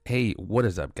Hey, what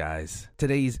is up, guys?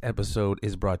 Today's episode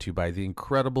is brought to you by the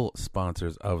incredible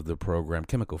sponsors of the program,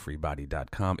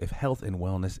 ChemicalFreeBody.com. If health and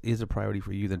wellness is a priority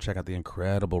for you, then check out the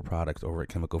incredible products over at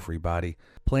Chemical Free Body.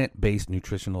 Plant-based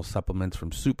nutritional supplements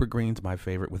from Super Greens, my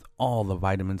favorite, with all the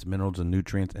vitamins, minerals, and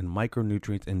nutrients and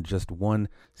micronutrients in just one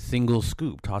single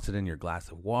scoop. Toss it in your glass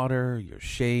of water, your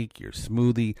shake, your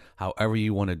smoothie, however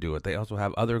you want to do it. They also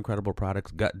have other incredible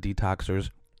products, gut detoxers,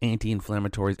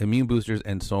 anti-inflammatories, immune boosters,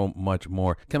 and so much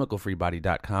more.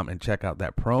 ChemicalFreeBody.com, and check out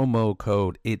that promo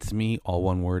code It's Me, all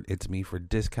one word, It's Me, for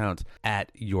discounts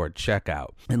at your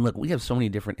checkout. And look, we have so many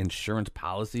different insurance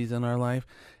policies in our life,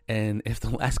 and if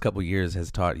the last couple years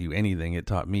has taught you anything, it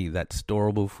taught me that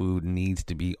storable food needs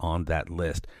to be on that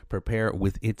list. Prepare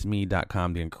with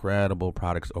itsme.com, the incredible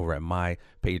products over at My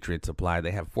Patriot Supply.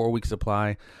 They have 4-week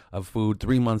supply of food,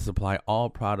 3-month supply, all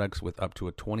products with up to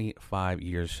a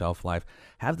 25-year shelf life.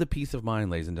 Have the peace of mind,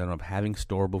 ladies and gentlemen, of having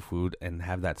storable food and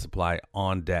have that supply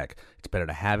on deck. It's better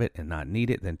to have it and not need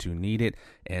it than to need it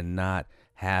and not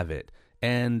have it.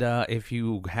 And if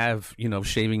you have,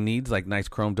 shaving needs like nice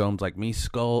chrome domes like me,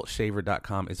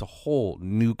 SkullShaver.com is a whole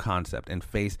new concept in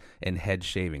face and head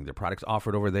shaving. The products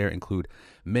offered over there include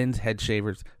men's head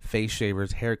shavers, face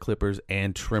shavers, hair clippers,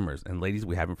 and trimmers. And ladies,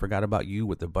 we haven't forgot about you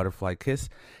with the butterfly kiss.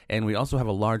 And we also have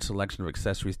a large selection of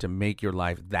accessories to make your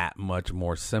life that much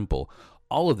more simple.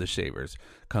 All of the shavers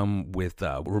come with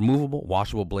removable,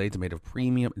 washable blades made of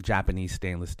premium Japanese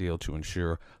stainless steel to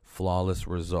ensure flawless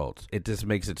results. It just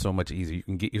makes it so much easier. You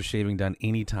can get your shaving done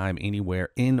anytime,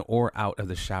 anywhere, in or out of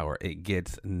the shower. It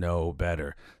gets no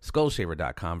better.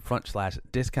 SkullShaver.com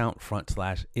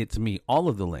 /discount /It's Me. All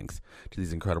of the links to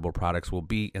these incredible products will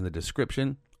be in the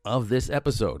description of this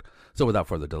episode. So without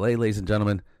further delay, ladies and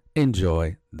gentlemen,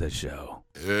 enjoy the show.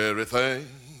 Everything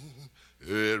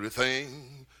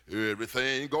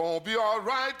gonna be all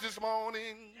right this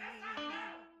morning.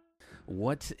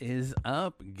 What is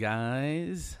up,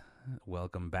 guys?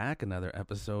 Welcome back. Another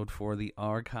episode for the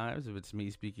archives of It's Me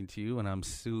speaking to you, and I'm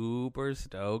super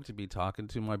stoked to be talking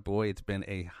to my boy. It's been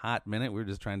a hot minute. We were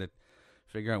just trying to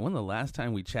figure out when the last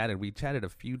time we chatted. We chatted a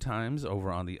few times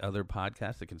over on the other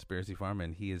podcast, The Conspiracy Farm,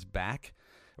 and he is back,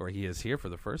 or he is here for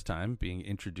the first time, being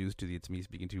introduced to the It's Me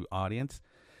speaking to you audience.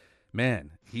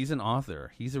 Man, he's an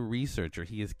author. He's a researcher.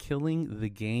 He is killing the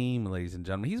game, ladies and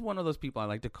gentlemen. He's one of those people I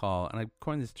like to call, and I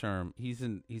coined this term, he's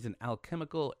an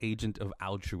alchemical agent of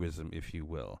altruism, if you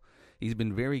will. He's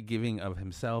been very giving of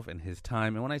himself and his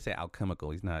time. And when I say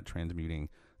alchemical, he's not transmuting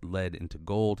lead into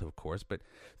gold, of course, but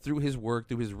through his work,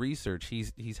 through his research,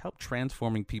 he's helped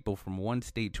transforming people from one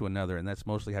state to another, and that's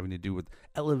mostly having to do with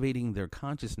elevating their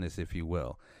consciousness, if you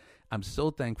will. I'm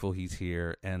so thankful he's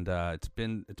here, and it's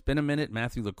been a minute.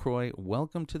 Matthew LaCroix,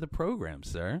 welcome to the program,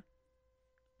 sir.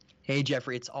 Hey,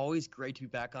 Jeffrey, it's always great to be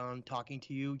back on talking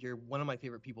to you. You're one of my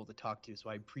favorite people to talk to, so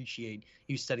I appreciate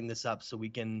you setting this up so we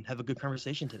can have a good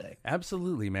conversation today.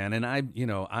 Absolutely, man. And I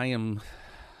am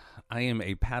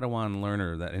a Padawan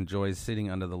learner that enjoys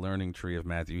sitting under the learning tree of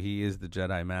Matthew. He is the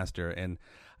Jedi Master, and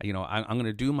I'm going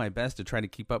to do my best to try to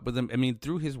keep up with him. I mean,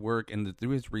 through his work and through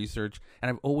his research,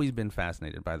 and I've always been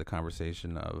fascinated by the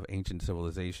conversation of ancient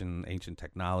civilization, ancient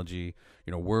technology,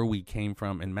 where we came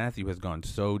from. And Matthew has gone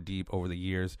so deep over the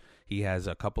years. He has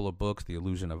a couple of books, The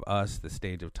Illusion of Us, The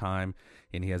Stage of Time,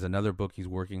 and he has another book he's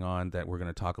working on that we're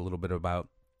going to talk a little bit about.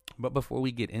 But before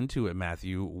we get into it,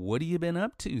 Matthew, what have you been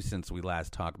up to since we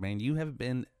last talked, man? You have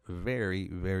been very,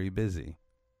 very busy.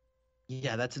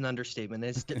 Yeah, that's an understatement.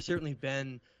 It's certainly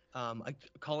been, I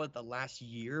call it the last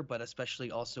year, but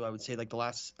especially also I would say like the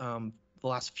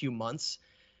last few months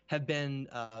have been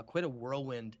quite a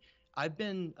whirlwind. I've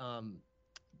been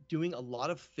doing a lot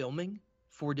of filming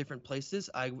for different places.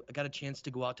 I got a chance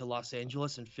to go out to Los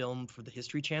Angeles and film for the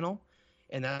History Channel.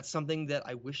 And that's something that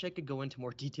I wish I could go into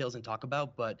more details and talk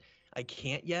about, but I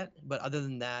can't yet. But other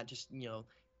than that, just,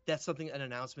 that's an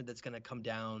announcement that's going to come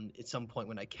down at some point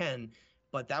when I can.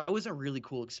 But that was a really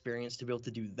cool experience to be able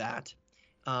to do that.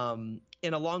 And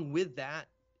along with that,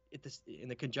 in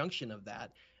the conjunction of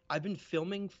that, I've been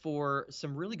filming for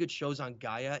some really good shows on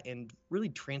Gaia and really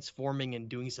transforming and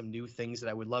doing some new things that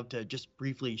I would love to just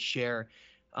briefly share.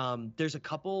 There's a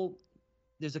couple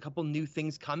new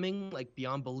things coming, like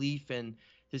Beyond Belief, and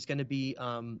there's going to be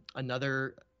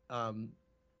another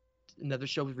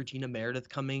show with Regina Meredith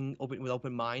coming, with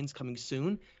Open Minds, coming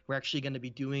soon. We're actually going to be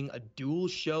doing a dual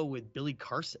show with Billy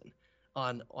Carson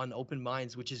on Open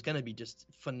Minds, which is going to be just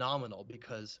phenomenal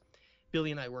because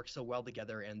Billy and I work so well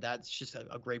together, and that's just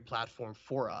a great platform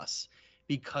for us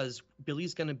because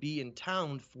Billy's going to be in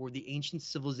town for the Ancient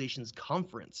Civilizations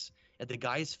Conference at the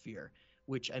Gaia Sphere,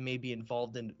 which I may be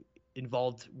involved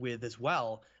with as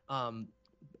well.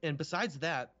 And besides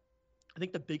that, I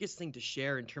think the biggest thing to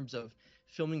share in terms of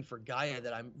filming for Gaia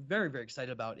that I'm very, very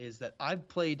excited about is that I've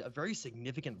played a very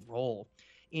significant role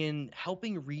in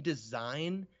helping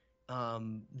redesign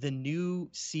the new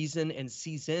season and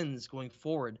seasons going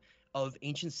forward of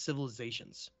Ancient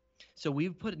Civilizations. So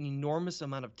we've put an enormous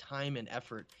amount of time and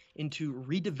effort into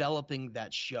redeveloping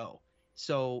that show.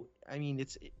 So I mean,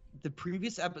 the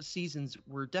previous seasons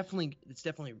were definitely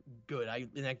good.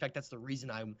 In fact, that's the reason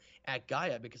I'm at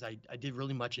Gaia, because I did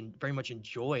really much and very much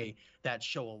enjoy that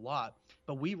show a lot.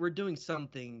 But we were doing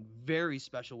something very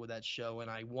special with that show, and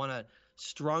I want to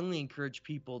strongly encourage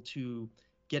people to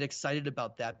get excited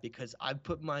about that, because I've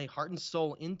put my heart and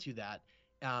soul into that,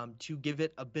 to give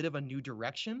it a bit of a new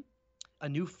direction, a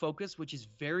new focus, which is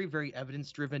very, very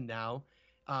evidence driven now.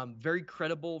 Very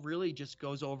credible, really just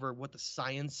goes over what the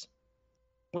science,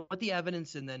 what the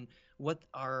evidence, and then what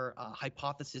our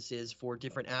hypothesis is for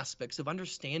different aspects of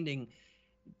understanding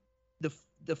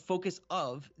the focus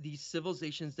of these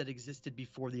civilizations that existed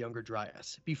before the Younger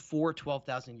Dryas, before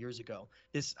 12,000 years ago.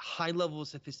 This high level of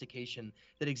sophistication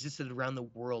that existed around the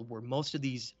world, where most of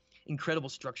these incredible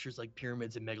structures like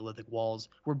pyramids and megalithic walls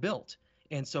were built.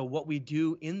 And so what we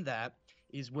do in that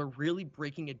is we're really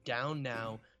breaking it down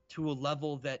now to a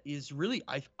level that is really,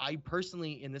 I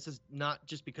personally, and this is not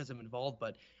just because I'm involved,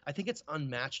 but I think it's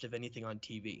unmatched of anything on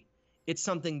TV. It's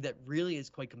something that really is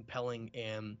quite compelling.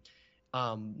 And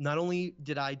not only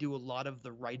did I do a lot of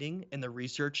the writing and the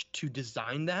research to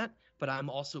design that, but I'm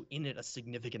also in it a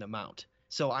significant amount.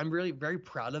 So I'm really very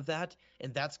proud of that.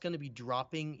 And that's going to be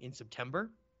dropping in September,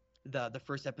 the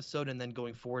first episode, and then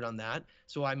going forward on that.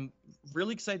 So I'm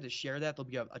really excited to share that. There'll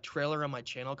be a trailer on my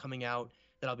channel coming out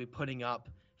that I'll be putting up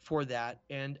for that.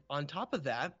 And on top of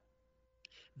that,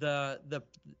 the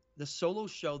solo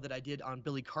show that I did on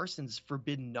Billy Carson's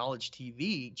Forbidden Knowledge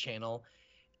TV channel,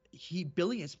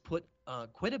 Billy has put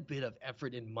quite a bit of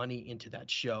effort and money into that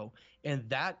show, and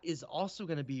that is also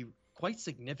going to be quite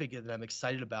significant, that I'm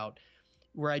excited about,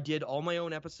 where I did all my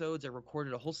own episodes. I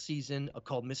recorded a whole season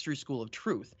called Mystery School of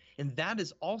Truth, and that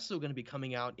is also going to be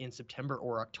coming out in September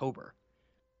or October.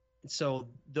 So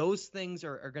those things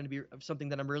are going to be something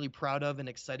that I'm really proud of and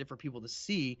excited for people to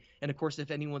see. And of course,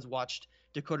 if anyone's watched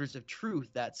Decoders of Truth,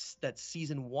 that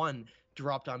season 1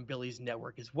 dropped on Billy's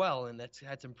network as well, and that's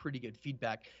had some pretty good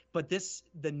feedback. But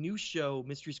the new show,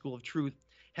 Mystery School of Truth,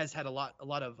 has had a lot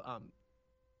of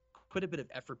quite a bit of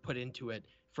effort put into it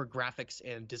for graphics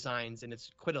and designs, and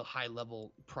it's quite a high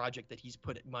level project that he's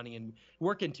put money and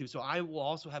work into. So I will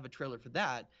also have a trailer for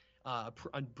that. A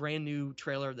brand new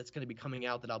trailer that's going to be coming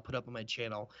out that I'll put up on my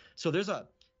channel. So there's a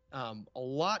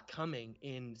lot coming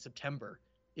in September.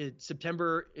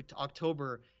 September to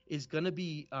October is going to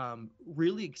be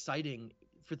really exciting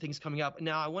for things coming up.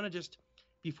 Now, I want to just,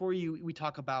 before we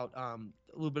talk about a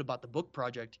little bit about the book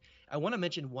project, I want to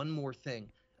mention one more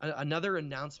thing. Another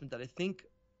announcement that I think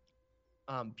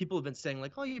people have been saying,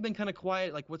 like, oh, you've been kind of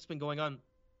quiet, like what's been going on?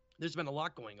 There's been a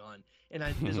lot going on, and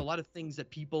there's a lot of things that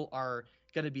people are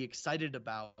going to be excited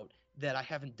about that I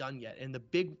haven't done yet. And the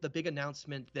big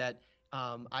announcement that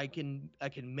I can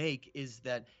make is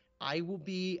that I will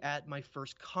be at my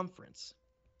first conference.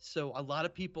 So a lot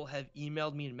of people have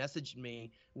emailed me and messaged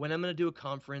me when I'm going to do a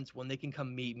conference, when they can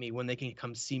come meet me, when they can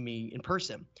come see me in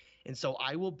person. And so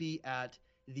I will be at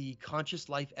the Conscious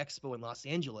Life Expo in Los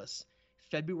Angeles,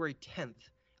 February 10th.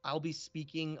 I'll be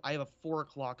speaking. I have a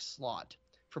 4:00 slot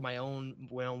for my own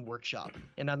workshop,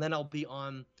 and then I'll be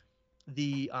on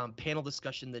the panel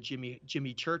discussion that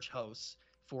Jimmy Church hosts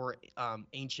for the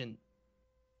ancient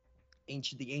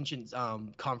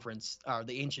conference, or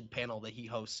the ancient panel that he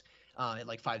hosts at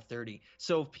like 5:30.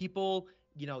 So if people,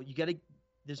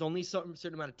 there's only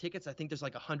certain amount of tickets. I think there's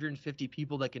like 150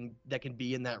 people that can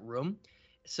be in that room.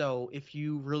 So if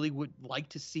you really would like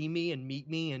to see me and meet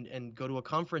me and go to a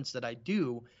conference that I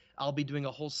do, I'll be doing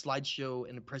a whole slideshow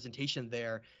and a presentation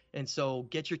there. And so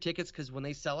get your tickets, because when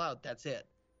they sell out, that's it.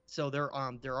 So they're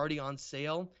already on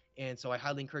sale, and so I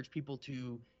highly encourage people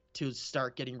to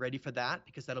start getting ready for that,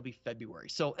 because that'll be February.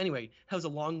 So anyway, that was a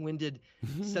long-winded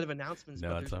set of announcements,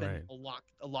 but there's been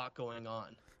a lot going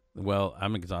on. Well,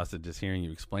 I'm exhausted just hearing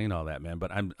you explain all that, man.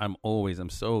 But I'm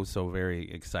so very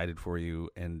excited for you,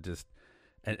 and just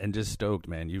stoked,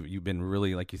 man. You've been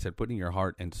really, like you said, putting your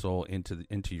heart and soul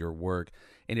into your work,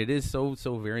 and it is so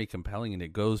very compelling, and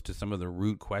it goes to some of the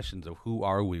root questions of who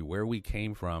are we, where we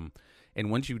came from. And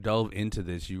once you delve into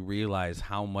this, you realize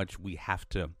how much we have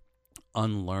to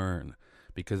unlearn,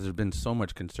 because there's been so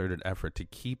much concerted effort to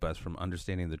keep us from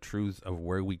understanding the truth of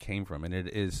where we came from. And it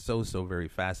is so very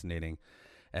fascinating.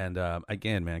 And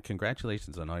again, man,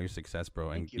 congratulations on all your success, bro.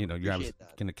 And, you're going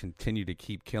to continue to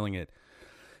keep killing it.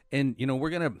 And, we're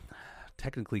going to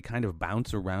technically kind of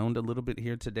bounce around a little bit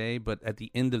here today, but at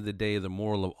the end of the day, the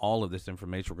moral of all of this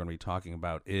information we're going to be talking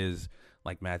about is,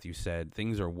 like Matthew said,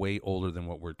 things are way older than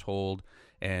what we're told.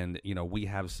 And, we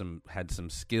have had some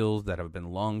skills that have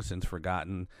been long since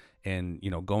forgotten. And,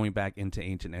 going back into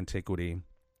ancient antiquity,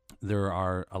 there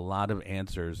are a lot of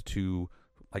answers to,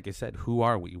 like I said, who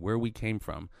are we, where we came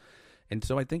from. And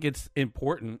so I think it's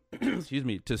important, excuse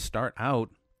me, to start out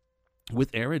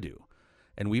with Eridu.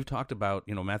 And we've talked about,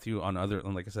 Matthew on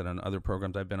like I said, on other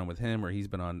programs I've been on with him, or he's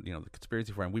been on, the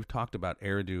Conspiracy Forum. We've talked about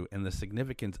Eridu and the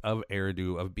significance of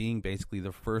Eridu, of being basically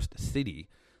the first city,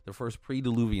 the first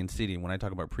pre-Diluvian city. And when I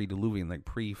talk about pre-Diluvian, like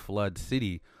pre-flood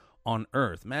city on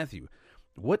Earth. Matthew,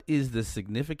 what is the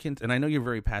significance? And I know you're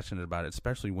very passionate about it,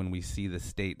 especially when we see the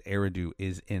state Eridu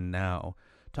is in now.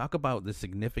 Talk about the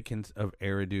significance of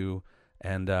Eridu,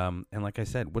 and like I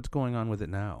said, what's going on with it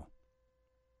now?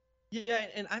 Yeah,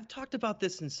 and I've talked about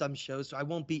this in some shows, so I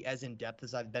won't be as in-depth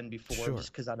as I've been before, Sure.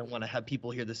 Just because I don't want to have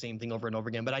people hear the same thing over and over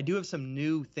again. But I do have some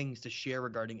new things to share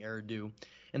regarding Eridu,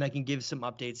 and I can give some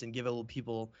updates and give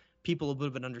people a little bit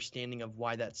of an understanding of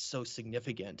why that's so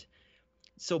significant.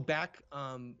 So back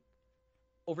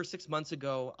over 6 months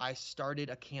ago, I started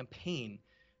a campaign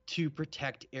to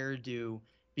protect Eridu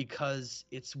because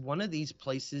it's one of these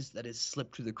places that has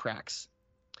slipped through the cracks.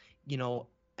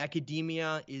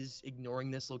 Academia is ignoring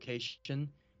this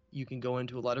location. You can go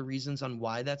into a lot of reasons on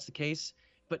why that's the case.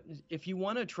 But if you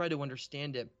want to try to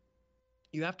understand it,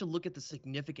 you have to look at the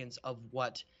significance of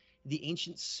what the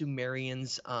ancient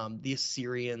Sumerians, the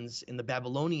Assyrians, and the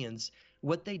Babylonians,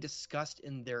 what they discussed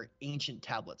in their ancient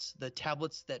tablets, the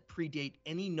tablets that predate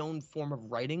any known form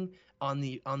of writing on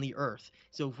the earth.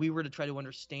 So if we were to try to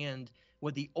understand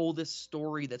what the oldest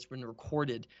story that's been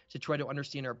recorded to try to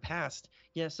understand our past,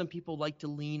 some people like to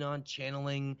lean on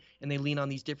channeling, and they lean on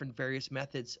these different various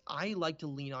methods. I like to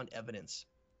lean on evidence.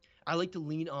 I like to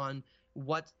lean on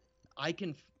what I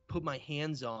can put my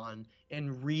hands on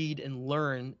and read and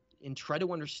learn and try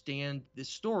to understand this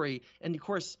story. And of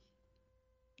course,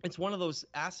 it's one of those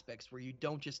aspects where you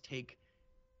don't just take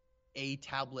a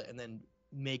tablet and then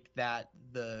make that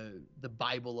the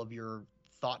Bible of your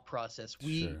thought process.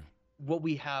 Sure. What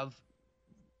we have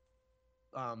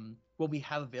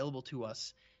available to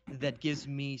us that gives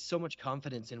me so much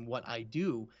confidence in what I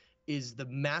do is the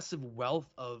massive wealth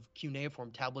of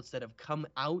cuneiform tablets that have come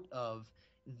out of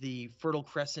the Fertile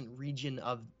Crescent region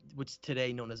of what's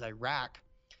today known as Iraq.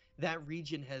 That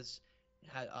region has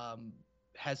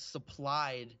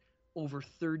supplied over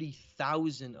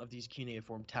 30,000 of these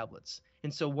cuneiform tablets.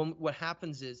 And so what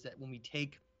happens is that when we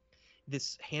take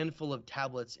this handful of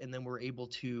tablets and then we're able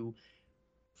to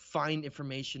find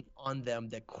information on them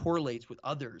that correlates with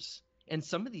others, and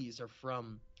some of these are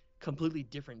from completely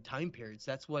different time periods.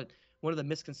 That's one of the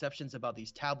misconceptions about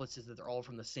these tablets is that they're all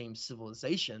from the same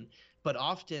civilization, but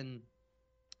often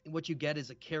what you get is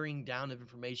a carrying down of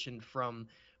information from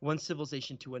one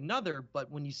civilization to another.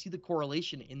 But when you see the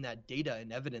correlation in that data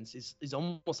and evidence is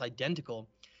almost identical,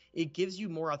 it gives you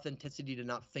more authenticity to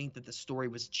not think that the story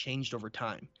was changed over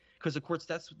time. Because, of course,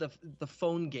 that's the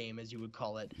phone game, as you would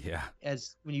call it. Yeah.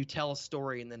 As when you tell a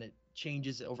story and then it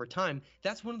changes over time.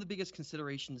 That's one of the biggest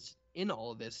considerations in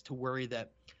all of this, to worry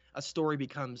that a story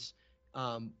becomes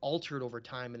altered over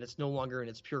time and it's no longer in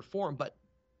its pure form. But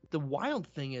the wild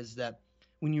thing is that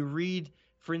when you read,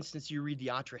 for instance, you read the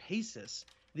Atrahasis,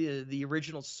 the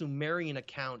original Sumerian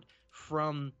account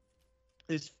from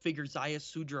this figure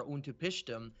Zayasudra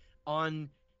Untapishtim on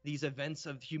these events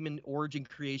of human origin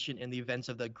creation and the events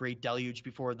of the Great Deluge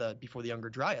before the Younger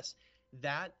Dryas.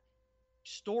 That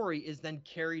story is then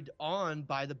carried on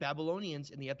by the Babylonians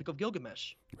in the Epic of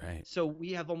Gilgamesh. Right. So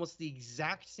we have almost the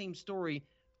exact same story,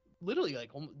 literally,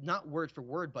 like not word for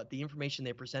word, but the information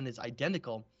they present is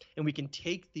identical. And we can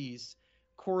take these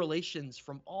correlations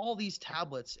from all these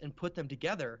tablets and put them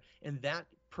together, and that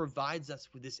provides us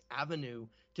with this avenue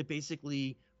to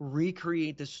basically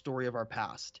recreate the story of our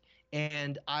past.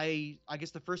 And I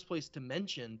guess the first place to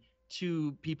mention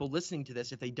to people listening to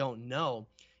this, if they don't know,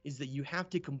 is that you have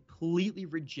to completely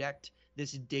reject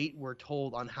this date we're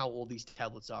told on how old these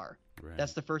tablets are. Right.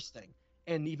 That's the first thing.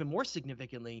 And even more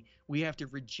significantly, we have to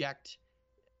reject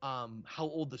how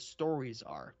old the stories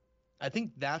are. I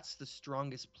think that's the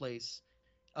strongest place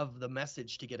of the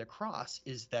message to get across,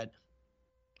 is that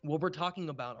what we're talking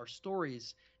about are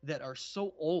stories that are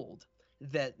so old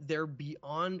that they're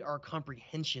beyond our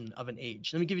comprehension of an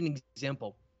age. Let me give you an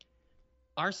example.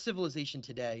 Our civilization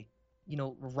today,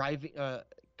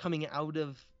 coming out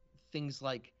of things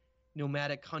like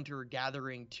nomadic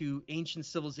hunter-gathering to ancient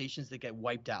civilizations that get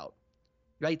wiped out,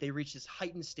 right? They reach this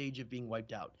heightened stage of being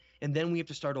wiped out. And then we have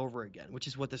to start over again, which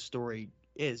is what the story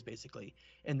is, basically.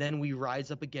 And then we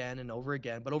rise up again and over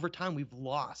again. But over time, we've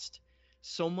lost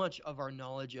so much of our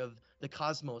knowledge of the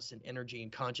cosmos and energy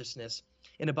and consciousness,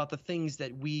 and about the things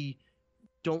that we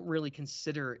don't really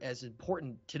consider as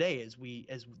important today as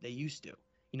they used to.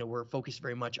 We're focused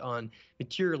very much on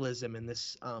materialism and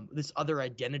this other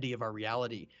identity of our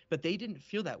reality, but they didn't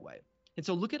feel that way. And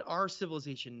so look at our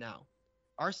civilization now.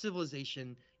 Our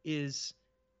civilization is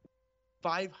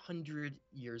 500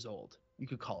 years old, you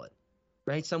could call it,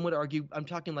 right? Some would argue, I'm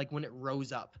talking like when it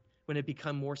rose up, when it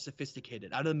became more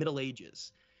sophisticated, out of the Middle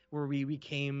Ages, where we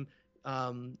became,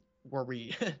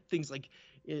 things like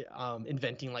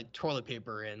inventing like toilet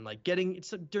paper and like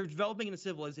developing in a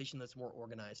civilization that's more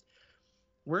organized.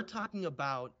 We're talking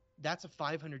about, that's a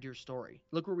 500-year story.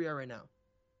 Look where we are right now.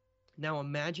 Now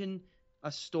imagine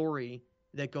a story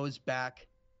that goes back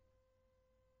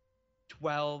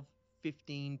 12,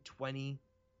 15, 20,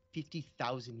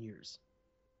 50,000 years.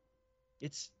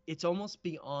 It's almost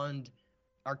beyond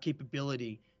our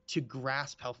capability to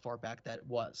grasp how far back that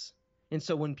was. And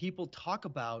so when people talk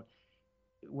about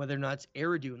whether or not it's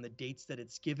Eridu and the dates that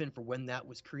it's given for when that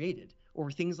was created,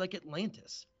 or things like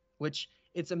Atlantis, which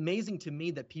it's amazing to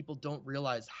me that people don't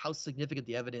realize how significant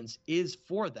the evidence is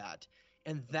for that.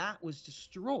 And that was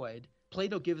destroyed.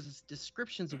 Plato gives us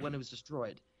descriptions of when it was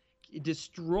destroyed. It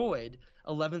destroyed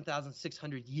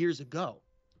 11,600 years ago.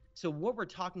 So what we're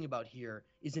talking about here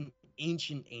is an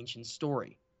ancient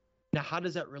story. Now, how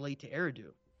does that relate to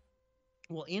Eridu?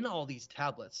 Well, in all these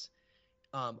tablets,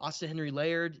 Austin Henry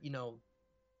Layard,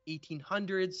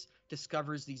 1800s,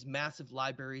 discovers these massive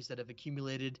libraries that have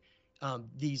accumulated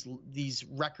these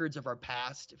records of our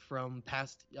past from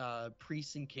past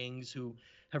priests and kings who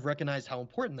have recognized how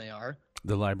important they are.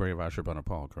 The Library of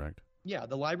Ashurbanipal, correct? Yeah,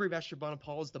 the Library of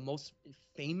Ashurbanipal is the most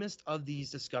famous of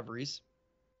these discoveries.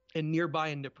 And nearby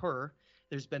in Nippur,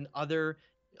 there's been other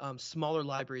smaller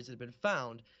libraries that have been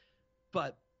found.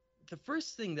 But the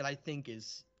first thing that I think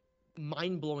is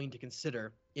mind-blowing to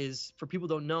consider is, for people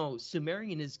who don't know,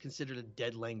 Sumerian is considered a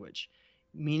dead language,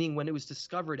 meaning when it was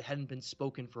discovered, it hadn't been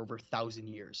spoken for over 1,000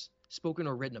 years, spoken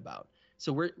or written about.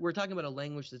 So we're talking about a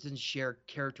language that doesn't share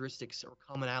characteristics or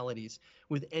commonalities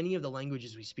with any of the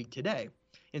languages we speak today.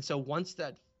 And so once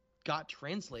that got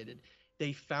translated,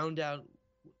 they found out,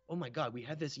 oh my God, we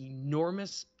had this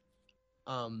enormous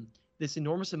amount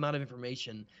of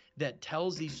information that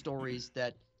tells these stories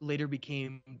that later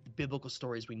became the biblical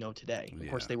stories we know today. Yeah. Of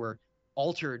course, they were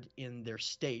altered in their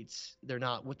states. They're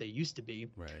not what they used to be.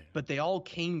 Right. But they all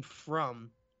came from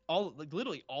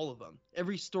literally all of them.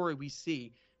 Every story we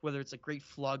see, whether it's a great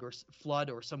flood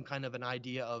or some kind of an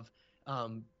idea of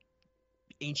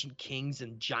ancient kings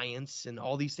and giants and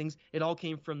all these things, it all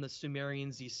came from the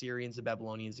Sumerians, the Assyrians, the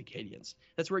Babylonians, the Akkadians.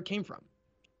 That's where it came from.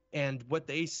 And what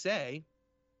they say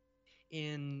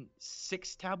in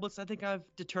 6 tablets, I think I've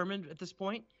determined at this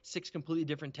point, 6 completely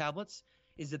different tablets,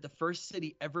 is that the first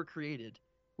city ever created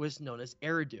was known as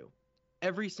Eridu.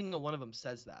 Every single one of them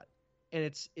says that. And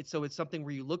it's something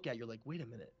where you look at, you're like, wait a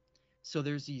minute. So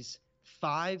there's these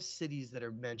 5 cities that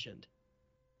are mentioned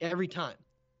every time,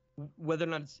 whether or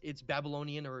not it's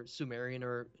Babylonian or Sumerian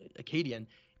or Akkadian.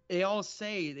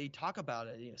 They talk about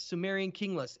it. Sumerian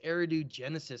king list, Eridu,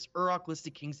 Genesis, Uruk, list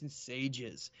of kings and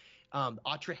sages,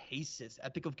 Atrahasis,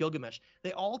 Epic of Gilgamesh.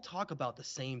 They all talk about the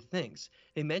same things.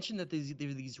 They mention that there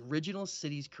are these original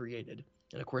cities created.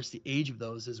 And of course, the age of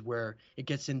those is where it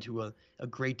gets into a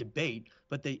great debate.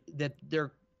 But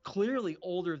they're clearly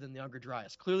older than the Younger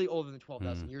Dryas, clearly older than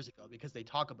 12,000 years ago, because they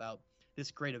talk about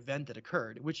this great event that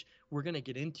occurred, which we're going to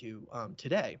get into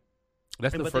today.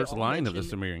 That's the first line of the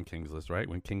Sumerian kings list, right?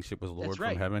 When kingship was Lord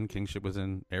from heaven, kingship was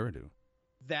in Eridu.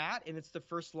 That, and it's the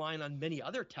first line on many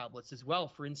other tablets as well.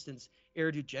 For instance,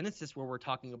 Eridu Genesis, where we're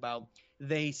talking about,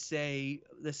 they say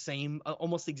the same,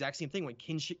 almost the exact same thing. When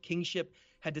kingship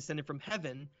had descended from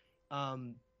heaven,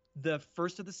 the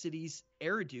first of the cities,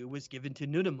 Eridu, was given to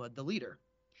Nunamud, the leader.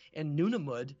 And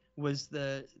Nunamud was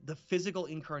the physical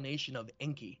incarnation of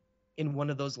Enki in one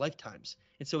of those lifetimes.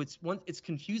 And so it's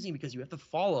confusing because you have to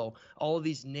follow all of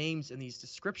these names and these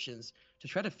descriptions to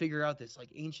try to figure out this like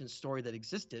ancient story that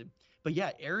existed. But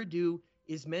yeah, Eridu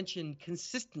is mentioned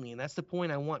consistently, and that's the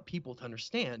point I want people to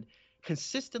understand.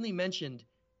 Consistently mentioned,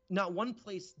 not one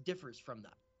place differs from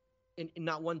that, and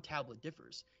not one tablet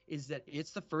differs, is that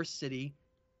it's the first city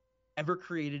ever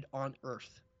created on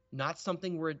Earth. Not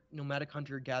something where nomadic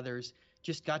hunter-gatherers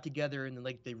just got together and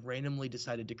like they randomly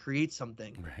decided to create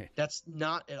something. Right. That's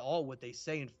not at all what they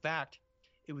say. In fact,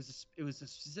 it was a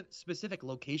specific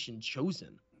location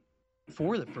chosen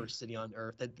for the first city on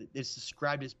Earth that is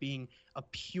described as being a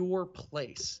pure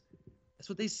place That's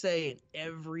what they say in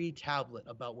every tablet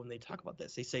about when they talk about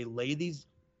this. They say lay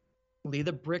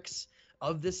the bricks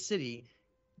of this city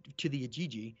to the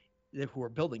Ajiji who are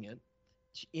building it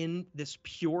in this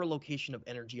pure location of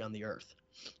energy on the earth.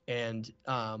 And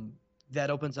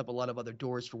that opens up a lot of other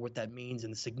doors for what that means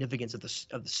and the significance of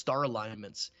the star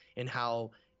alignments and how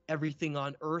everything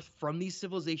on earth from these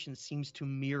civilizations seems to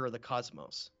mirror the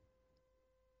cosmos.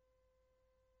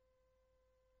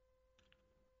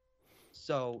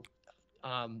 So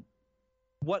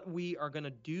what we are going to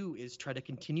do is try to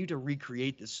continue to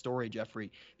recreate this story,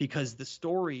 Jeffrey, because the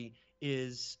story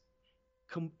is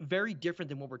very different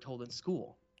than what we're told in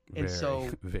school. And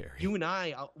you and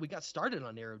I, we got started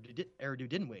on Eridu,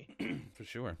 didn't we? For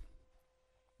sure.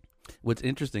 What's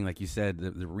interesting, like you said,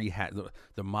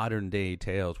 the modern day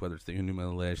tales, whether it's the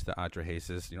Enuma Elish, the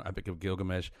Atrahasis, Epic of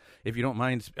Gilgamesh. If you don't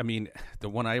mind, I mean, the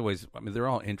one they're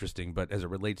all interesting, but as it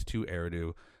relates to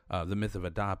Eridu, the myth of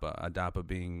Adapa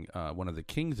being one of the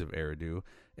kings of Eridu,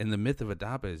 and the myth of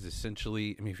Adapa is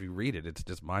essentially, I mean, if you read it, it's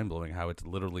just mind blowing how it's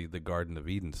literally the Garden of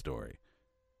Eden story.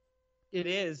 It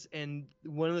is, and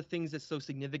one of the things that's so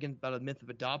significant about the myth of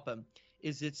Adapa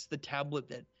is it's the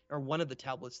tablet one of the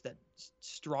tablets that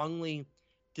strongly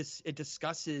it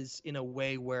discusses in a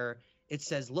way where it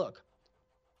says, look,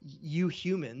 you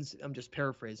humans, I'm just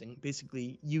paraphrasing,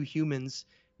 basically, you humans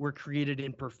were created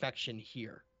in perfection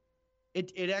here.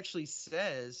 It actually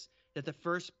says that the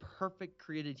first perfect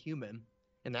created human,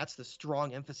 and that's the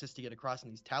strong emphasis to get across in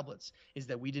these tablets, is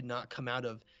that we did not come out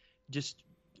of just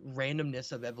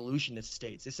randomness of evolutionist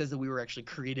states. It says that we were actually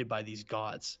created by these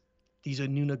gods, these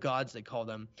Anuna gods they call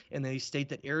them, and they state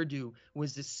that Eridu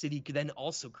was this city then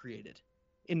also created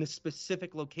in the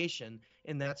specific location,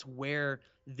 and that's where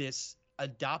this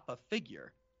Adapa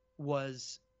figure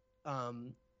was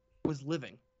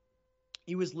living.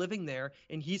 He was living there,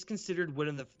 and he's considered one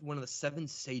of the 7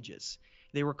 sages.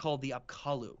 They were called the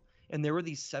Apkallu, and there were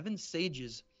these 7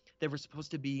 sages that were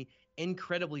supposed to be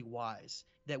incredibly wise,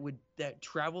 that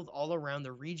traveled all around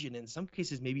the region, in some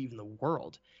cases maybe even the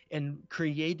world, and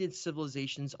created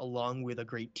civilizations along with a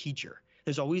great teacher.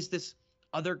 There's always this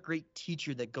other great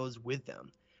teacher that goes with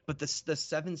them, but the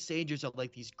 7 sages are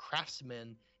like these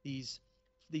craftsmen, these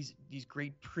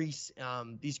great priests,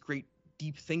 these great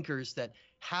deep thinkers that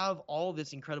have all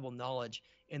this incredible knowledge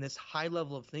and this high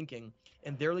level of thinking,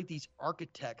 and they're like these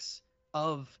architects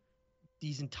of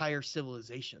these entire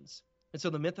civilizations. And so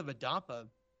the myth of Adapa,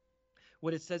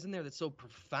 what it says in there that's so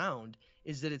profound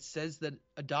is that it says that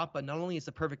Adapa not only is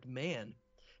the perfect man,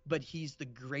 but he's the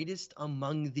greatest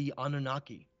among the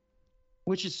Anunnaki,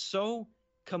 which is so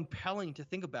compelling to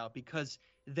think about because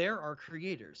they're our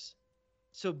creators.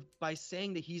 So by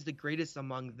saying that he's the greatest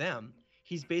among them,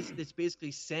 it's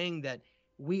basically saying that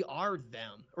we are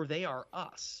them or they are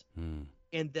us,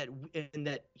 and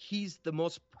that he's the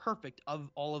most perfect of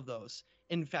all of those.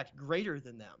 In fact, greater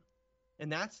than them.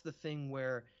 And that's the thing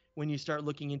where when you start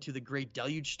looking into the great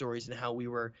deluge stories and how we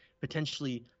were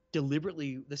potentially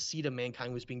deliberately, the seed of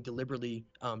mankind was being deliberately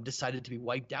decided to be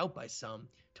wiped out by some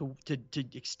to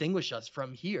extinguish us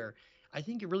from here. I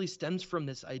think it really stems from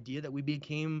this idea that we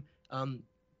became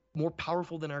more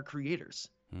powerful than our creators,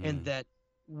 and that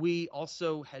we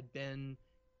also had been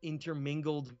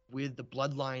intermingled with the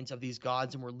bloodlines of these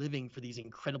gods and were living for these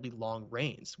incredibly long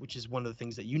reigns, which is one of the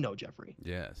things that you know, Jeffrey.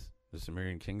 Yes. The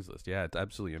Sumerian Kings List. Yeah, it's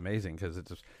absolutely amazing because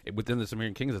within the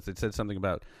Sumerian Kings List, it said something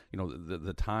about,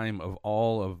 the time of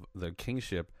all of the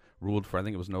kingship ruled for, I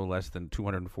think it was no less than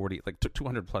 240, like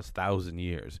 200 plus thousand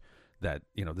years. That,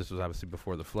 this was obviously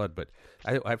before the flood, but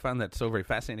I found that so very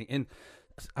fascinating. And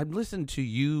I've listened to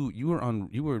you. You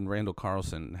were in Randall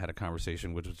Carlson, had a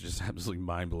conversation, which was just absolutely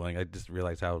mind blowing. I just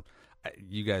realized how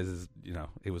you guys,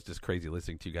 it was just crazy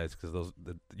listening to you guys because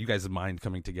you guys' mind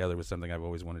coming together was something I've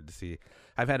always wanted to see.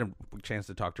 I've had a chance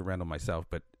to talk to Randall myself,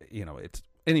 but it's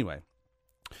anyway.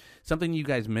 Something you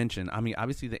guys mentioned. I mean,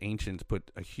 obviously the ancients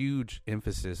put a huge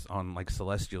emphasis on like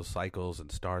celestial cycles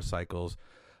and star cycles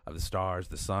of the stars,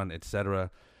 the sun,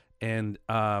 etc. And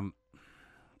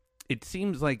it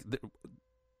seems like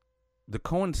the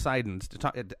coincidence to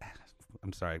talk.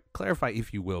 I'm sorry, clarify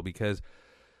if you will, because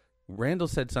Randall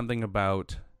said something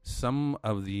about some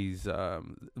of these,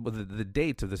 the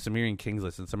dates of the Sumerian Kings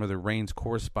List and some of their reigns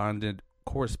corresponded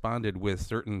with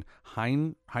certain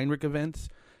Heinrich events.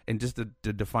 And just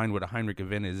to define what a Heinrich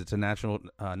event is, it's a natural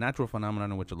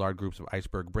phenomenon in which large groups of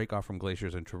iceberg break off from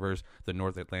glaciers and traverse the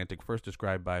North Atlantic, first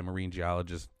described by marine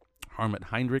geologist Hartmut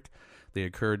Heinrich. They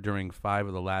occurred during 5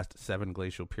 of the last 7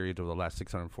 glacial periods over the last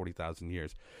 640,000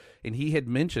 years. And he had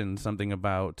mentioned something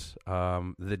about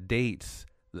the dates.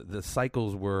 The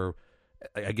cycles were,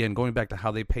 again, going back to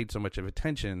how they paid so much of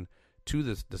attention to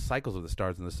the cycles of the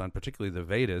stars and the sun, particularly the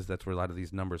Vedas. That's where a lot of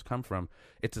these numbers come from.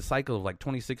 It's a cycle of like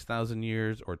 26,000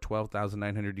 years or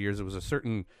 12,900 years. There was a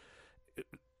certain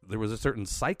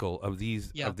cycle of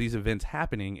these events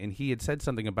happening, and he had said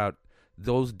something about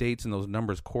those dates and those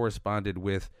numbers corresponded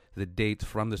with the dates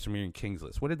from the Sumerian kings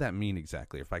list. What did that mean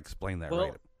exactly, if I explain that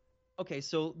right? Okay,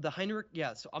 so the Heinrich,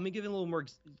 so I'm gonna give you a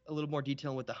little more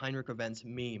detail on what the Heinrich events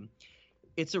mean.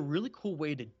 It's a really cool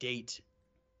way to date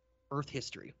Earth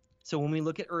history. So when we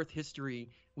look at Earth history,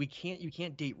 you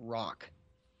can't date rock.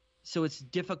 So it's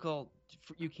difficult.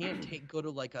 You can't go to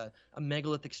like a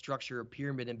megalithic structure or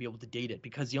pyramid and be able to date it,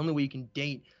 because the only way you can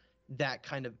date that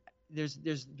kind of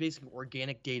there's basically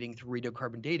organic dating through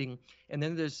radiocarbon dating, and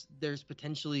then there's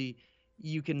potentially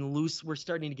we're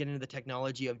starting to get into the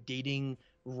technology of dating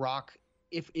rock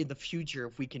if in the future,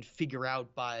 if we can figure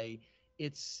out by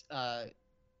its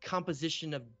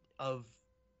composition of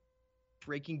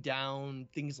breaking down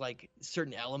things like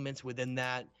certain elements within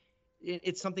that.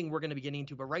 It's something we're going to be getting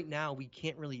into, but right now we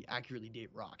can't really accurately date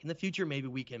rock. In the future, maybe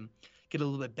we can get a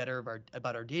little bit better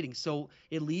about our dating. So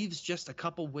it leaves just a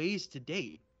couple ways to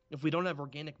date. If we don't have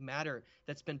organic matter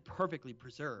that's been perfectly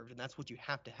preserved, and that's what you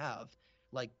have to have,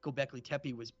 like Göbekli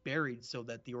Tepe was buried so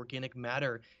that the organic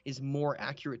matter is more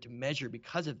accurate to measure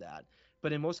because of that.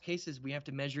 But in most cases, we have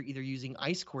to measure either using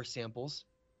ice core samples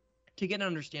to get an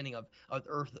understanding of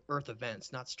Earth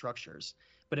events, not structures.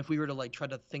 But if we were to like try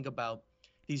to think about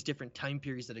these different time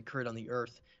periods that occurred on the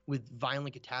Earth with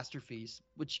violent catastrophes,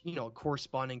 which,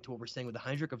 corresponding to what we're saying with the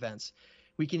Heinrich events,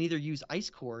 we can either use ice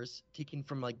cores taken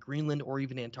from like Greenland or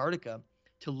even Antarctica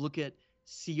to look at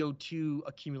CO2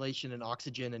 accumulation and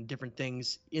oxygen and different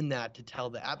things in that to tell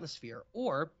the atmosphere.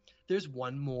 Or there's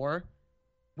one more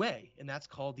way, and that's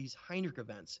called these Heinrich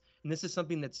events. And this is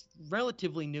something that's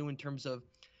relatively new in terms of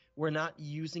we're not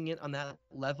using it on that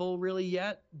level really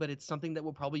yet, but it's something that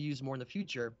we'll probably use more in the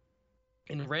future.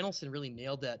 And Randallson really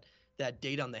nailed that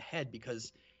date on the head,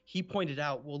 because he pointed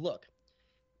out, well, look,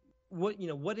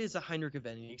 what is a Heinrich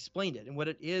event? And he explained it. And what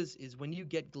it is when you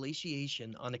get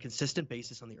glaciation on a consistent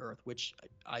basis on the Earth, which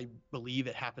I believe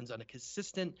it happens on a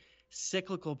consistent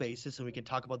cyclical basis, and we can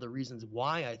talk about the reasons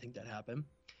why I think that happened.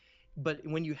 But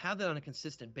when you have that on a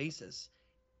consistent basis,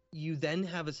 you then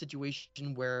have a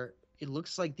situation where it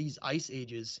looks like these ice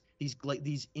ages,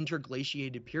 these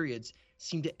interglaciated periods,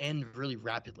 seem to end really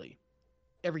rapidly.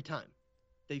 Every time.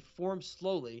 They form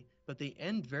slowly, but they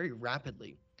end very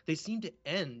rapidly. They seem to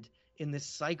end in this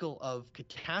cycle of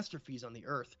catastrophes on the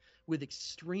Earth with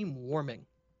extreme warming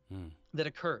that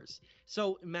occurs.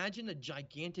 So imagine a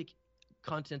gigantic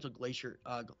continental glacier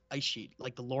ice sheet,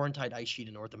 like the Laurentide ice sheet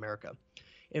in North America.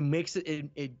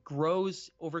 It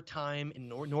grows over time in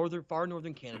far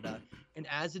northern Canada, and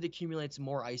as it accumulates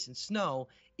more ice and snow,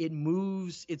 it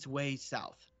moves its way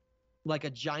south, like a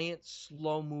giant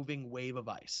slow-moving wave of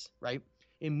ice, right?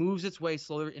 It moves its way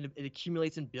slowly, and it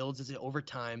accumulates and builds over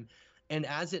time. And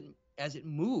as it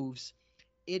moves,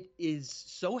 it is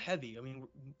so heavy. I mean,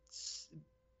 it's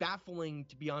baffling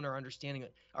to beyond our understanding,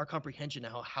 our comprehension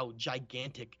of how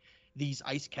gigantic these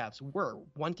ice caps were,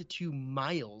 1 to 2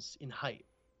 miles in height.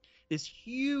 This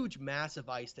huge mass of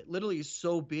ice that literally is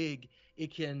so big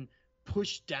it can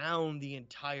push down the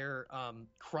entire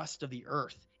crust of the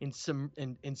Earth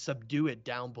and subdue it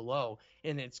down below.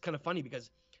 And it's kind of funny because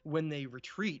when they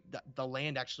retreat, the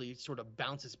land actually sort of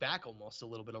bounces back almost a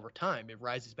little bit over time. It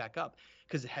rises back up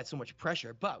because it had so much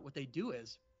pressure. But what they do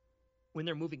is when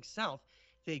they're moving south,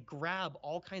 they grab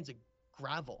all kinds of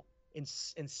gravel and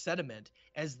sediment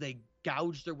as they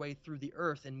gouge their way through the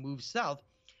Earth and move south.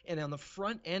 And on the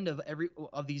front end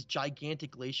of these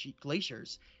gigantic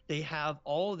glaciers, they have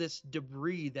all this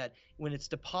debris that when it's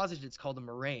deposited, it's called a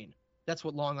moraine. That's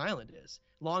what Long Island is.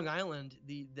 Long Island,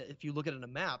 if you look at it on a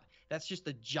map, that's just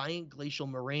a giant glacial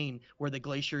moraine where the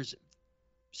glaciers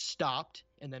stopped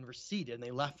and then receded, and they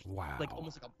left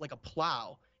almost like a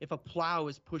plow. If a plow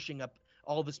is pushing up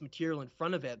all this material in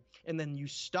front of it, and then you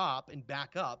stop and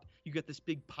back up, you get this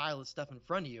big pile of stuff in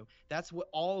front of you. That's what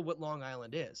Long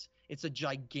Island is. It's a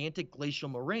gigantic glacial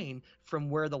moraine from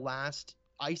where the last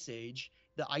ice age,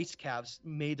 the ice caps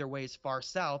made their way as far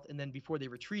south, and then before they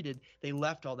retreated, they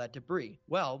left all that debris.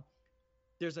 Well,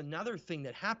 there's another thing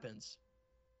that happens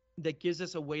that gives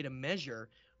us a way to measure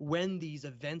when these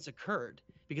events occurred.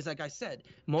 Because like I said,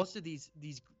 most of these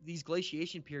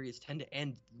glaciation periods tend to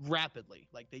end rapidly.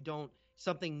 Like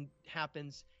something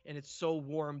happens and it's so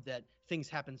warm that things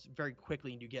happen very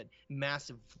quickly, and you get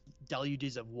massive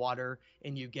deluges of water,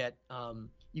 and you get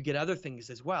other things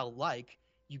as well, like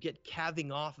you get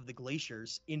calving off of the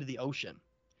glaciers into the ocean.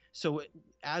 So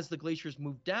as the glaciers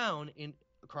move down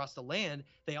across the land,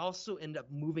 they also end up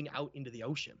moving out into the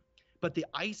ocean. but the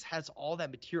ice has all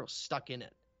that material stuck in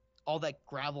it. All that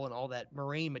gravel and all that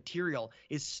moraine material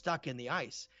is stuck in the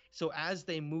ice. So as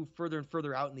they move further and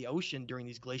further out in the ocean during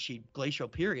these glacial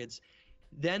periods,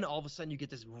 then all of a sudden you get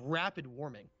this rapid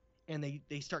warming, and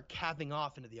they start calving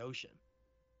off into the ocean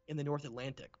in the North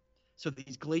Atlantic. So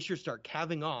these glaciers start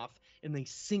calving off and they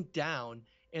sink down,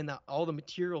 and all the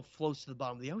material flows to the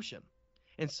bottom of the ocean.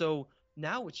 And so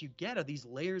now what you get are these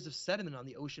layers of sediment on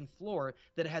the ocean floor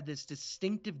that had this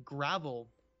distinctive gravel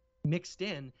mixed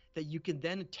in that you can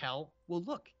then tell, well,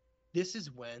 look, this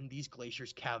is when these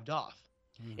glaciers calved off.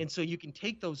 And so you can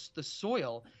take the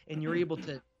soil, and you're able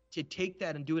to take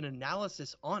that and do an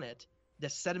analysis on it, the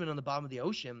sediment on the bottom of the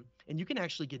ocean, and you can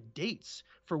actually get dates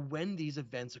for when these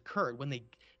events occurred, when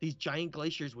these giant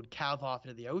glaciers would calve off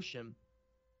into the ocean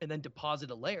and then deposit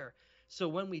a layer. So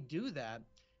when we do that,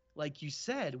 like you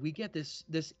said, we get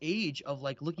this age of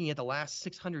like looking at the last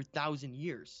 600,000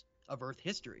 years of Earth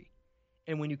history.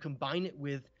 And when you combine it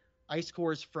with ice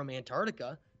cores from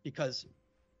Antarctica, because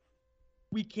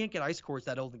we can't get ice cores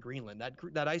that old in Greenland.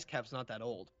 That ice cap's not that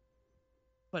old.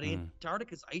 But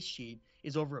Antarctica's ice sheet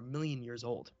is over 1 million years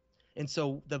old. And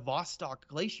so the Vostok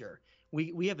Glacier,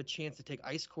 we have a chance to take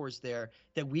ice cores there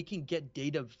that we can get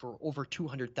data for over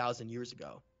 200,000 years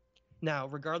ago. Now,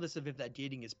 regardless of if that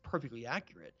dating is perfectly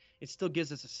accurate, it still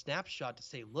gives us a snapshot to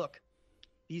say, look,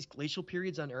 these glacial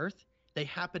periods on Earth, they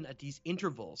happen at these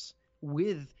intervals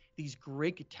with these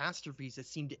great catastrophes that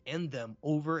seem to end them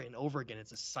over and over again.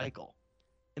 It's a cycle.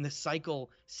 And the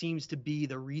cycle seems to be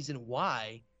the reason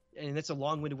why, and that's a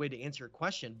long-winded way to answer your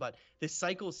question, but the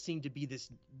cycles seem to be this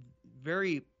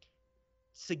very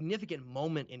significant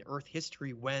moment in Earth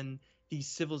history when these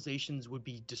civilizations would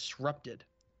be disrupted.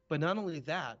 But not only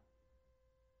that,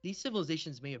 these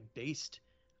civilizations may have based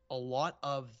a lot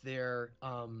of their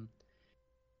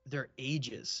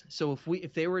ages. So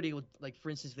if they were able, like for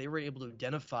instance, they were able to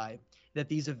identify that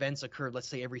these events occurred, let's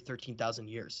say every 13,000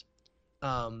 years,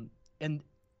 and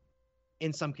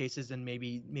in some cases, and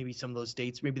maybe some of those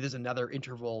dates, maybe there's another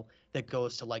interval that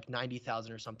goes to like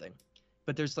 90,000 or something.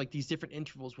 But there's like these different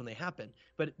intervals when they happen.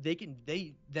 But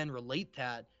they then relate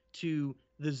that to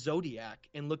the zodiac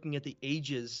and looking at the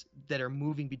ages that are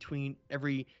moving between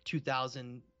every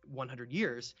 2,100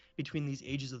 years between these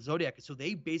ages of the zodiac. So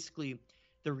they basically,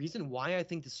 the reason why I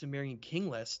think the Sumerian king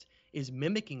list is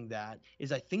mimicking that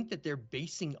is I think that they're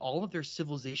basing all of their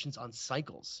civilizations on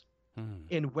cycles.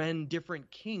 And when different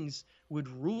kings would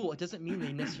rule, it doesn't mean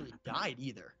they necessarily died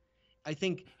either. I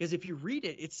think, because if you read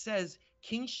it, it says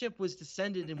kingship was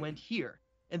descended and went here,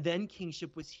 and then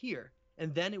kingship was here,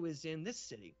 and then it was in this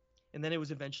city, and then it was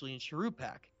eventually in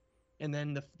Shuruppak, and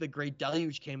then the great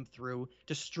deluge came through,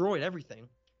 destroyed everything,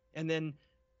 and then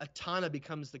Atana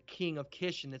becomes the king of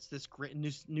Kish, and it's this great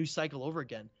new cycle over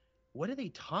again. What are they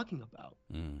talking about?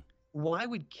 Why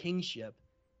would kingship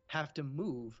have to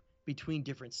move between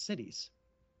different cities?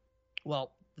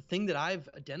 Well, the thing that I've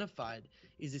identified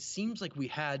is it seems like we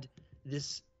had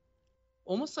this,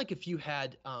 almost like if you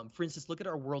had, for instance, look at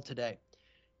our world today.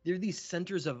 There are these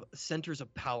centers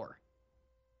of power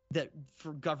that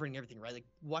for governing everything, right? Like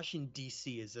Washington,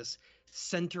 D.C. is this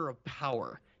center of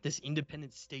power, this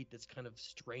independent state that's kind of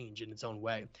strange in its own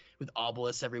way, with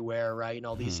obelisks everywhere, right? And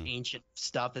all these ancient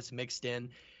stuff that's mixed in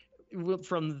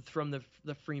from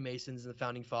the Freemasons and the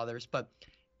Founding Fathers. But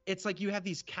it's like you have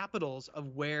these capitals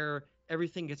of where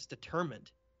everything gets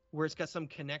determined, where it's got some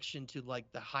connection to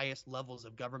like the highest levels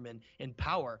of government and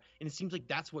power. And it seems like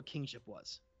that's what kingship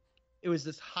was. It was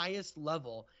this highest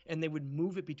level, and they would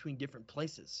move it between different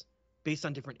places based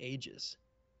on different ages.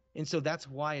 And so that's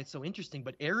why it's so interesting.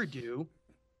 But Eridu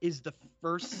is the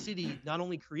first city not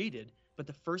only created, but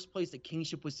the first place that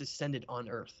kingship was descended on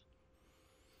Earth.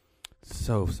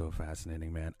 So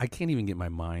fascinating, man. I can't even get my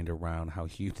mind around how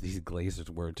huge these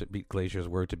glaciers were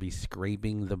to be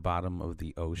scraping the bottom of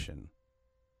the ocean.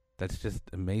 That's just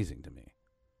amazing to me.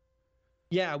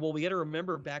 Yeah, well, we got to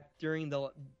remember back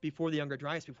before the Younger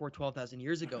Dryas, before 12,000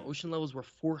 years ago, ocean levels were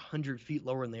 400 feet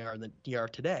lower than they are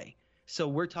today. So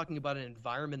we're talking about an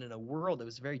environment and a world that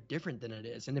was very different than it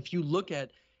is. And if you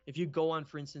go on,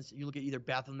 for instance, you look at either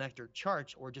Bathymetric or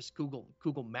charts or just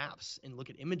Google Maps and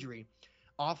look at imagery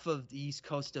off of the east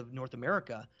coast of North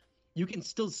America, you can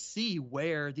still see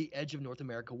where the edge of North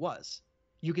America was.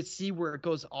 You could see where it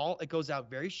goes out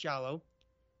very shallow.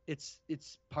 It's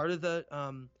part of the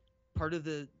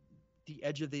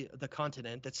edge of the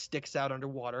continent that sticks out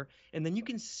underwater. And then you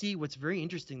can see what's very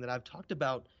interesting that I've talked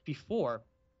about before.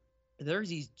 There's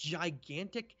these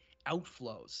gigantic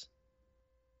outflows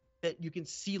that you can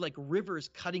see, like rivers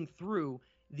cutting through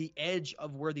the edge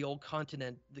of where the old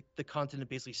continent, the continent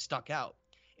basically stuck out.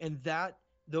 And that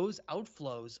those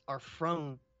outflows are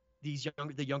from the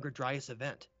Younger Dryas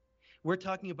event. We're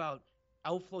talking about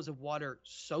outflows of water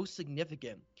so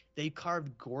significant they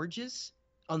carved gorges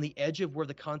on the edge of where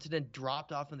the continent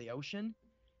dropped off in the ocean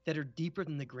that are deeper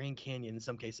than the Grand Canyon in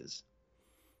some cases.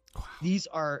 Wow. These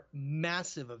are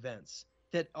massive events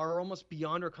that are almost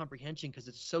beyond our comprehension because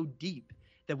it's so deep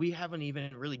that we haven't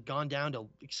even really gone down to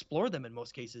explore them in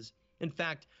most cases. In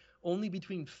fact, only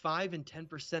between 5 and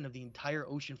 10% of the entire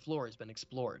ocean floor has been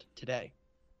explored today.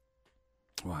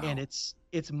 Wow. And it's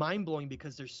mind-blowing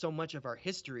because there's so much of our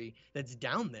history that's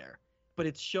down there. But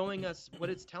it's showing us,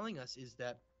 what it's telling us is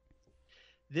that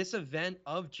this event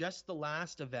of just the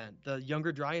last event, the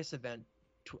Younger Dryas event,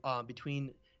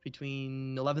 between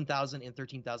 11,000 and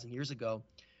 13,000 years ago,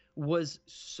 was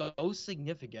so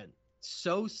significant,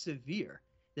 so severe,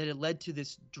 that it led to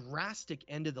this drastic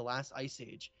end of the last ice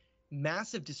age,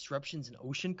 massive disruptions in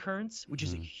ocean currents, which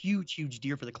is a huge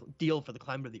deal for the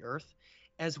climate of the Earth,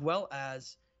 as well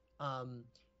as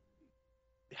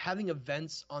having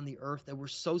events on the Earth that were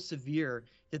so severe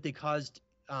that they caused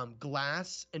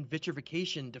glass and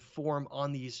vitrification to form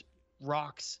on these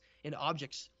rocks and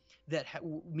objects, that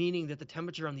meaning that the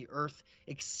temperature on the Earth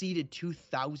exceeded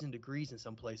 2,000 degrees in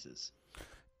some places.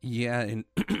 Yeah, and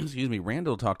excuse me,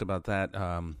 Randall talked about that.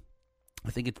 I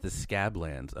think it's the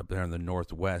Scablands up there in the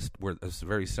Northwest, where a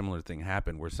very similar thing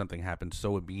happened, where something happened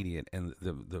so immediate, and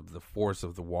the force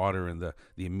of the water and the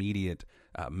immediate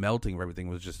melting of everything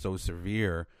was just so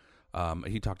severe.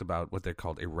 He talked about what they're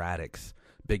called erratics,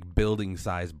 big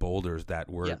building-sized boulders that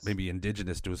were maybe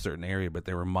indigenous to a certain area, but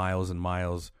they were miles and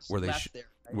miles where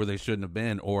they shouldn't have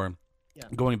been. Or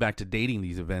going back to dating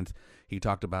these events, he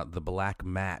talked about the black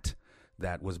mat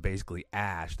that was basically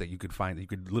ash that you could find, that you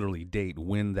could literally date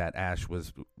when that ash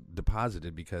was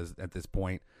deposited, because at this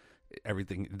point,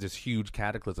 this huge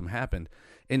cataclysm happened.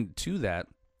 And to that,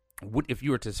 if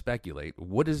you were to speculate,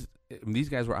 these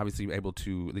guys were obviously able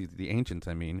to, the ancients,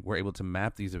 were able to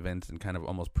map these events and kind of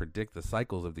almost predict the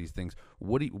cycles of these things.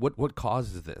 What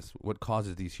causes this? What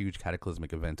causes these huge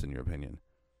cataclysmic events, in your opinion?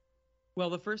 Well,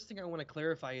 the first thing I want to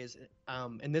clarify is,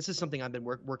 and this is something I've been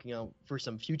working on for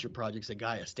some future projects at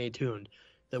Gaia. Stay tuned,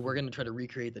 that we're going to try to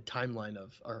recreate the timeline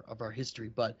of our history.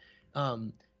 But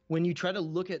when you try to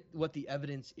look at what the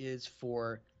evidence is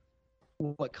for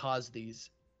what caused these,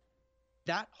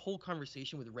 that whole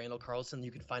conversation with Randall Carlson,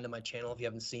 you can find on my channel if you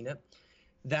haven't seen it.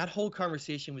 That whole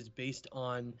conversation was based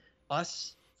on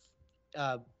us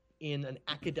in an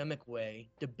academic way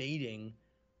debating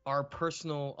our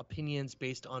personal opinions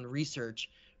based on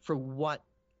research for what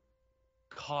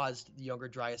caused the Younger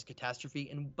Dryas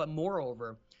catastrophe, but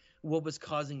moreover, what was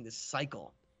causing this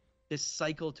cycle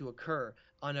to occur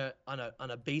on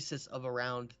a basis of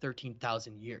around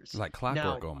 13,000 years. Like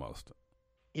clockwork almost.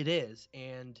 It is,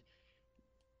 and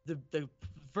the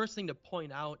first thing to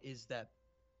point out is that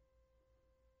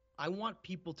I want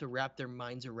people to wrap their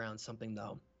minds around something,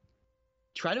 though.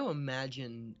 Try to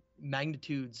imagine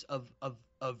magnitudes of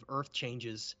Earth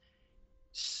changes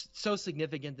so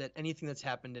significant that anything that's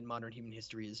happened in modern human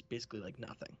history is basically like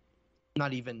nothing.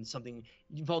 Not even something,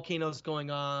 volcanoes going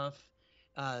off,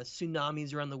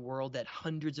 tsunamis around the world that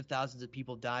hundreds of thousands of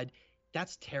people died.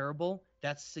 That's terrible.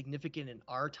 That's significant in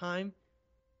our time.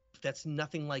 That's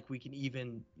nothing like we can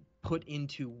even put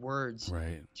into words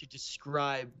to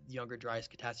describe the Younger Dryas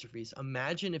catastrophes.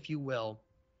 Imagine, if you will,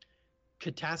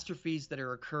 catastrophes that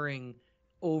are occurring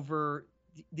over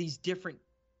these different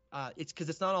it's because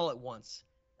it's not all at once.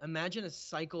 Imagine a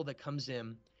cycle that comes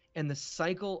in, and the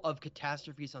cycle of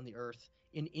catastrophes on the Earth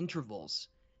in intervals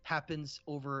happens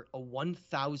over a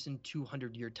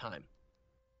 1,200 year time,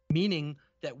 meaning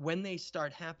that when they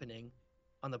start happening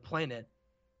on the planet,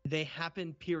 they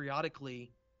happen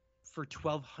periodically for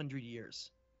 1,200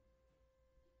 years.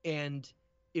 And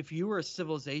if you were a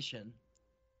civilization,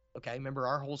 okay, remember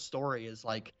our whole story is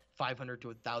like 500 to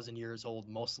 1,000 years old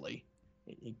mostly.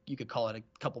 You could call it a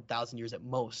couple thousand years at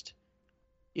most.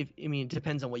 It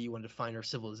depends on what you want to define our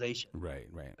civilization. Right.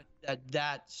 But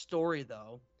that story,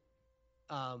 though,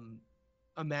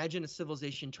 imagine a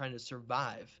civilization trying to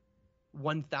survive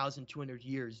 1,200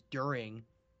 years during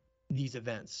these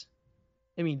events.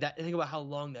 Think about how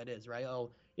long that is, right?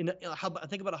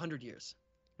 Think about 100 years.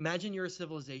 Imagine you're a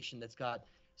civilization that's got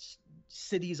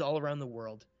cities all around the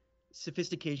world,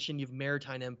 sophistication. You have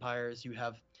maritime empires. You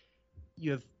have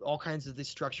all kinds of these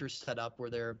structures set up where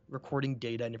they're recording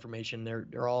data and information.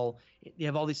 They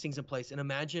have all these things in place. And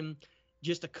imagine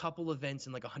just a couple events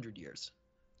in like 100 years,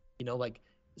 like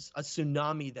a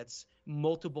tsunami that's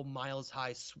multiple miles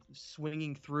high,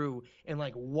 swinging through and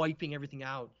like wiping everything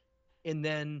out. And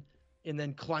then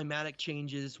climatic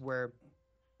changes where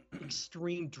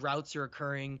extreme droughts are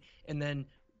occurring, and then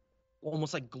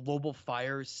almost like global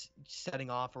fires setting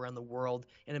off around the world.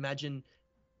 And imagine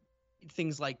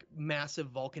things like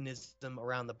massive volcanism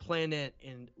around the planet,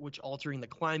 and which altering the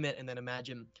climate, and then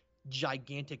imagine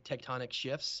gigantic tectonic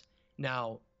shifts.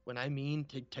 Now, when I mean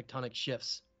tectonic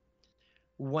shifts,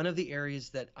 one of the areas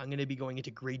that I'm going to be going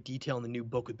into great detail in the new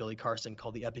book with Billy Carson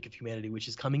called The Epic of Humanity, which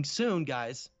is coming soon,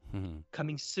 guys,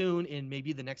 coming soon in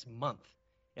maybe the next month.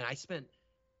 And I spent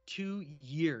 2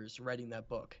 years writing that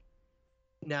book.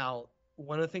 Now,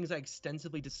 one of the things I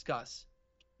extensively discuss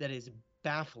that is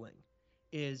baffling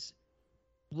is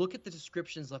look at the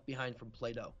descriptions left behind from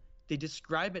Plato. They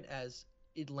describe it as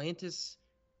Atlantis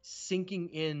sinking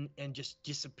in and just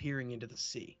disappearing into the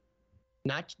sea.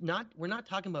 We're not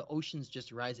talking about oceans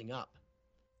just rising up.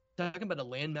 We're talking about a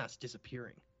landmass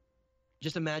disappearing.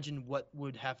 Just imagine what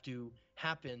would have to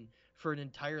happen for an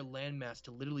entire landmass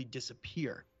to literally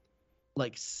disappear,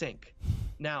 like sink.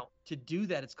 Now, to do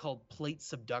that, it's called plate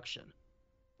subduction.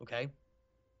 Okay?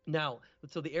 Now,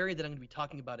 so the area that I'm going to be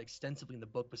talking about extensively in the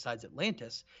book, besides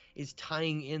Atlantis, is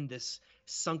tying in this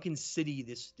sunken city,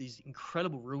 these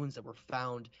incredible ruins that were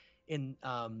found in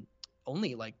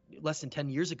only like less than 10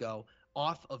 years ago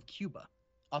off of Cuba,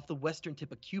 off the western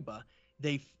tip of Cuba.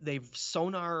 They've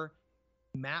sonar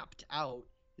mapped out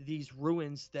these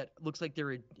ruins that looks like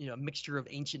they're a mixture of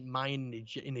ancient Mayan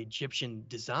and Egyptian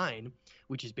design,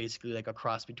 which is basically like a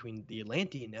cross between the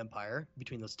Atlantean Empire,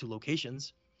 between those two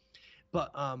locations.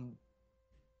 But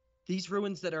these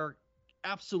ruins that are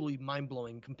absolutely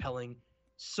mind-blowing, compelling,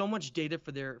 so much data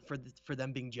for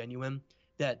them being genuine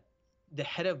that the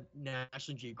head of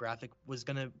National Geographic went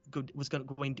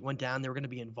down. They were going to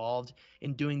be involved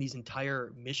in doing these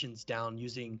entire missions down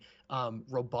using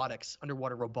robotics,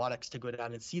 underwater robotics, to go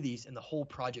down and see these, and the whole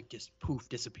project just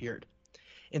disappeared.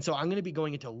 And so I'm going to be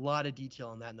going into a lot of detail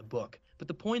on that in the book. But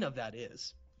the point of that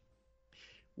is,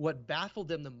 what baffled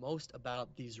them the most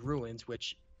about these ruins,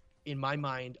 which in my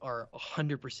mind are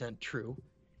 100% true,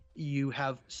 you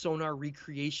have sonar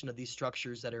recreation of these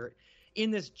structures that are in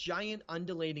this giant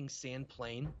undulating sand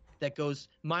plain that goes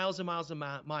miles and miles and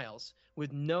miles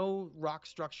with no rock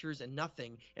structures and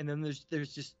nothing. And then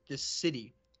there's just this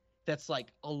city that's like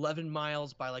 11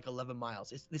 miles by like 11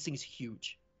 miles. This thing is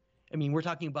huge. I mean, we're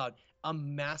talking about a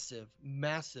massive,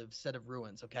 massive set of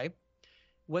ruins, okay?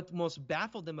 What most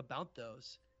baffled them about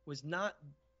those was not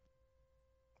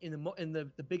in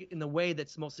the way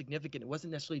that's most significant. It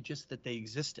wasn't necessarily just that they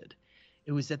existed.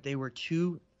 It was that they were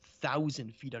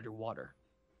 2,000 feet underwater.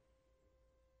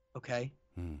 Okay?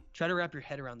 Try to wrap your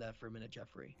head around that for a minute,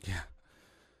 Jeffrey. Yeah.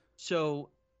 So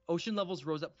ocean levels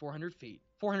rose up 400 feet.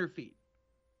 400 feet.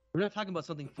 We're not talking about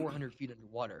something 400 feet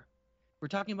underwater. We're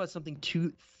talking about something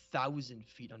 2,000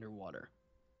 feet underwater.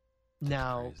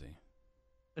 Now, crazy.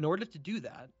 In order to do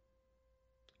that,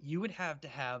 you would have to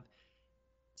have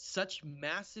such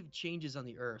massive changes on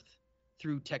the Earth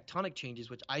through tectonic changes,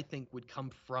 which I think would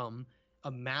come from a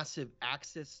massive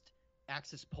axis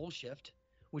pole shift,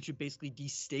 which would basically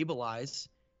destabilize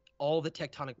all the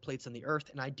tectonic plates on the Earth.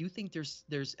 And I do think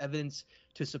there's evidence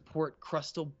to support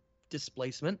crustal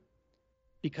displacement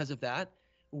because of that,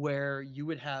 where you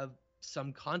would have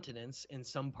some continents in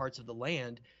some parts of the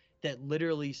land that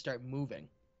literally start moving.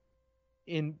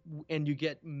 And you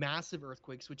get massive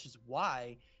earthquakes, which is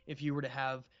why if you were to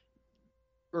have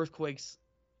earthquakes,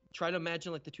 try to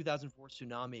imagine like the 2004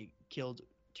 tsunami killed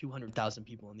 200,000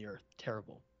 people on the Earth.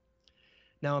 Terrible.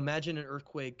 Now imagine an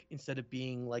earthquake, instead of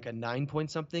being like a 9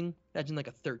 point something, imagine like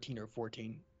a 13 or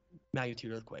 14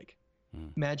 magnitude earthquake.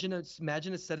 Imagine a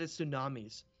set of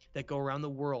tsunamis that go around the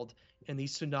world, and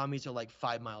these tsunamis are like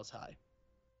 5 miles high.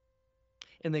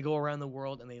 And they go around the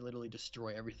world and they literally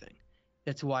destroy everything.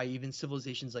 That's why even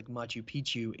civilizations like Machu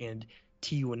Picchu and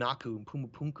Tiwanaku and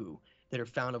Pumapunku that are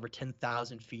found over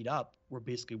 10,000 feet up were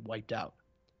basically wiped out.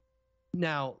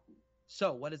 Now,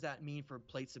 so what does that mean for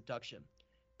plate subduction?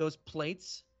 Those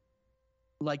plates,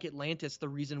 like Atlantis, the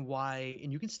reason why,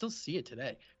 and you can still see it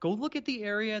today. Go look at the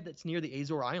area that's near the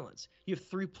Azore Islands. You have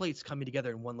 3 plates coming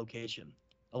together in one location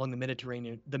along the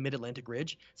Mid-Atlantic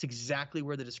Ridge. It's exactly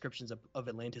where the descriptions of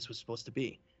Atlantis was supposed to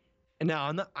be. And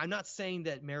now I'm not saying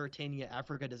that Mauritania,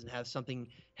 Africa doesn't have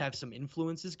some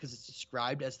influences because it's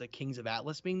described as the Kings of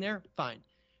Atlas being there. Fine.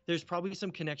 There's probably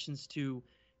some connections to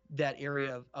that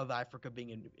area of Africa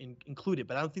being included,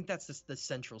 but I don't think that's the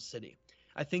central city.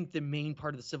 I think the main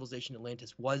part of the civilization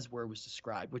Atlantis was where it was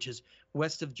described, which is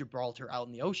west of Gibraltar out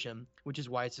in the ocean, which is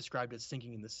why it's described as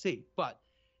sinking in the sea. But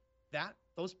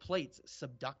those plates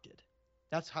subducted.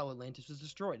 That's how Atlantis was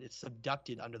destroyed. It's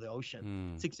subducted under the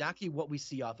ocean. It's exactly what we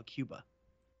see off of Cuba.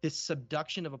 This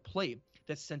subduction of a plate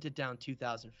that sent it down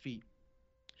 2,000 feet.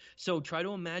 So try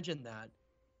to imagine that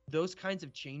those kinds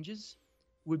of changes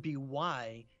would be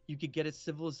why you could get a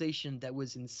civilization that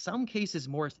was in some cases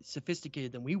more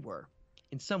sophisticated than we were,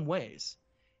 in some ways,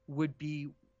 would be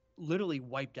literally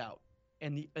wiped out,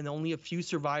 and only a few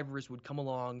survivors would come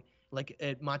along. Like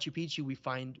at Machu Picchu,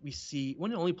 we see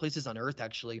one of the only places on Earth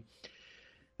actually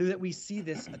that we see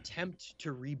this attempt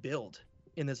to rebuild.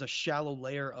 And there's a shallow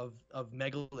layer of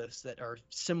megaliths that are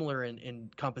similar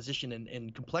in composition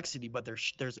and complexity, but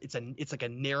it's like a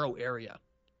narrow area.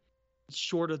 It's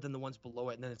shorter than the ones below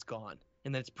it, and then it's gone,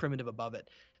 and then it's primitive above it.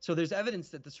 So there's evidence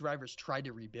that the survivors tried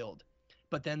to rebuild,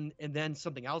 but then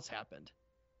something else happened,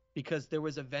 because there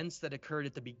was events that occurred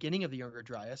at the beginning of the Younger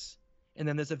Dryas, and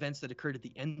then there's events that occurred at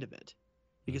the end of it,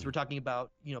 because we're talking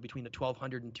about between the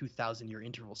 1200 and 2000 year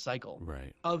interval cycle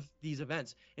of these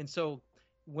events. And so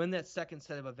when that second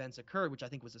set of events occurred, which I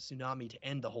think was a tsunami to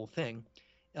end the whole thing,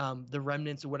 the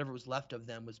remnants or whatever was left of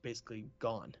them was basically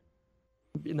gone.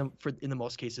 In the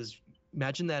most cases,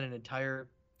 imagine that an entire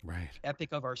epic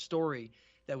of our story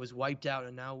that was wiped out,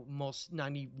 and now most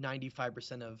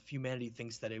 95% of humanity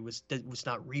thinks that it was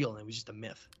not real and it was just a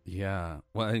myth. Yeah.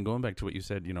 Well, and going back to what you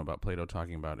said, about Plato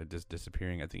talking about it just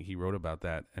disappearing, I think he wrote about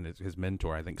that, and his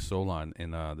mentor, I think Solon,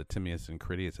 in the Timaeus and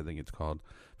Critias, I think it's called.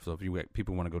 So if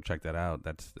people want to go check that out,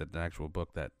 that's an actual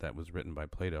book that was written by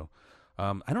Plato.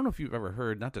 I don't know if you've ever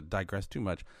heard, not to digress too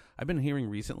much, I've been hearing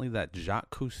recently that Jacques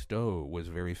Cousteau was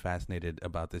very fascinated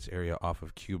about this area off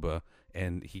of Cuba,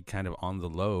 and he kind of on the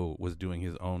low was doing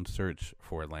his own search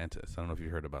for Atlantis. I don't know if you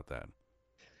heard about that.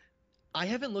 I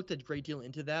haven't looked a great deal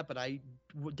into that, but I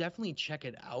would definitely check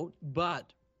it out.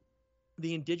 But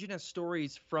the indigenous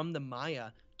stories from the Maya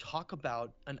talk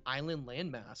about an island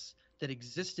landmass that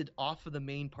existed off of the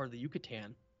main part of the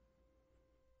Yucatan.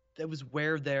 That was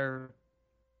where their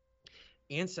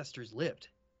ancestors lived.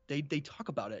 They talk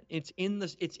about it. It's in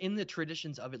the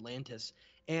traditions of Atlantis.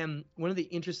 And one of the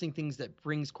interesting things that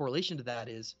brings correlation to that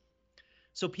is,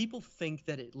 so people think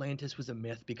that Atlantis was a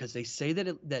myth because they say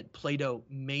that Plato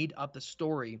made up the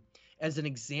story as an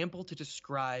example to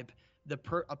describe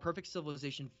a perfect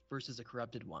civilization versus a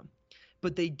corrupted one.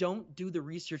 But they don't do the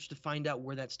research to find out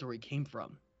where that story came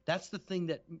from. That's the thing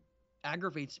that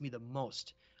aggravates me the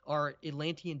most. Are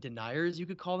Atlantean deniers, you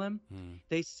could call them.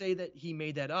 They say that he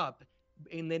made that up,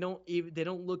 and they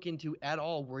don't look into at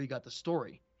all where he got the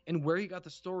story. And where he got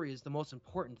the story is the most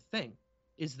important thing,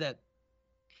 is that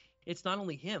it's not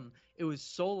only him, it was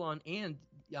Solon and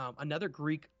another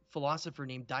Greek philosopher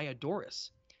named Diodorus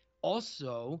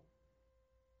also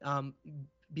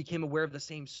became aware of the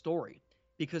same story,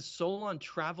 because Solon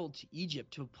traveled to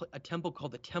Egypt to a temple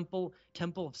called the Temple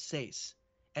of Sais,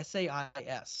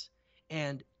 Sais.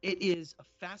 And it is a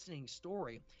fascinating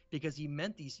story because he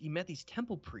met these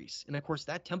temple priests, and of course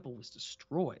that temple was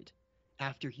destroyed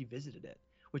after he visited it,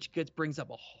 which brings up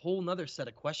a whole nother set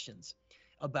of questions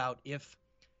about if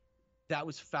that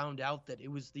was found out that it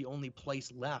was the only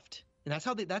place left. And that's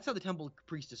how the temple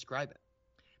priests describe it.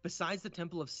 Besides the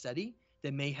Temple of Seti,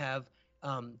 they may have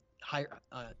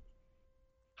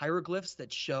hieroglyphs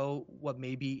that show what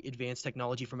may be advanced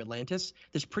technology from Atlantis.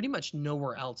 There's pretty much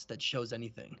nowhere else that shows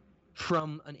anything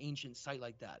from an ancient site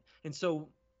like that. And so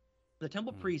the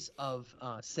temple priests of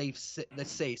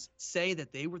Sais say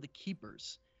that they were the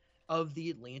keepers of the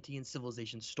Atlantean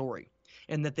civilization story,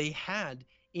 and that they had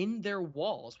in their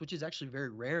walls, which is actually very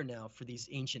rare now for these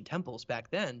ancient temples back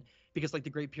then, because like the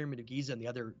Great Pyramid of Giza and the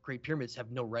other great pyramids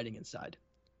have no writing inside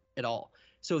at all.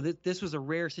 So this was a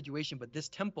rare situation, but this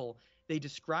temple,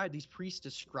 these priests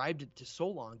described it to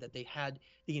Solon that they had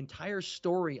the entire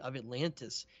story of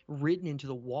Atlantis written into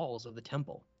the walls of the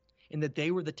temple, and that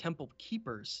they were the temple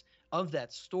keepers of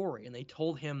that story. And they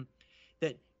told him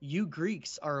that you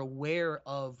Greeks are aware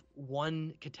of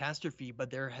one catastrophe, but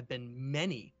there have been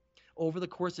many over the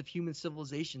course of human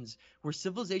civilizations where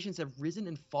civilizations have risen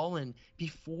and fallen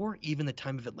before even the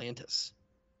time of Atlantis.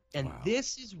 And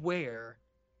This is where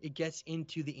it gets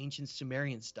into the ancient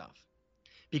Sumerian stuff,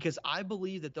 because I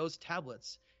believe that those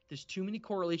tablets, there's too many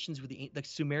correlations with the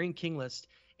Sumerian king list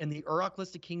and the Uruk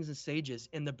list of kings and sages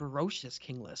and the Berosus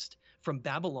king list from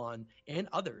Babylon and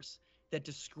others that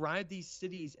describe these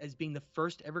cities as being the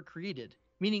first ever created.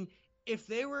 Meaning, if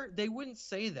they wouldn't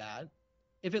say that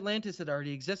if Atlantis had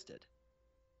already existed.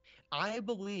 I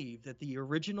believe that the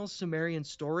original Sumerian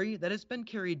story that has been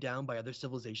carried down by other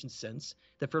civilizations since,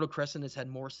 the Fertile Crescent has had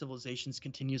more civilizations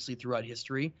continuously throughout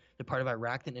history, the part of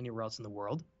Iraq, than anywhere else in the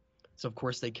world. So of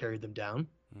course they carried them down.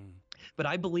 But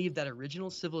I believe that original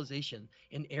civilization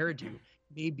in Eridu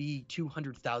may be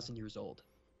 200,000 years old.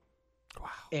 Wow.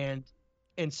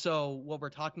 And so what we're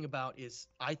talking about is,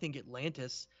 I think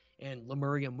Atlantis and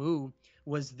Lemuria Mu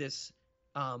was this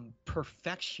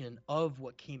perfection of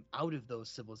what came out of those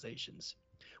civilizations,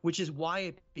 which is why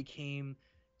it became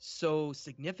so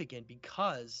significant,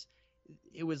 because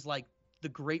it was like the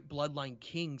great bloodline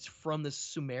kings from the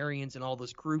Sumerians and all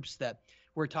those groups that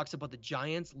where it talks about the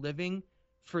giants living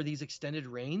for these extended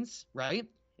reigns, right?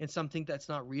 And some think that's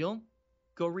not real.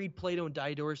 Go read Plato and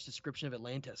Diodorus' description of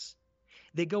Atlantis.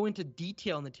 They go into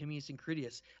detail in the Timaeus and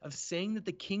Critias of saying that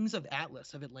the kings of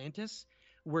Atlas, of Atlantis,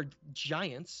 were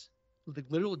giants, the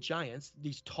literal giants,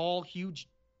 these tall, huge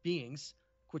beings,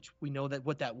 which we know that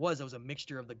what that was a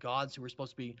mixture of the gods who were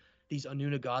supposed to be, these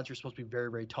Anuna gods were supposed to be very,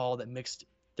 very tall, that mixed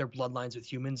their bloodlines with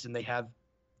humans, and they had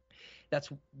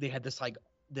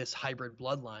this hybrid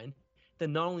bloodline.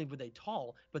 Then not only were they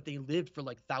tall, but they lived for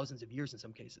like thousands of years in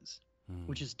some cases,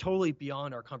 which is totally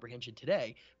beyond our comprehension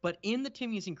today. But in the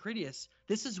Timaeus and Critias,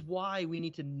 this is why we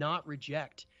need to not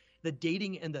reject the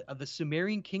dating and of the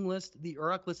Sumerian king list, the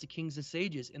Uruk list of kings and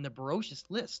sages, and the Berosus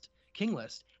list, king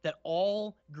list, that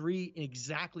all agree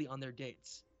exactly on their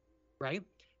dates, right?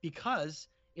 Because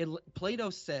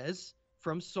Plato says,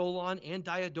 from Solon, and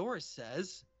Diodorus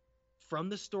says, from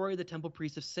the story the temple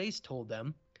priests of Sais told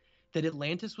them, that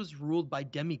Atlantis was ruled by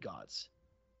demigods,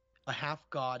 a half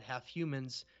god, half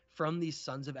humans, from these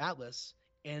sons of Atlas.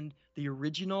 And the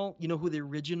original, you know who the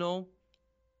original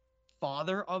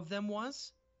father of them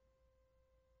was?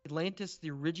 Atlantis,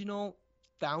 the original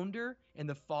founder and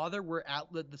the father where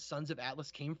the sons of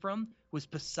Atlas came from was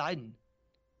Poseidon.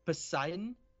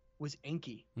 Poseidon was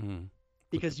Enki. Mm-hmm.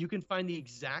 Because you can find the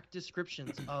exact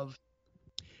descriptions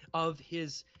of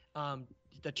his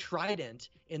the trident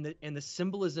and the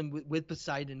symbolism with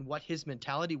Poseidon, what his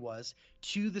mentality was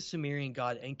to the Sumerian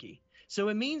god Enki. So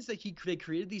it means that they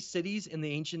created these cities in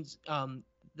the ancient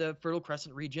the Fertile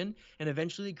Crescent region, and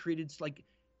eventually created like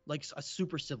a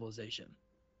super civilization.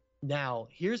 Now,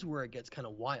 here's where it gets kind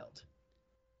of wild.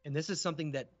 And this is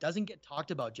something that doesn't get talked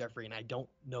about, Jeffrey, and I don't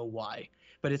know why.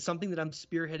 But it's something that I'm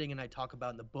spearheading and I talk about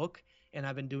in the book, and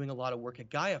I've been doing a lot of work at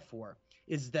Gaia for,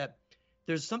 is that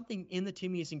there's something in the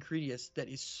Timaeus and Critias that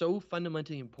is so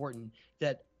fundamentally important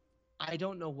that I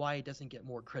don't know why it doesn't get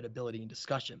more credibility and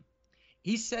discussion.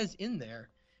 He says in there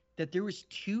that there was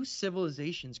two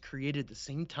civilizations created at the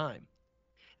same time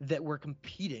that were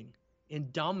competing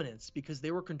in dominance because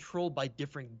they were controlled by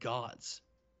different gods.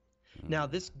 Now,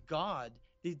 this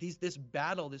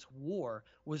battle, this war,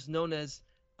 was known as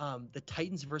the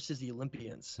Titans versus the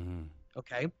Olympians.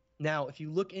 Okay? Now, if you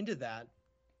look into that,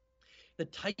 the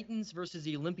Titans versus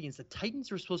the Olympians, the Titans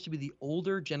were supposed to be the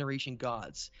older generation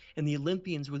gods, and the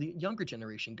Olympians were the younger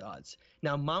generation gods.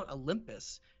 Now, Mount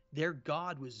Olympus, their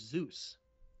god was Zeus.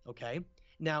 Okay?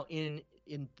 Now, in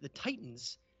the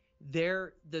Titans,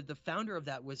 the founder of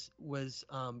that was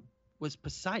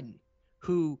Poseidon,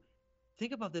 who,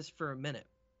 think about this for a minute.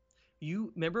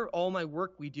 You remember all my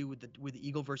work we do with the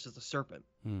eagle versus the serpent.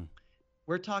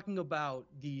 We're talking about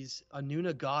these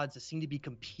Anuna gods that seem to be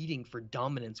competing for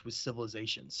dominance with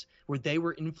civilizations, where they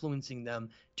were influencing them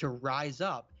to rise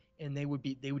up, and they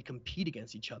would compete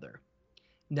against each other.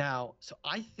 Now, so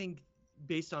I think,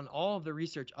 based on all of the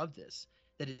research of this,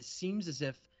 that it seems as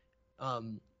if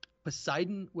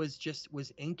Poseidon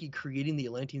was Enki creating the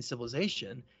Atlantean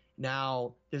civilization.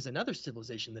 Now, there's another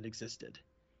civilization that existed.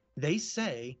 They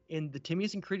say, in the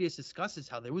Timaeus and Critias discusses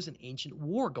how there was an ancient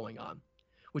war going on,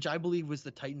 which I believe was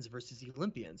the Titans versus the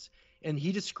Olympians. And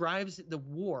he describes the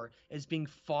war as being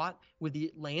fought with the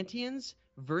Atlanteans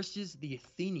versus the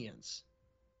Athenians.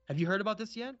 Have you heard about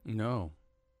this yet? No.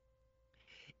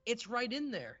 It's right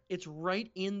in there. It's right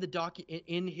in the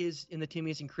in the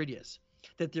Timaeus and Critias,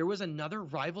 that there was another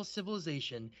rival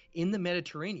civilization in the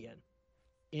Mediterranean,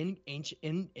 in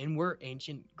where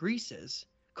ancient Greece is,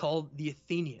 called the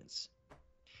Athenians.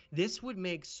 This would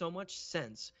make so much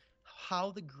sense,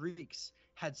 how the Greeks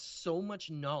had so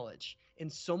much knowledge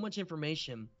and so much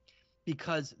information,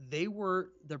 because they were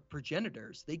the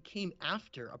progenitors. They came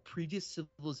after a previous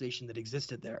civilization that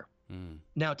existed there.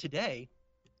 Now, today,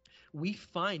 we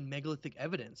find megalithic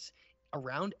evidence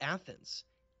around Athens,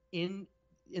 in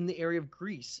the area of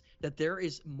Greece, that there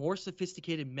is more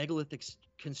sophisticated megalithic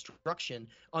construction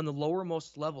on the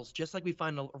lowermost levels, just like we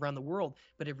find around the world,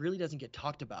 but it really doesn't get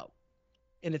talked about.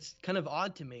 And it's kind of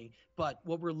odd to me, but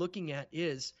what we're looking at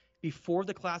is, before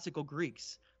the classical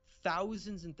Greeks,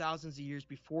 thousands and thousands of years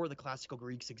before the classical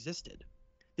Greeks existed,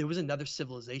 there was another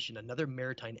civilization, another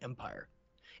maritime empire,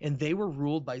 and they were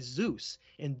ruled by Zeus,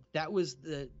 and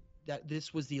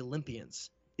this was the Olympians,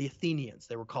 the Athenians.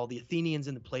 They were called the Athenians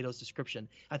in the Plato's description.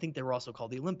 I think they were also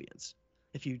called the Olympians,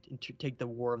 if you take the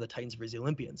war of the Titans versus the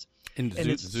Olympians. And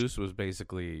Zeus was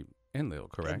basically Enlil,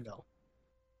 correct? Enlil.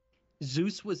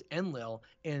 Zeus was Enlil,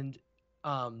 and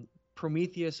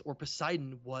Prometheus or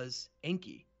Poseidon was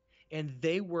Enki, and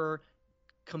they were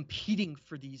competing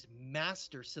for these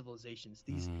master civilizations,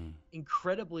 these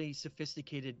incredibly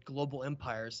sophisticated global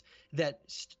empires that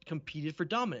competed for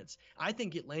dominance. I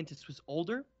think Atlantis was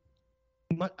older.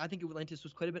 I think Atlantis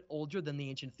was quite a bit older than the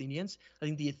ancient Athenians. I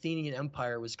think the Athenian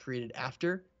Empire was created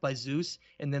after by Zeus,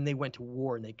 and then they went to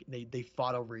war and they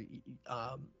fought over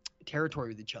territory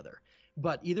with each other.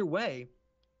 But either way,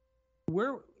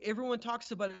 where everyone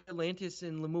talks about Atlantis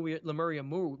and Lemuria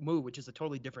Mu, which is a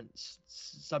totally different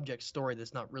subject story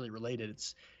that's not really related.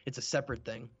 It's a separate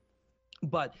thing.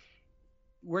 But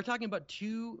we're talking about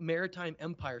two maritime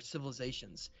empire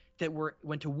civilizations that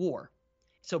went to war.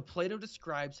 So Plato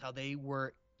describes how they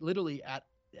were literally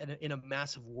in a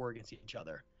massive war against each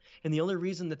other. And the only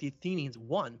reason that the Athenians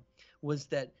won was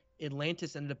that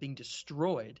Atlantis ended up being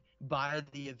destroyed by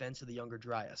the events of the Younger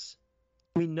Dryas.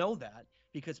 We know that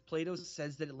because Plato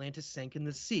says that Atlantis sank in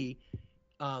the sea.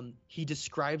 He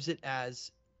describes it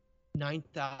as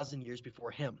 9,000 years before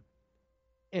him.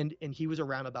 And he was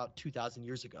around about 2,000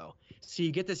 years ago. So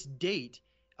you get this date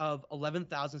of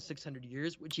 11,600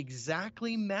 years, which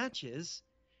exactly matches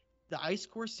the ice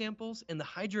core samples and the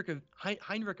Heinrich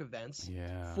events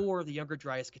for the Younger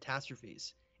Dryas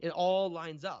catastrophes. It all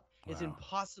lines up. Wow. It's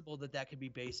impossible that could be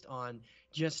based on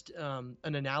just an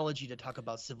analogy to talk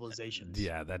about civilizations.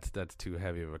 Yeah, that's too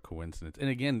heavy of a coincidence. And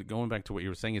again, going back to what you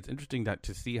were saying, it's interesting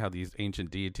to see how these ancient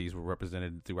deities were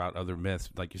represented throughout other myths.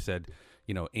 Like you said,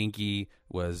 Enki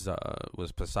was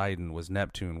Poseidon, was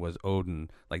Neptune, was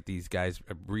Odin. Like these guys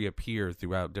reappear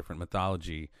throughout different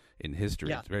mythology in history.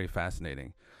 Yeah. It's very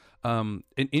fascinating. In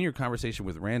your conversation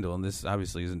with Randall, and this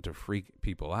obviously isn't to freak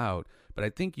people out, but I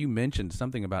think you mentioned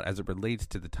something about as it relates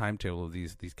to the timetable of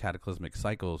these cataclysmic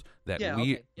cycles that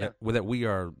that we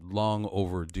are long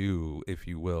overdue, if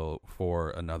you will,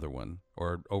 for another one,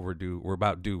 or overdue. We're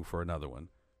about due for another one.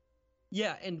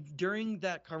 Yeah, and during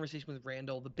that conversation with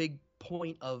Randall, the big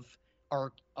point of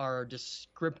our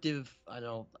descriptive,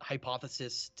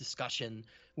 hypothesis discussion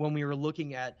when we were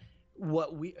looking at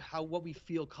what we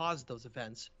feel caused those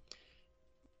events.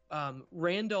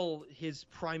 Randall, his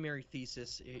primary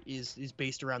thesis is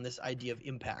based around this idea of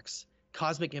impacts,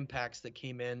 cosmic impacts that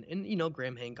came in, and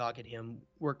Graham Hancock and him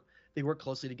work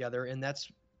closely together, and that's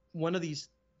one of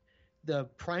the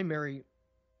primary,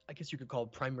 I guess you could call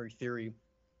it primary theory,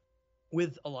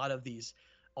 with a lot of these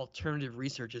alternative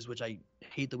researches, which I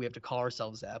hate that we have to call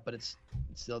ourselves that, but it's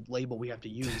the label we have to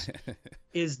use,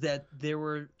 is that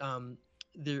there's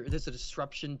a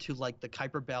disruption to like the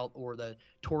Kuiper Belt, or the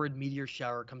Taurid meteor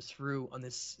shower comes through on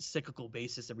this cyclical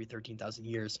basis every 13,000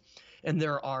 years. And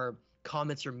there are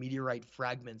comets or meteorite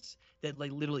fragments that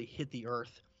like literally hit the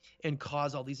Earth and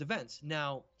cause all these events.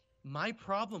 Now, my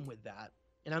problem with that,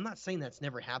 and I'm not saying that's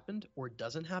never happened or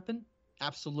doesn't happen,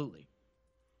 absolutely.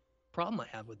 Problem I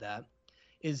have with that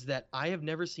is that I have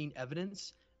never seen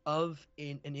evidence of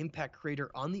an impact crater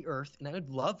on the Earth, and I would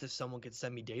love if someone could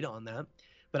send me data on that.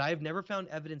 But I have never found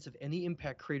evidence of any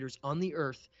impact craters on the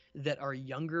Earth that are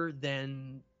younger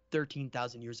than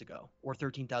 13,000 years ago or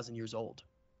 13,000 years old.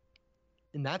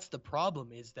 And that's the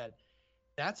problem, is that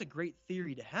that's a great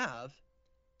theory to have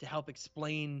to help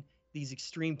explain these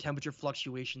extreme temperature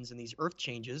fluctuations and these Earth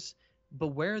changes, but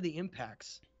where are the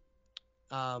impacts?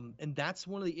 And that's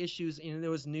one of the issues. There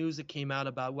was news that came out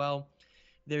about,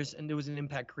 there was an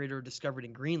impact crater discovered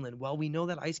in Greenland. Well, we know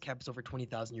that ice cap is over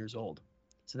 20,000 years old,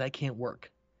 so that can't work.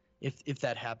 If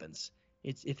that happens,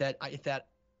 if that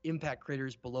impact crater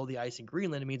is below the ice in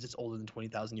Greenland, it means it's older than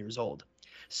 20,000 years old.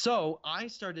 So I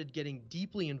started getting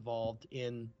deeply involved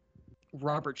in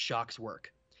Robert Schoch's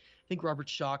work. I think Robert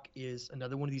Schoch is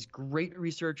another one of these great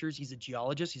researchers. He's a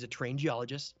geologist. He's a trained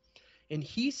geologist. And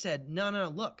he said,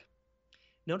 no, look,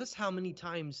 notice how many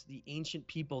times the ancient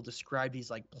people describe these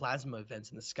like plasma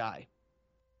events in the sky.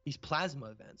 These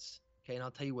plasma events. Okay, and I'll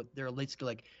tell you what they're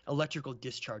like electrical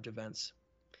discharge events.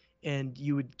 And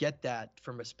you would get that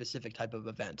from a specific type of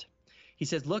event. He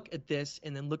says, look at this,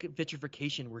 and then look at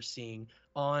vitrification we're seeing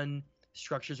on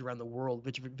structures around the world.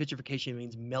 Vitrification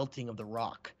means melting of the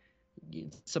rock,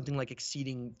 something like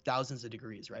exceeding thousands of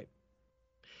degrees, right?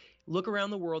 Look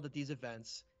around the world at these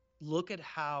events. Look at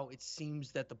how it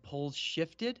seems that the poles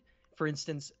shifted. For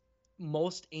instance,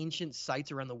 most ancient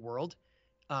sites around the world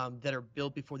that are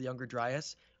built before the Younger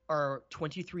Dryas are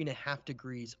 23.5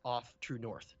 degrees off true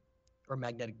north, or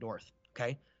magnetic north,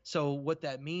 okay? So what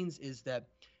that means is that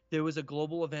there was a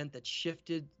global event that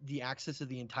shifted the axis of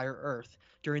the entire Earth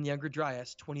during the Younger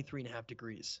Dryas 23.5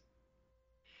 degrees.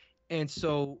 And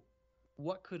so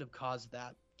what could have caused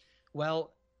that?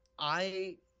 Well,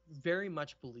 I very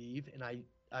much believe, and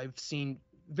I've seen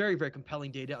very, very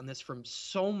compelling data on this from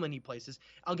so many places.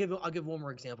 I'll give one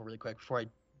more example really quick before I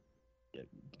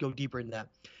go deeper into that.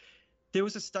 There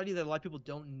was a study that a lot of people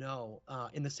don't know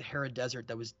in the Sahara Desert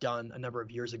that was done a number of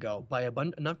years ago by a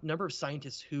number of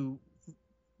scientists who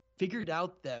figured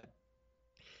out that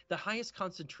the highest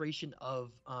concentration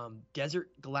of desert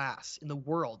glass in the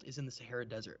world is in the Sahara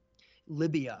Desert.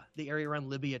 Libya, the area around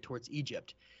Libya towards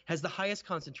Egypt, has the highest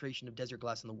concentration of desert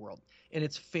glass in the world. And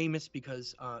it's famous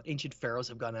because ancient pharaohs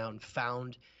have gone out and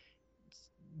found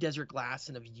desert glass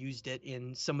and have used it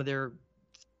in some of their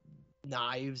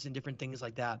knives and different things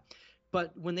like that.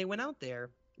 But when they went out there,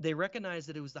 they recognized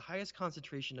that it was the highest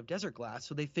concentration of desert glass,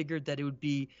 so they figured that it would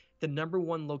be the number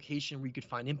one location where you could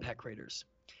find impact craters.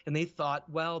 And they thought,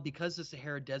 well, because the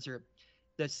Sahara Desert,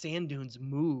 the sand dunes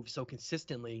move so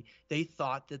consistently, they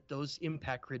thought that those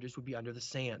impact craters would be under the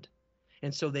sand.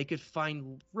 And so they could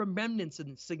find remnants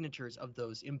and signatures of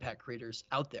those impact craters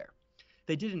out there.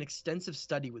 They did an extensive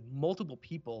study with multiple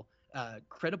people,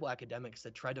 credible academics,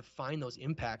 that tried to find those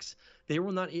impacts. They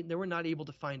were not able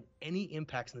to find any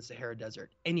impacts in the Sahara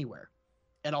Desert anywhere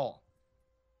at all.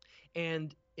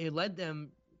 And it led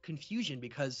them confusion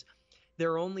because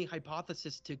their only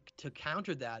hypothesis to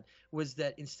counter that was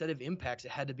that instead of impacts,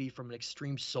 it had to be from an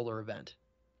extreme solar event.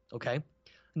 Okay?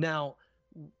 Now,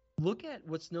 look at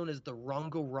what's known as the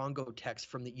Rongo-Rongo text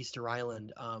from the Easter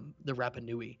Island, the Rapa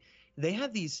Nui. They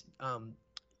have these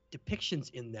depictions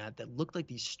in that look like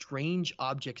these strange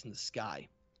objects in the sky,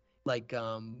 like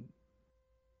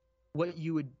what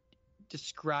you would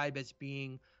describe as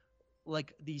being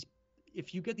like these.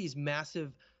 If you get these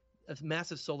massive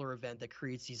solar event that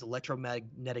creates these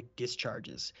electromagnetic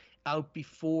discharges out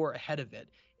ahead of it,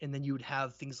 and then you would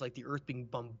have things like the Earth being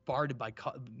bombarded by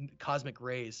cosmic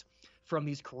rays from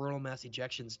these coronal mass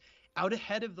ejections. Out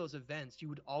ahead of those events, you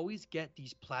would always get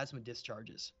these plasma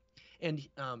discharges. And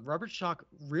Robert Schoch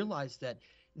realized that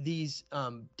these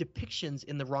depictions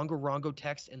in the Rongo-Rongo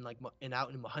text and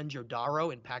out in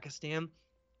Mohenjo-Daro in Pakistan,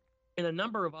 and a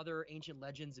number of other ancient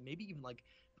legends, and maybe even like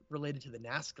related to the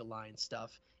Nazca line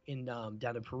stuff in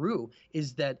down in Peru,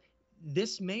 is that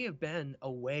this may have been a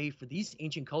way for these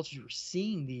ancient cultures who were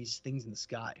seeing these things in the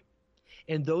sky,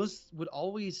 and those would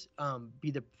always be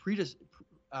the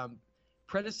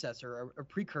predecessor or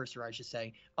precursor, I should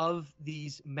say, of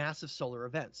these massive solar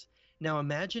events. Now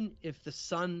imagine if the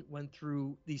sun went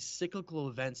through these cyclical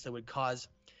events that would cause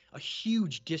a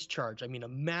huge discharge, a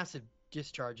massive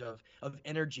discharge of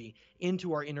energy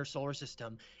into our inner solar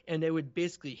system, and it would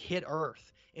basically hit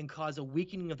Earth and cause a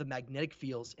weakening of the magnetic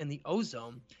fields and the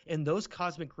ozone, and those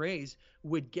cosmic rays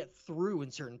would get through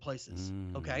in certain places.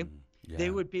 Okay? Yeah.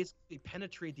 They would basically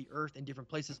penetrate the Earth in different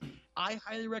places. I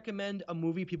highly recommend a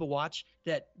movie people watch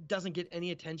that doesn't get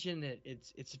any attention.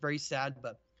 It's very sad,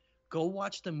 but go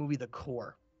watch the movie The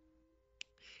Core.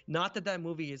 Not that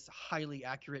movie is highly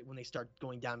accurate when they start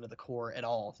going down to the core at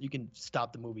all. You can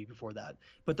stop the movie before that.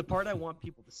 But the part I want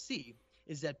people to see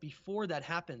is that before that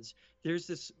happens, there's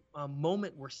this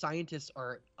moment where scientists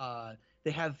are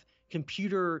they have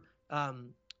computer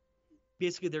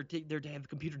basically they have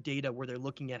computer data where they're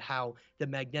looking at how the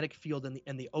magnetic field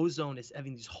and the ozone is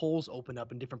having these holes open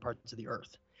up in different parts of the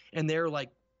Earth, and they're like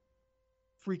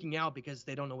freaking out because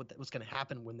they don't know what's going to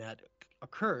happen when that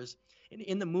occurs. And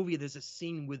in the movie, there's a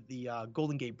scene with the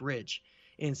Golden Gate Bridge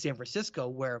in San Francisco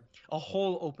where a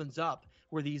hole opens up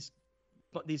where these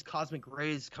cosmic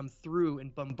rays come through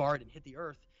and bombard and hit the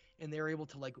Earth, and they're able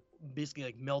to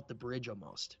basically melt the bridge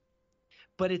almost.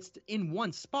 But it's in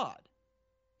one spot.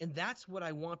 And that's what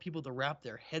I want people to wrap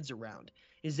their heads around,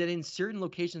 is that in certain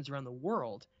locations around the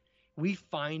world, we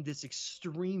find this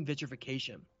extreme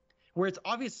vitrification, where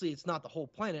it's not the whole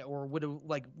planet, or would have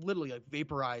literally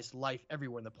vaporized life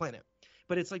everywhere on the planet.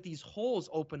 But it's like these holes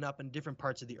open up in different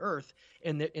parts of the Earth,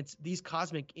 and these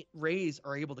cosmic rays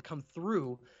are able to come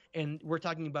through, and we're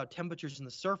talking about temperatures in the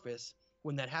surface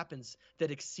when that happens that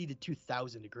exceeded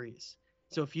 2,000 degrees.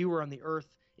 So if you were on the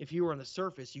Earth, if you were on the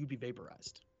surface, you'd be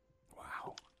vaporized.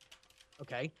 Wow.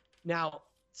 Okay. Now,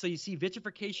 so you see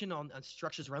vitrification on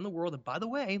structures around the world, and by the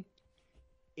way,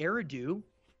 Eridu,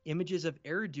 images of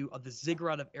Eridu, of the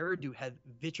ziggurat of Eridu, had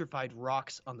vitrified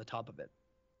rocks on the top of it.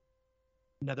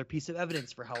 Another piece of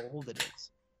evidence for how old it is.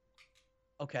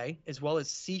 Okay, as well as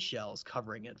seashells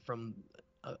covering it from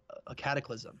a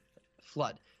cataclysm,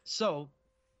 flood. So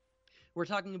we're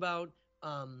talking about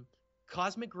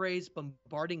cosmic rays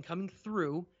coming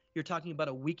through. You're talking about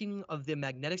a weakening of the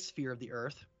magnetic sphere of the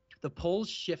Earth, the poles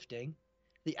shifting,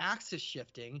 the axis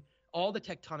shifting, all the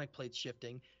tectonic plates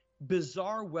shifting,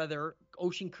 bizarre weather,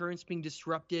 ocean currents being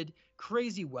disrupted,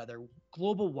 crazy weather,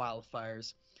 global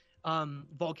wildfires,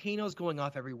 Volcanoes going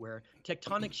off everywhere,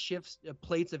 tectonic shifts,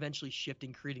 plates eventually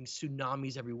shifting, creating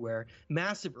tsunamis everywhere,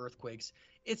 massive earthquakes.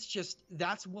 It's just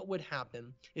that's what would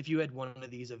happen if you had one of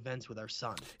these events with our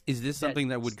sun. Is this something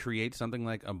that would create something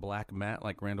like a black mat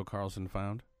like Randall Carlson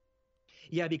found?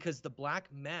 Yeah, because the black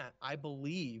mat, I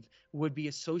believe, would be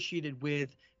associated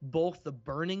with both the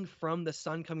burning from the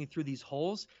sun coming through these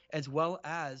holes as well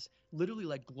as literally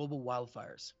like global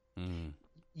wildfires. Mm.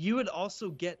 You would also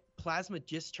get plasma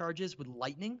discharges with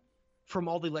lightning from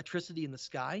all the electricity in the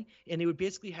sky, and it would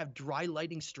basically have dry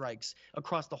lightning strikes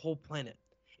across the whole planet.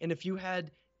 And if you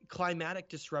had climatic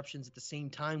disruptions at the same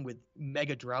time with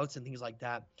mega droughts and things like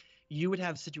that, you would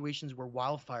have situations where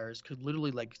wildfires could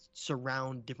literally like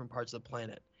surround different parts of the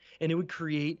planet, and it would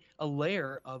create a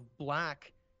layer of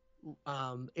black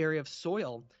area of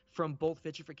soil from both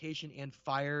vitrification and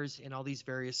fires and all these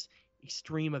various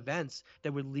extreme events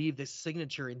that would leave this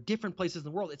signature in different places in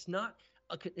the world. It's not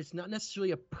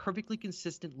necessarily a perfectly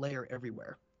consistent layer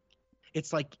everywhere.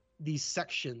 It's like these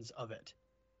sections of it,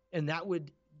 and that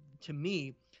would, to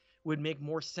me, would make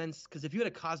more sense, because if you had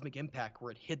a cosmic impact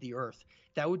where it hit the Earth,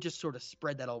 that would just sort of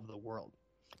spread that all over the world.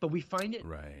 But we find it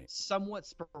somewhat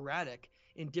sporadic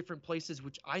in different places,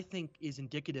 which I think is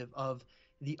indicative of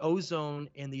the ozone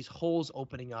and these holes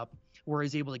opening up where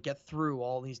he's able to get through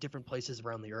all these different places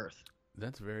around the Earth.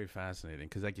 That's very fascinating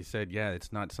because, like you said, yeah,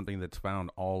 it's not something that's found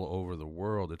all over the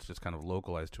world. It's just kind of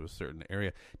localized to a certain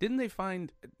area. Didn't they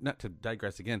find, not to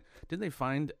digress again, didn't they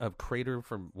find a crater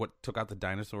from what took out the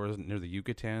dinosaurs near the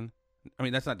Yucatan? I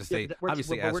mean, that's not to say,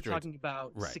 obviously, we're talking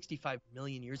about 65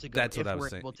 million years ago. That's what I was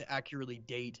saying. If we're able to accurately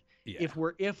date, if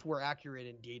we're accurate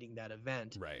in dating that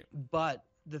event. Right. But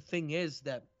the thing is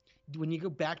that when you go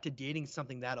back to dating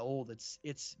something that old,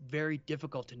 it's very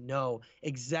difficult to know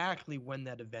exactly when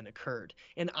that event occurred.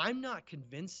 And I'm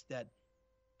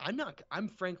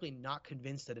frankly not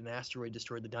convinced that an asteroid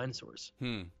destroyed the dinosaurs.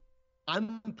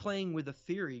 I'm playing with a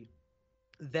theory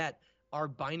that our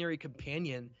binary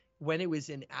companion, when it was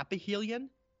in aphelion,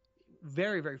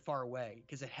 very, very far away,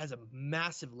 because it has a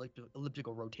massive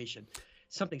elliptical rotation,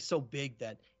 something so big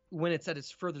that when it's at its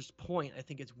furthest point, I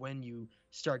think it's when you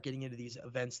start getting into these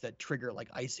events that trigger like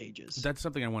ice ages. That's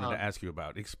something I wanted to ask you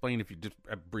about. Explain, if you just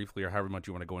briefly, or however much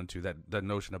you want to go into that, the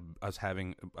notion of us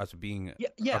being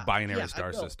a binary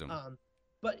star system.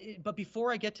 But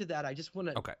before I get to that, I just want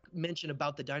to mention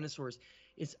about the dinosaurs.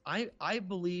 I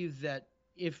believe that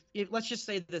if let's just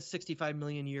say the 65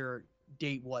 million year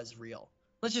date was real.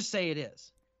 Let's just say it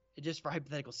is, just for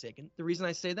hypothetical sake. And the reason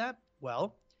I say that,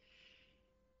 well,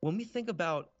 when we think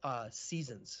about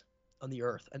seasons on the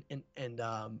Earth and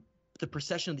the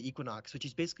precession of the equinox, which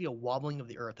is basically a wobbling of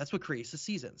the Earth, that's what creates the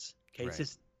seasons. Okay, It's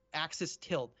this axis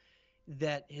tilt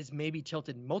that has maybe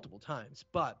tilted multiple times.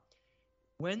 But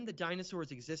when the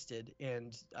dinosaurs existed,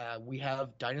 and we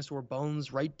have dinosaur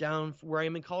bones right down where I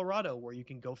am in Colorado, where you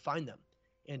can go find them.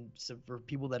 And so for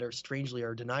people that are strangely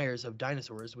are deniers of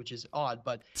dinosaurs, which is odd,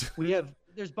 but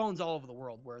there's bones all over the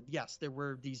world where, yes, there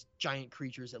were these giant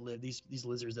creatures that lived, these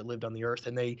lizards that lived on the Earth,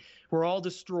 and they were all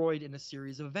destroyed in a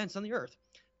series of events on the Earth.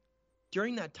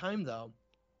 During that time, though,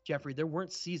 Jeffrey, there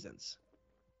weren't seasons.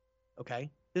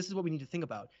 Okay? This is what we need to think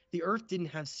about. The Earth didn't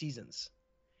have seasons.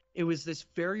 It was this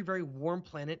very, very warm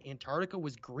planet. Antarctica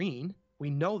was green. We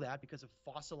know that because of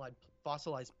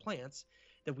fossilized plants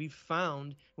that we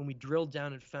found when we drilled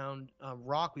down and found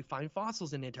rock. We find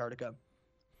fossils in Antarctica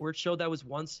where it showed that was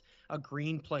once a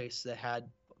green place that had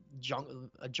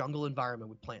a jungle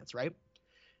environment with plants, right?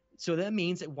 So that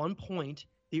means at one point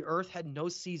the Earth had no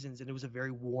seasons and it was a very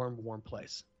warm, warm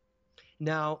place.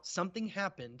 Now, something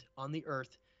happened on the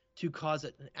Earth to cause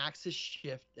an axis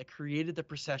shift that created the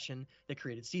precession that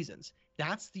created seasons.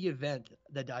 That's the event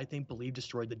that I believe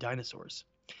destroyed the dinosaurs.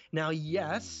 Now,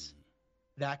 yes,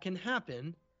 that can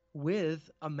happen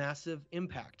with a massive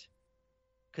impact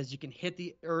because you can hit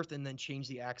the Earth and then change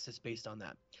the axis based on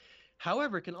that.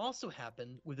 However, it can also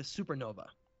happen with a supernova.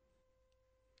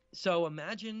 So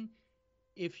imagine,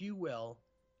 if you will,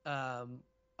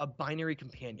 a binary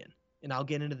companion. And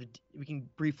we can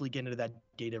briefly get into that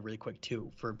data really quick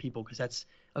too for people, because that's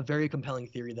a very compelling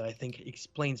theory that I think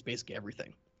explains basically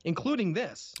everything, including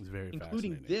this. It's very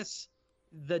including this.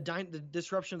 The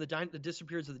disruption of the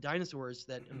disappearance of the dinosaurs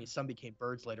that, I mean, some became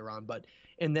birds later on,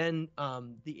 and then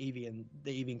the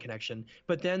avian connection.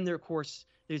 But then there, of course,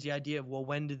 there's the idea of, well,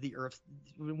 when did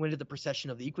the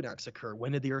precession of the equinox occur?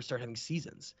 When did the Earth start having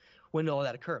seasons? When did all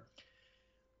that occur?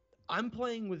 I'm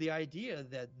playing with the idea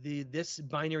that this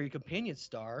binary companion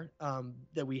star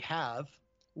that we have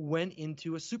went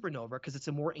into a supernova because it's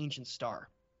a more ancient star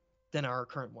than our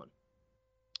current one,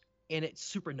 and it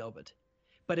supernovaed.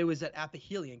 but it was at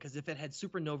aphelion, because if it had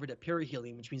supernovaed at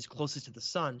perihelion, which means closest to the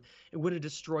sun, it would have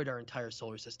destroyed our entire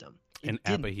solar system. And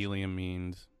aphelion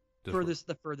means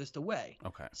the furthest away.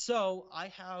 Okay. So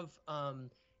I have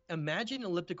imagine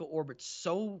elliptical orbits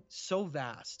so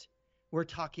vast. We're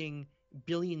talking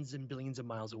billions and billions of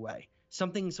miles away.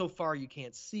 Something so far you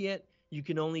can't see it. You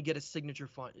can only get a signature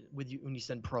when you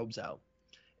send probes out.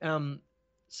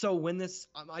 So when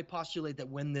I postulate that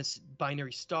when this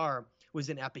binary star was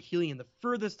in aphelion, the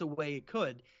furthest away it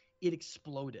could, it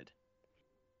exploded.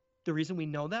 The reason we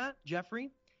know that,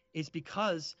 Jeffrey, is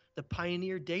because the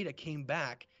Pioneer data came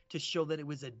back to show that it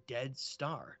was a dead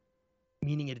star,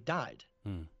 meaning it died.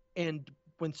 And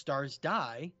when stars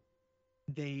die,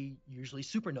 they usually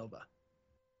supernova.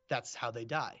 That's how they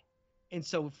die. And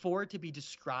so for it to be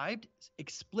described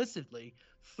explicitly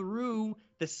through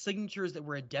the signatures that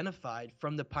were identified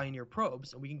from the Pioneer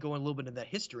probes, and we can go a little bit into that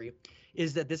history,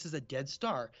 is that this is a dead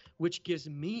star, which gives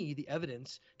me the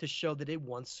evidence to show that it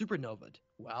once supernovaed.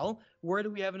 Well, where do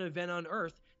we have an event on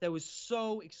Earth that was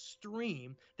so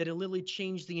extreme that it literally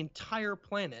changed the entire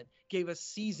planet, gave us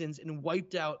seasons, and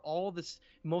wiped out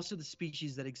most of the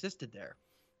species that existed there?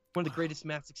 One of the greatest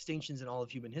mass extinctions in all of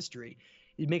human history.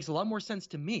 It makes a lot more sense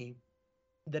to me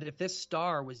that if this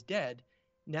star was dead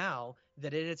now,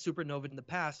 that it had supernovaed in the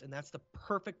past, and that's the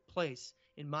perfect place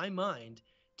in my mind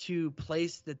to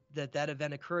place that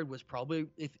event occurred was probably,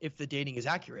 if the dating is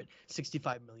accurate,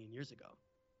 65 million years ago.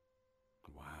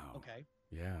 Wow. Okay.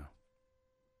 Yeah.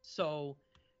 So,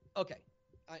 okay.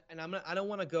 I don't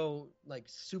want to go like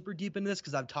super deep into this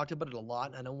because I've talked about it a lot,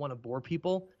 and I don't want to bore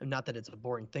people, and not that it's a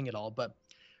boring thing at all, but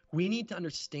we need to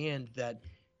understand that,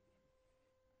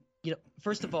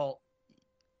 first of all,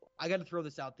 I got to throw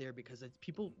this out there because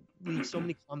people leave so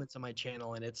many comments on my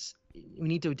channel, and we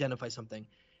need to identify something.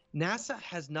 NASA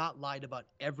has not lied about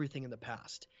everything in the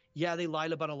past. Yeah, they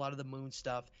lied about a lot of the moon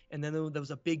stuff, and then there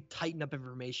was a big tighten up of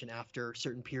information after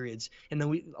certain periods, and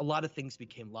then a lot of things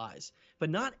became lies. But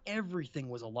not everything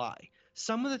was a lie.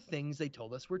 Some of the things they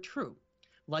told us were true.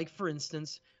 Like, for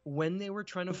instance, when they were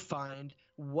trying to find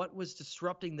what was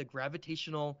disrupting the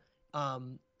gravitational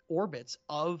orbits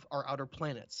of our outer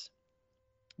planets.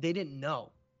 They didn't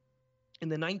know. In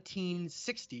the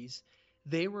 1960s,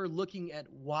 they were looking at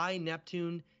why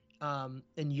Neptune and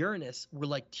Uranus were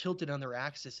like tilted on their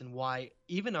axis, and why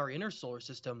even our inner solar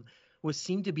system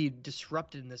seemed to be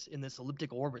disrupted in this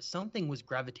elliptical orbit. Something was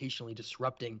gravitationally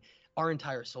disrupting our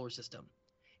entire solar system,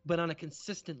 but on a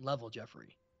consistent level,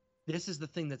 Jeffrey. This is the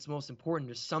thing that's most important.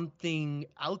 There's something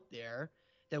out there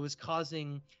that was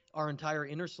causing our entire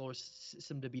inner solar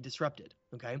system to be disrupted.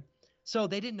 Okay. So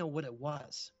they didn't know what it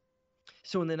was.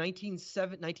 So in the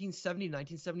 1970 to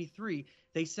 1973,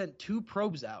 they sent two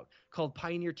probes out called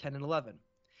Pioneer 10 and 11.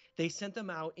 They sent them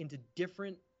out into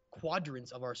different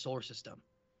quadrants of our solar system.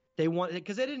 They wanted,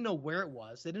 because they didn't know where it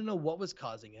was. They didn't know what was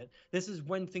causing it. This is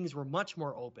when things were much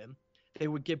more open. They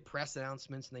would give press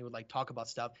announcements, and they would like talk about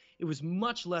stuff. It was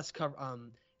much less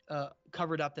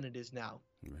covered up than it is now.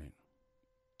 Right.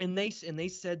 And they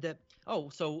said that,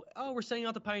 we're sending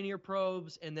out the Pioneer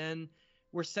probes, and then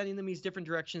we're sending them these different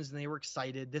directions, and they were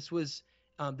excited. This was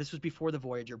before the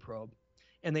Voyager probe,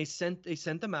 and they sent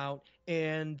them out,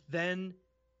 and then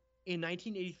in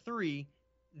 1983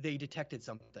 they detected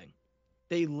something.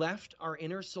 They left our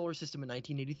inner solar system in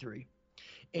 1983,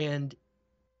 and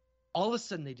all of a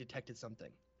sudden they detected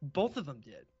something. Both of them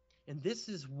did, and this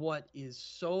is what is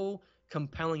so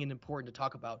compelling and important to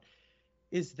talk about.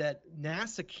 Is that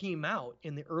NASA came out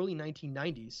in the early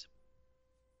 1990s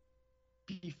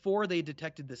before they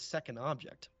detected the second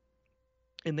object.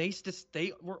 And they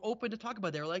were open to talk about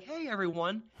it. They were like, hey,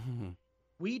 everyone,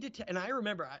 and I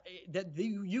remember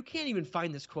you can't even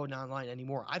find this quote online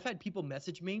anymore. I've had people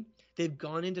message me. They've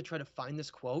gone in to try to find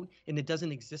this quote, and it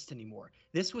doesn't exist anymore.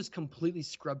 This was completely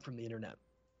scrubbed from the internet,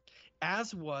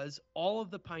 as was all of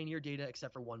the Pioneer data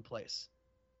except for one place.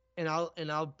 And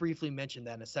I'll briefly mention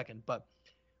that in a second, but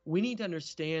we need to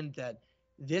understand that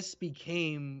this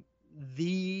became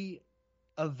the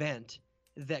event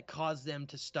that caused them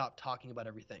to stop talking about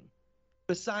everything.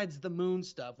 Besides the moon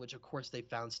stuff, which of course they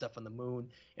found stuff on the moon,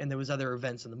 and there was other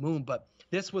events on the moon, but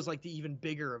this was like the even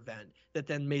bigger event that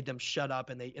then made them shut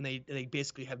up, and they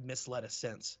basically have misled us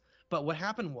since. But what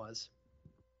happened was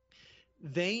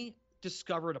they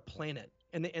discovered a planet,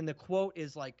 and the quote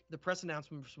is like the press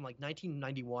announcement was from like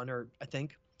 1991 or I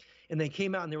think, and they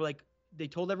came out and they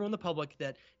told everyone in the public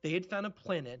that they had found a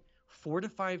planet 4 to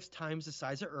 5 times the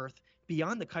size of Earth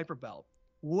beyond the Kuiper Belt,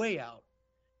 way out,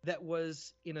 that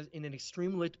was in an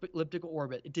extreme elliptical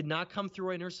orbit. It did not come through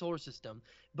our inner solar system,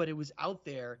 but it was out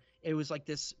there. It was like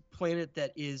this planet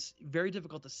that is very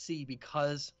difficult to see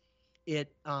because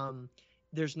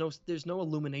There's no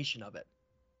illumination of it.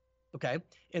 Okay.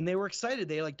 And they were excited.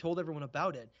 They like told everyone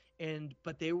about it.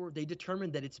 But they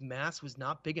determined that its mass was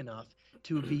not big enough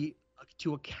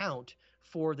to account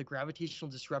for the gravitational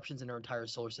disruptions in our entire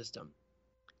solar system.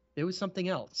 There was something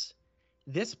else.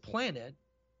 This planet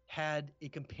had a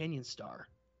companion star.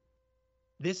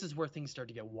 This is where things start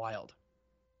to get wild.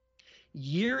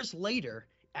 Years later,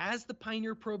 as the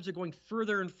Pioneer probes are going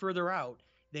further and further out,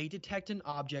 they detect an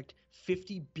object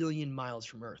 50 billion miles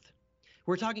from Earth.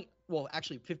 We're talking, well,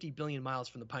 actually 50 billion miles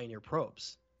from the Pioneer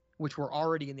probes, which were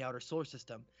already in the outer solar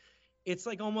system. It's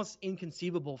like almost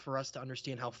inconceivable for us to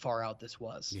understand how far out this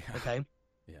was. Yeah. Okay.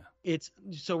 Yeah.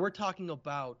 So we're talking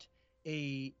about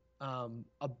a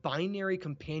binary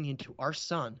companion to our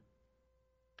sun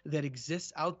that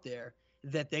exists out there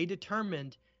that they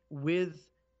determined with,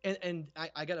 and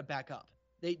I got to back up.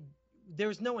 There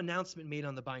was no announcement made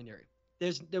on the binary.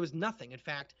 There was nothing. In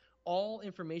fact, all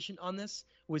information on this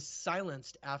was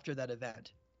silenced after that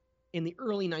event. In the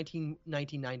early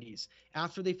 1990s,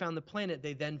 after they found the planet,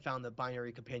 they then found the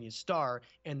binary companion star,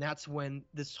 and that's when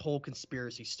this whole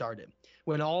conspiracy started.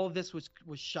 When all of this was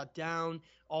shut down,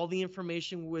 all the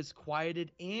information was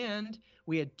quieted, and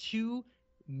we had two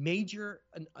major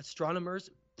astronomers,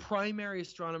 primary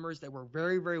astronomers that were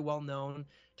very, very well known,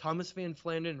 Thomas Van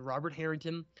Flandern and Robert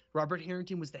Harrington. Robert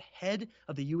Harrington was the head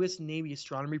of the U.S. Navy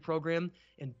astronomy program,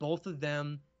 and both of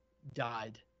them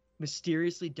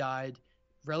mysteriously died,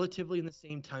 relatively in the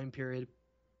same time period,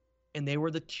 and they were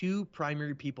the two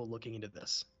primary people looking into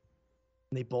this.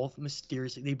 And they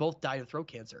both died of throat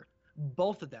cancer.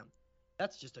 Both of them.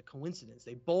 That's just a coincidence.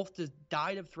 They both just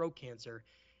died of throat cancer,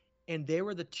 and they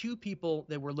were the two people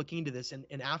that were looking into this.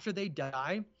 And after they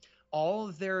die, all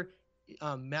of their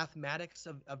mathematics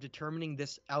of determining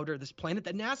this planet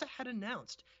that NASA had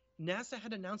announced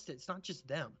it. It's not just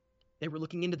them. They were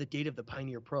looking into the data of the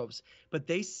Pioneer probes, but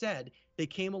they said they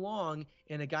came along,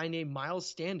 and a guy named Miles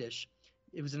Standish,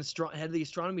 it was head of the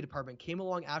astronomy department, came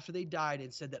along after they died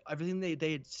and said that everything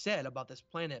they had said about this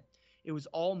planet, it was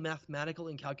all mathematical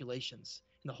and calculations,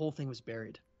 and the whole thing was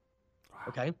buried. Wow.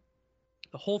 Okay?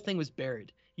 The whole thing was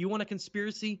buried. You want a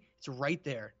conspiracy? It's right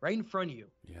there, right in front of you.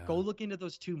 Yeah. Go look into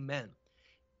those two men.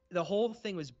 The whole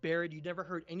thing was buried. You never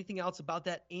heard anything else about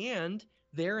that, and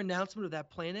their announcement of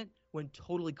that planet went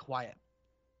totally quiet.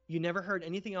 You never heard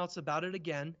anything else about it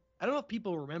again. I don't know if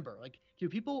people remember. Like, do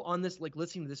people on this, like,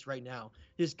 listening to this right now,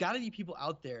 there's got to be people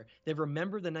out there that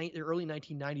remember the early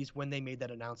 1990s when they made that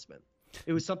announcement.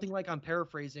 It was something like, I'm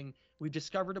paraphrasing, we've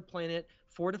discovered a planet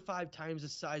 4 to 5 times the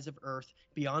size of Earth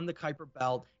beyond the Kuiper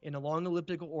Belt in a long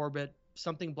elliptical orbit,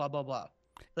 something blah, blah, blah.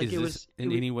 Like, is this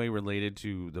in any way related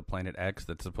to the planet X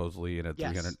that's supposedly in a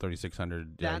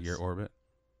 3,600 year orbit?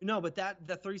 No, but that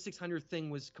 3600 thing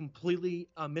was completely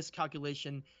a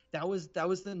miscalculation. That was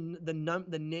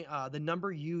the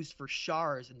number used for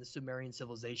Shars in the Sumerian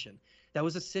civilization. That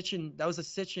was a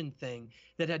Sitchin thing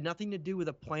that had nothing to do with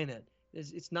a planet.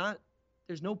 It's not.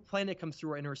 There's no planet comes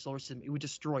through our inner solar system. It would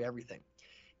destroy everything.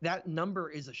 That number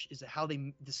is how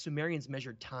the Sumerians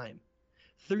measured time.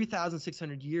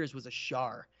 3,600 years was a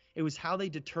Shar. It was how they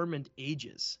determined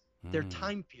ages, their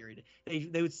time period.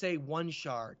 They would say 1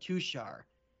 Shar, 2 Shar.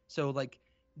 So, like,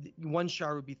 1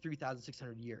 Shar would be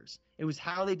 3,600 years. It was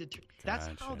how they That's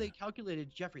how they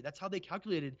calculated, Jeffrey. That's how they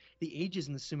calculated the ages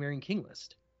in the Sumerian king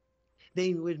list.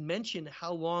 They would mention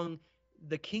how long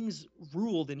the kings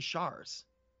ruled in Shars.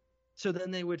 So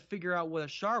then they would figure out what a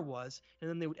Shar was, and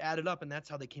then they would add it up, and that's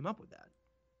how they came up with that.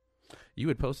 You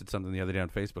had posted something the other day on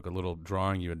Facebook, a little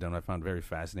drawing you had done. I found very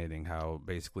fascinating how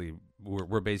basically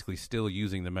we're basically still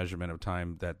using the measurement of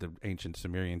time that the ancient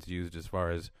Sumerians used as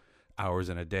far as hours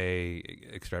in a day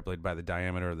extrapolated by the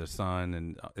diameter of the sun,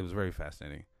 and it was very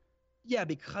fascinating. Yeah,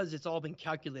 because it's all been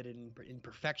calculated in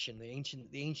perfection. The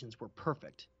ancients were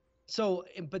perfect. So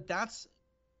that's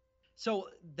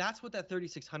what that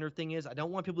 3600 thing is. I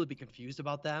don't want people to be confused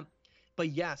about that. But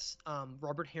yes,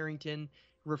 Robert Harrington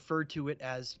referred to it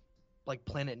as like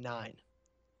Planet 9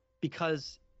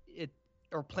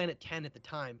 or Planet 10 at the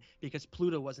time, because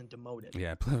Pluto wasn't demoted.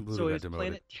 Yeah, Pluto so got demoted.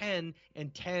 Planet 10,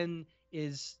 and 10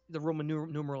 is the Roman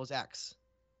numeral is X.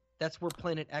 That's where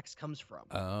Planet X comes from.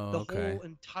 Oh, the whole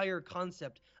entire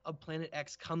concept of Planet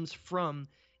X comes from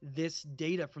this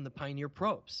data from the Pioneer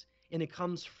probes, and it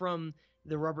comes from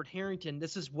the Robert Harrington.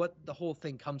 This is what the whole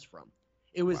thing comes from.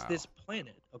 It was this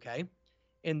planet, okay?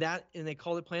 And they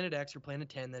called it Planet X or Planet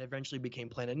 10, that eventually became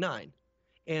Planet 9.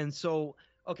 And so,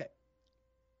 okay,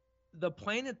 the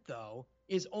planet, though,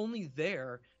 is only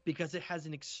there because it has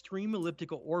an extreme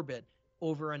elliptical orbit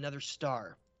over another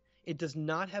star. It does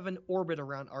not have an orbit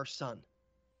around our sun.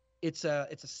 It's a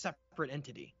separate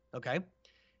entity. Okay.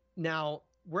 Now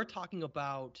we're talking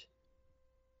about.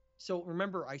 So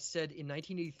remember, I said in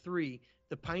 1983,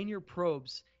 the Pioneer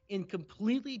probes in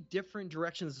completely different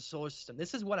directions of the solar system.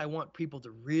 This is what I want people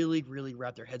to really, really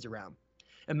wrap their heads around.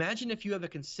 Imagine if you have a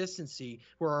consistency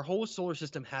where our whole solar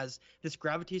system has this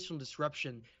gravitational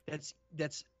disruption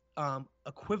that's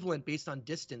equivalent based on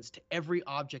distance to every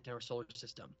object in our solar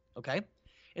system. Okay,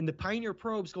 and the Pioneer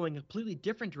probes going completely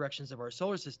different directions of our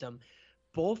solar system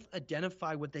both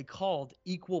identify what they called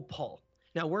equal pull.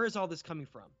 Now, where is all this coming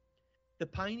from? The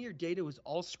Pioneer data was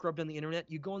all scrubbed on the internet.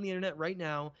 You go on the internet right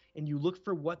now and you look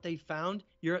for what they found,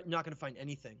 you're not going to find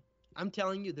anything. I'm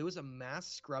telling you, there was a mass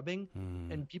scrubbing,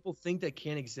 and people think that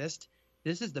can't exist.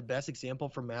 This is the best example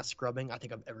for mass scrubbing I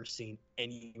think I've ever seen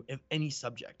any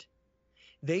subject.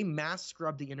 They mass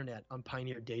scrubbed the internet on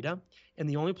Pioneer data, and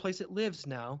the only place it lives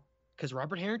now, because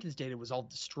Robert Harrington's data was all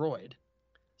destroyed,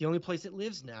 the only place it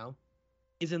lives now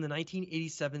is in the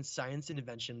 1987 Science and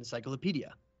Invention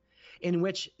Encyclopedia, in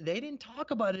which they didn't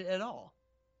talk about it at all.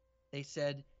 They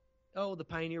said, oh, the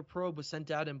Pioneer probe was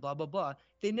sent out and blah, blah, blah.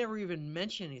 They never even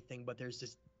mention anything, but there's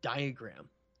this diagram.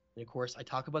 And of course, I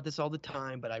talk about this all the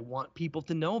time, but I want people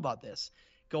to know about this.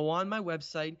 Go on my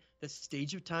website,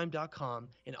 thestageoftime.com,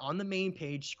 and on the main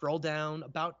page, scroll down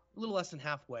about a little less than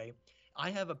halfway.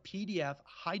 I have a PDF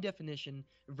high-definition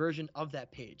version of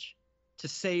that page to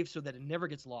save so that it never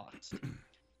gets lost.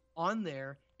 On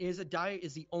there is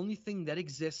the only thing that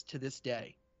exists to this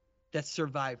day that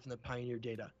survived from the Pioneer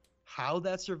data. How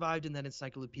that survived in that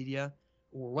encyclopedia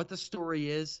or what the story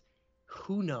is,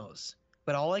 who knows?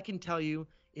 But all I can tell you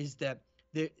is that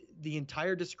the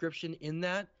entire description in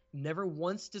that never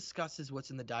once discusses what's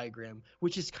in the diagram,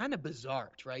 which is kind of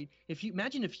bizarre, right? If you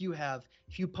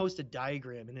post a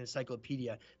diagram in an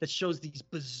encyclopedia that shows these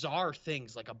bizarre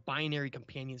things like a binary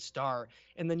companion star,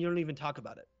 and then you don't even talk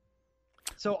about it.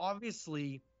 So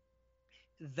obviously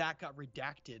that got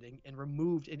redacted and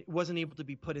removed, and it wasn't able to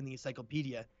be put in the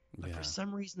encyclopedia. But for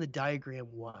some reason, the diagram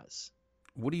was.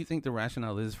 What do you think the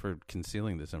rationale is for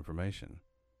concealing this information?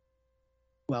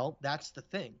 Well, that's the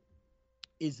thing,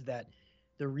 is that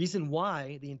the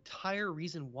entire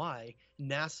reason why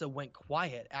NASA went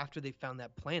quiet after they found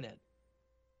that planet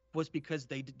was because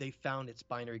they found its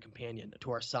binary companion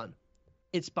to our sun,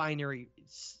 its binary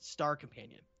star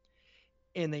companion.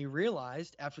 And they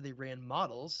realized after they ran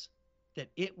models that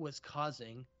it was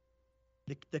causing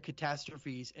the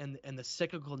catastrophes and the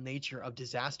cyclical nature of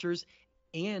disasters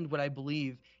and what I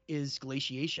believe is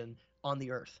glaciation on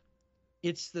the Earth.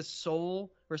 It's the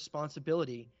sole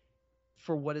responsibility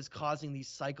for what is causing these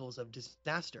cycles of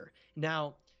disaster.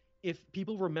 Now, if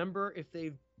people remember, if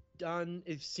they've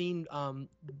seen,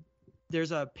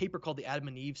 there's a paper called the Adam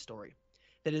and Eve story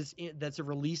that's a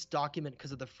released document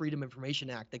because of the Freedom of Information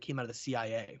Act that came out of the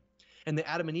CIA. And the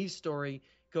Adam and Eve story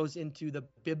goes into the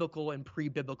biblical and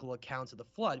pre-biblical accounts of the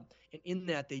flood. And in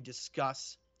that, they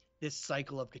discuss this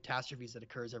cycle of catastrophes that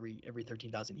occurs every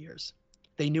 13,000 years.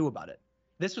 They knew about it.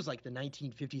 This was like the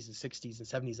 1950s and 60s and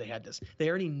 70s they had this. They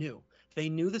already knew. They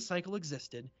knew the cycle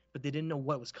existed, but they didn't know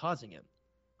what was causing it.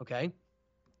 Okay?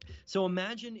 So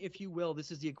imagine, if you will,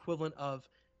 this is the equivalent of,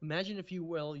 imagine, if you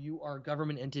will, you are a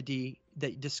government entity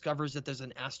that discovers that there's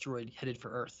an asteroid headed for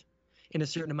Earth in a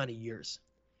certain amount of years.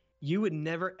 You would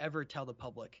never, ever tell the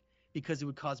public because it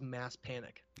would cause mass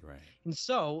panic. Right. And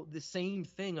so the same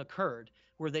thing occurred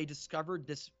where they discovered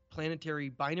this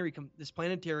planetary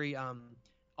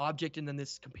object and then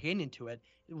this companion to it.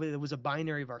 It was a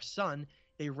binary of our sun.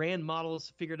 They ran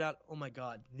models, figured out, oh my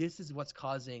God, this is what's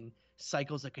causing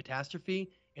cycles of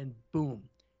catastrophe, and boom.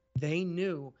 They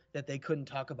knew that they couldn't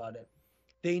talk about it.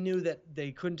 They knew that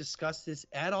they couldn't discuss this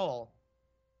at all.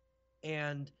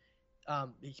 And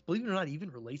believe it or not, even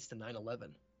relates to 9/11.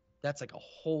 That's like a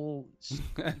whole.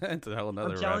 It's a whole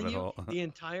nother I'm telling rabbit you, hole. The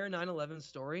entire 9/11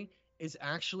 story is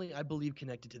actually, I believe,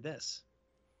 connected to this.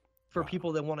 For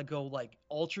people that want to go like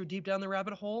ultra deep down the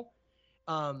rabbit hole,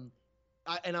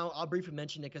 I'll briefly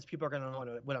mention it because people are going to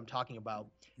know what I'm talking about.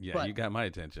 Yeah, but you got my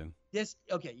attention.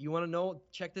 Okay, you want to know?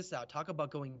 Check this out. Talk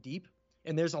about going deep,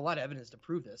 and there's a lot of evidence to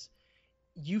prove this.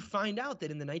 You find out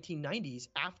that in the 1990s,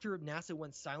 after NASA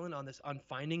went silent on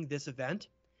finding this event,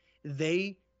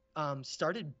 they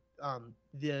started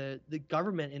the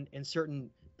government and certain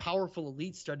powerful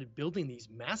elites started building these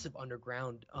massive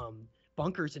underground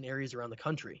bunkers in areas around the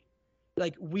country.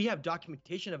 Like, we have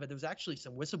documentation of it. There was actually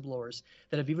some whistleblowers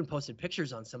that have even posted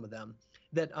pictures on some of them.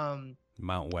 That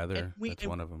Mount Weather, that's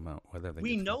one of them. Mount Weather.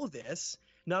 We know this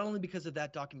not only because of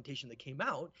that documentation that came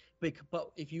out, but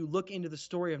if you look into the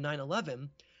story of 9/11,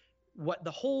 what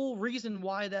the whole reason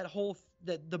why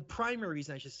the primary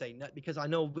reason, I should say, not because I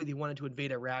know they wanted to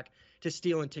invade Iraq to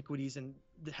steal antiquities and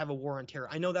have a war on terror.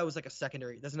 I know that was like a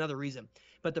secondary. That's another reason.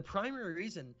 But the primary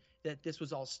reason that this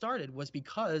was all started was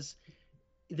because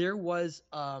there was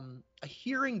a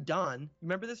hearing done.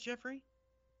 Remember this, Jeffrey?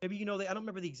 Maybe you know that. I don't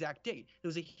remember the exact date. There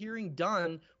was a hearing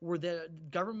done where the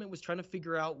government was trying to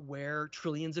figure out where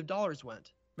trillions of dollars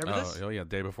went. Remember this? Oh, yeah.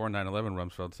 Day before 9/11,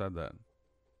 Rumsfeld said that.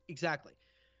 Exactly.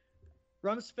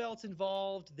 Rumsfeld's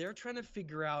involved. They're trying to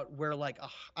figure out where, like,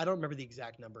 I don't remember the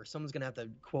exact number. Someone's gonna have to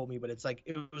quote me, but it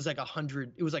was like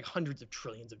hundreds of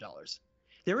trillions of dollars.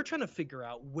 They were trying to figure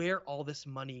out where all this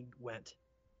money went,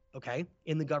 okay,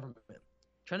 in the government,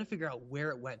 trying to figure out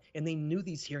where it went, and they knew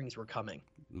these hearings were coming.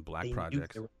 Black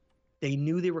projects. They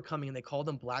knew they were coming, and they called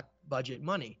them black budget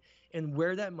money. And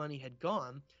where that money had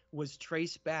gone was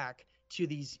traced back to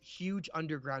these huge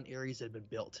underground areas that had been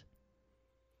built.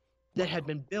 That had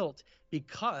been built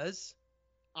because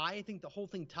I think the whole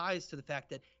thing ties to the fact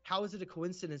that how is it a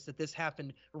coincidence that this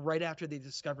happened right after they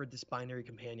discovered this binary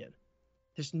companion?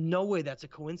 There's no way that's a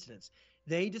coincidence.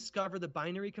 They discovered the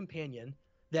binary companion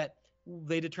that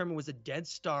they determined was a dead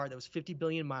star that was 50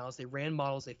 billion miles. They ran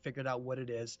models. They figured out what it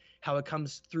is, how it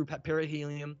comes through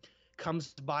perihelion,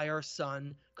 comes by our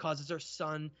sun, causes our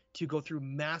sun to go through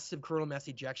massive coronal mass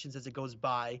ejections as it goes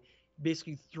by,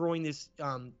 basically throwing these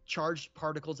charged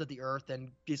particles at the earth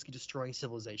and basically destroying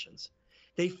civilizations.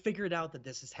 They figured out that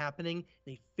this is happening.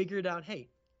 They figured out, hey,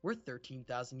 we're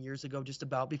 13,000 years ago, just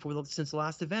about since the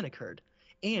last event occurred.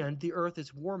 And the earth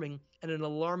is warming at an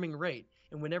alarming rate.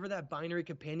 And whenever that binary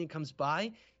companion comes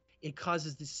by, it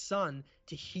causes the sun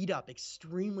to heat up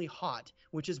extremely hot,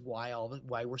 which is why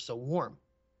we're so warm.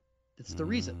 That's the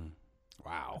reason.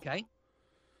 Wow. Okay.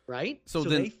 Right? So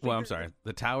then, I'm sorry.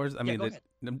 The towers, I mean,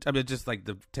 just like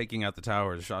the taking out the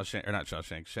towers,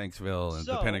 Shanksville and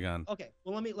the Pentagon. Okay.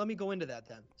 Well, let me go into that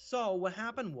then. So what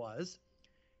happened was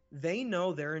they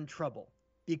know they're in trouble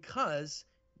because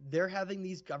they're having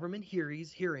these government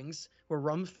hearings where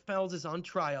Rumsfeld is on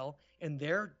trial, and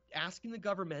they're asking the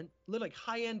government, literally like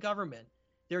high-end government,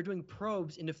 they're doing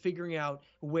probes into figuring out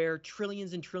where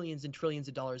trillions and trillions and trillions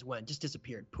of dollars went, just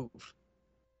disappeared, poof.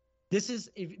 This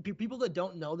is, if people that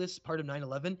don't know this part of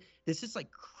 9/11, this is like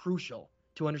crucial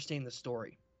to understand the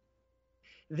story.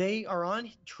 They are on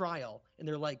trial, and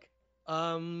they're like,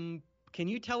 can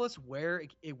you tell us where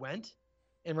it went?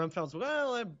 And Rumsfeld's,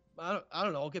 well, I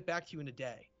don't know. I'll get back to you in a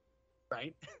day,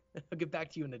 right? I'll get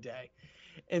back to you in a day.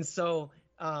 And so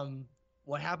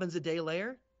what happens a day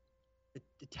later?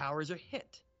 The towers are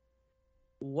hit.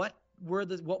 What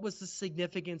was the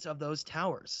significance of those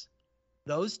towers?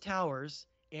 Those towers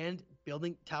and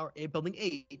building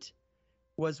 8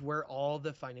 was where all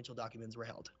the financial documents were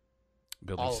held.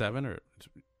 Building 7 or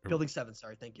Building 7,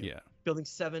 sorry, thank you. Yeah. Building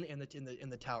 7 and in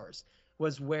the towers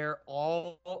was where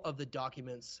all of the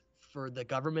documents for the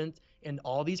government and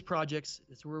all these projects,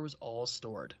 it's where it was all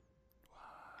stored.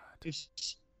 What? Did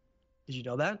you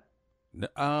know that? No,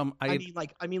 I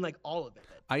mean like all of it.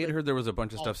 I had heard there was a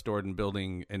bunch of stuff stored in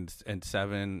building in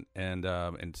 7 and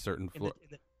in certain floors.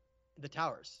 The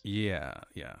towers. Yeah.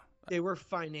 They were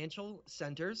financial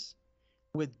centers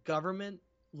with government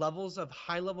levels of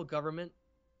high-level government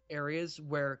areas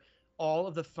where all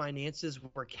of the finances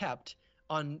were kept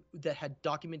that had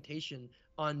documentation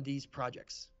on these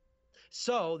projects.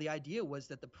 So the idea was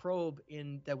that the probe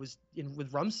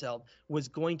with Rumsfeld was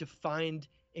going to find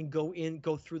and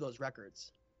go through those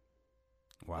records.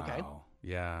 Wow. Okay?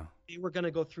 Yeah. They were going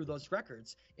to go through those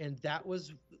records, and that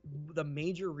was the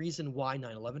major reason why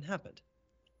 9/11 happened.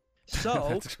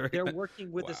 So they're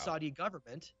working with the Saudi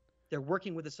government. They're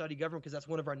working with the Saudi government because that's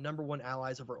one of our number one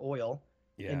allies over oil.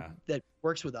 Yeah. That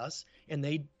works with us, and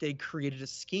they created a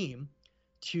scheme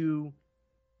to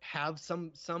have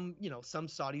some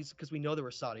Saudis, because we know there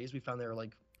were Saudis. We found their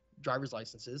like driver's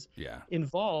licenses. Yeah.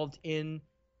 Involved in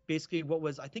basically what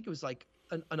was, I think it was like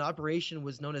an operation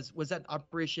was known as, was that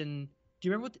Operation? Do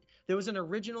you remember there was an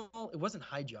original? It wasn't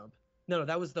High Jump. No,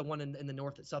 that was the one in the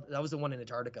north itself. That was the one in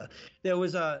Antarctica. There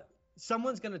was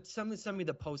someone send me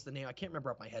the post, the name. I can't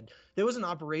remember off my head. There was an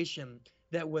operation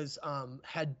that was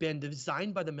had been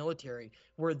designed by the military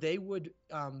where they would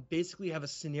basically have a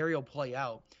scenario play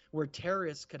out where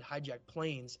terrorists could hijack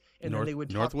planes, and then they would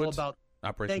talk all about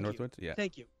Operation Northwoods. Yeah.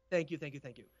 Thank you.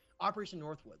 Operation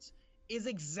Northwoods is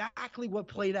exactly what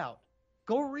played out.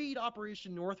 Go read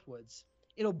Operation Northwoods.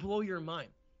 It'll blow your mind.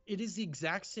 It is the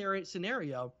exact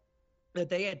scenario that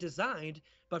they had designed,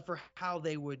 but for how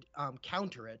they would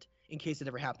counter it in case it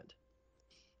ever happened.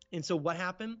 And so what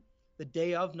happened? The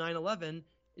day of 9/11,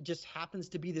 it just happens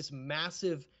to be this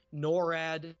massive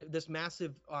NORAD, this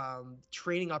massive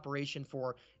training operation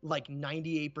for like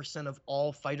 98% of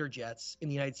all fighter jets in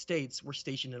the United States were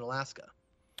stationed in Alaska.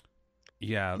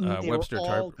 Yeah, They were all Webster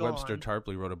gone.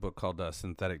 Tarpley wrote a book called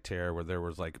Synthetic Terror, where there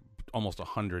was like almost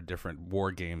 100 different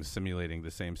war games simulating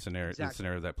the same scenario, the Exactly.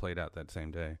 scenario that played out that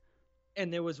same day.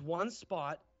 And there was one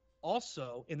spot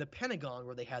also in the Pentagon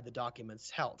where they had the documents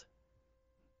held,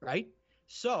 right?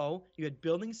 So you had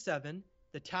Building 7,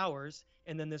 the towers,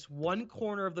 and then this one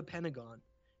corner of the Pentagon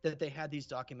that they had these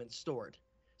documents stored.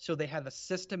 So they have a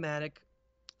systematic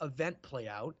event play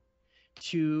out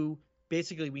to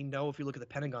basically, we know if you look at the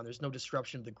Pentagon, there's no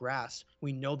disruption of the grass.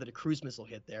 We know that a cruise missile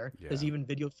hit there. Yeah. There's even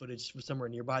video footage from somewhere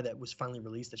nearby that was finally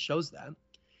released that shows that,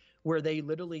 where they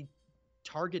literally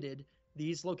targeted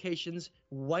these locations,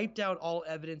 wiped out all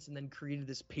evidence, and then created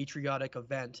this patriotic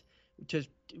event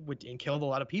and killed a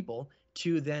lot of people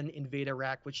to then invade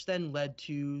Iraq, which then led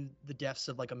to the deaths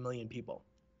of like 1 million people.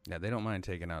 Yeah, they don't mind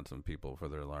taking out some people for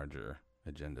their larger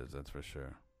agendas, that's for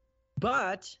sure.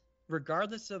 But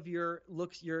regardless of your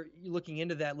looks, you're looking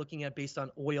into that, looking at based on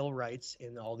oil rights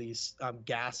and all these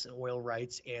gas and oil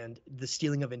rights and the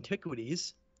stealing of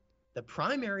antiquities, the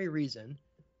primary reason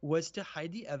was to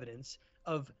hide the evidence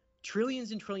of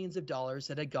trillions and trillions of dollars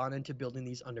that had gone into building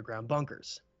these underground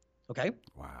bunkers. Okay?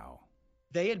 Wow.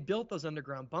 They had built those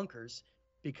underground bunkers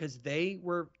because they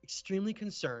were extremely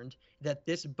concerned that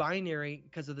this binary,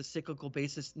 because of the cyclical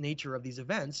basis nature of these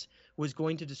events, was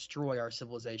going to destroy our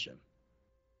civilization.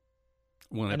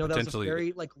 I know that was a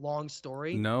very long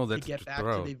story. No, that's to get back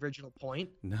to the original point.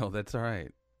 No, that's all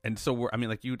right. And so we're, I mean,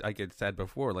 like I had said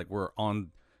before, like we're on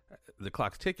the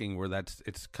clock's ticking. Where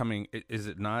it's coming. Is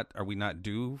it not? Are we not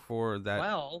due for that?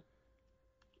 Well,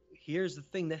 here's the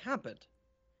thing that happened.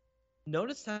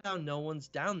 Notice how no one's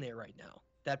down there right now.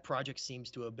 That project seems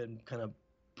to have been kind of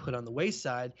put on the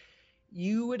wayside.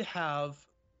 You would have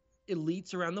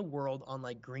elites around the world on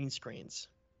like green screens.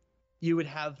 You would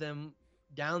have them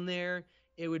down there.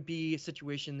 It would be a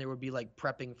situation there would be like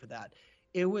prepping for that.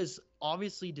 It was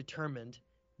obviously determined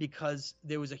because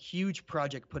there was a huge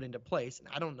project put into place. And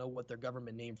I don't know what their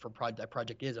government name for that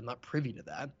project is. I'm not privy to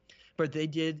that. But they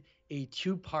did a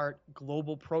 2-part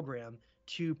global program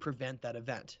to prevent that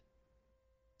event.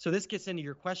 So this gets into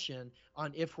your question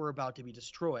on if we're about to be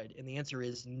destroyed, and the answer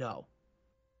is no.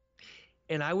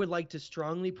 And I would like to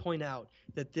strongly point out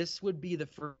that this would be the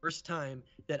first time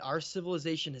that our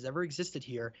civilization has ever existed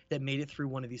here that made it through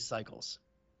one of these cycles.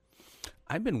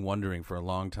 I've been wondering for a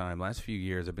long time. Last few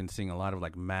years, I've been seeing a lot of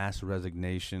like mass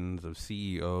resignations of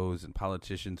CEOs and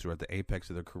politicians who are at the apex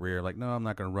of their career. Like, no, I'm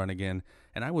not going to run again.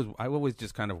 And I always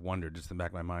just kind of wondered, just in the back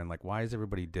of my mind, like, why is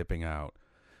everybody dipping out?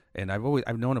 And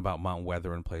I've known about Mount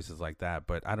Weather and places like that,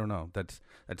 but I don't know. That's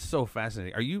so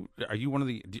fascinating. Are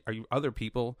you other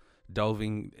people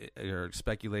delving or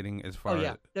speculating as far? Oh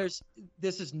yeah, this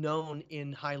is known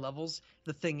in high levels.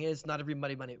 The thing is, not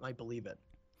everybody might believe it.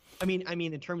 I mean,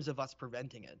 in terms of us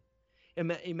preventing it.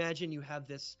 Imagine you have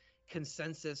this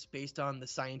consensus based on the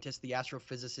scientists, the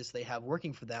astrophysicists they have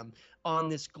working for them on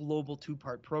this global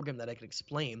 2-part program that I could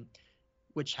explain,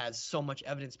 which has so much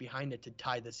evidence behind it to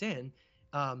tie this in.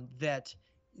 That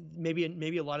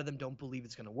maybe a lot of them don't believe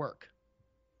it's going to work.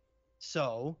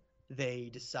 So they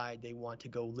decide they want to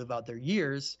go live out their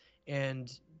years and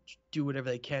do whatever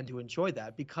they can to enjoy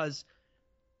that, because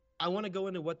I want to go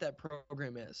into what that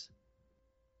program is.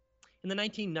 In the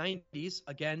 1990s,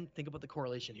 again, think about the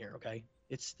correlation here, okay?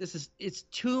 It's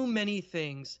too many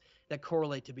things that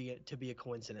correlate to be a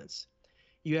coincidence.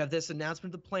 You have this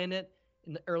announcement of the planet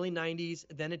in the early 90s,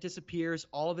 then it disappears,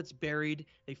 all of it's buried,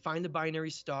 they find the binary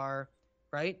star,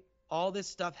 right? All this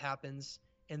stuff happens,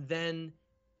 and then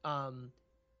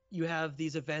you have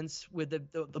these events with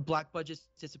the black budgets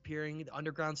disappearing, the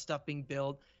underground stuff being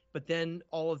built, but then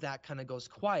all of that kind of goes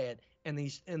quiet, and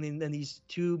then these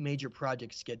 2 major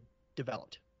projects get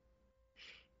developed.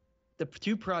 The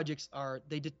 2 projects are,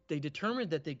 they determined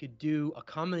that they could do a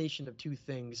combination of 2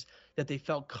 things that they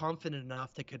felt confident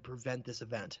enough that could prevent this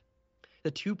event. The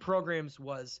 2 programs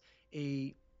was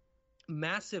a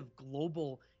massive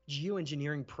global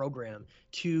geoengineering program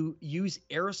to use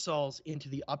aerosols into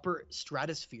the upper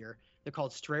stratosphere. They're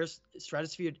called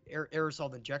stratosphere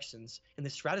aerosol injections in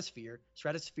the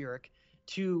stratospheric,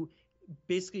 to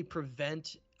basically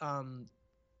prevent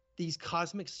these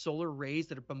cosmic solar rays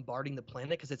that are bombarding the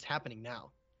planet, because it's happening now.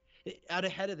 Out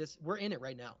ahead of this, we're in it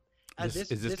right now. Is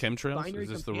this chemtrails? Is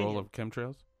this the role of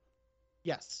chemtrails?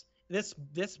 Yes.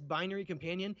 This binary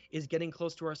companion is getting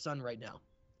close to our sun right now.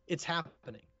 It's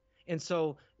happening. And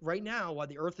so right now, while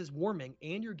the Earth is warming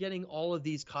and you're getting all of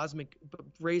these cosmic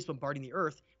rays bombarding the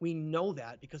Earth, we know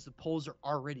that because the poles are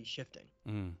already shifting.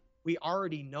 We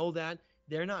already know that.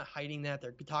 They're not hiding that.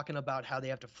 They're talking about how they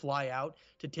have to fly out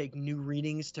to take new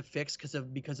readings to fix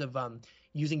because of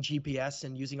using GPS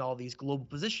and using all these global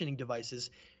positioning devices.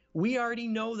 We already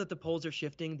know that the poles are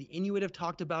shifting. The Inuit have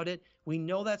talked about it. We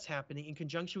know that's happening in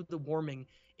conjunction with the warming.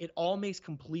 It all makes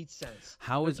complete sense.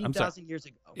 How is 13,000 years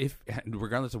ago? If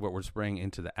regardless of what we're spraying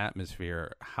into the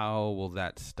atmosphere, how will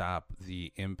that stop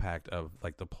the impact of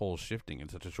like the poles shifting in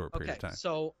such a short period of time?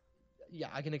 So yeah,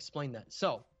 I can explain that.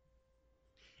 So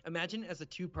imagine as a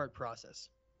two-part process.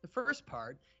 The first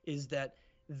part is that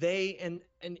they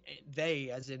and they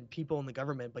as in people in the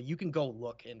government, but you can go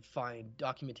look and find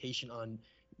documentation on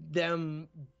them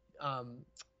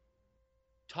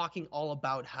talking all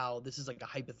about how this is like a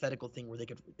hypothetical thing where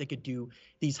they could do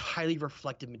these highly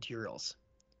reflective materials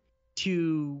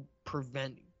to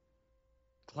prevent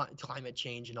climate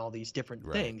change and all these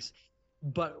different things.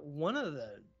 But one of the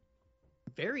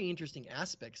very interesting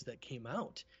aspects that came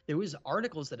out, there was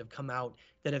articles that have come out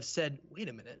that have said, wait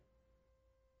a minute,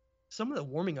 some of the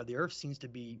warming of the earth seems to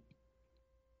be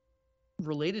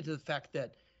related to the fact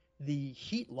that the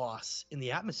heat loss in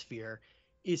the atmosphere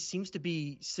seems to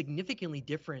be significantly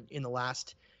different in the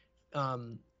last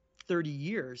 30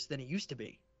 years than it used to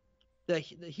be. The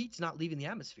heat's not leaving the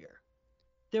atmosphere.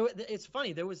 It's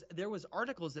funny. There was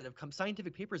articles that have come,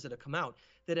 scientific papers that have come out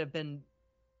that have been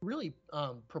really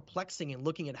perplexing and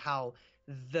looking at how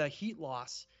the heat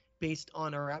loss based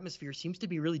on our atmosphere seems to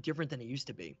be really different than it used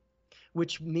to be,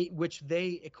 which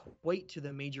they equate to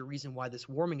the major reason why this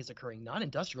warming is occurring, not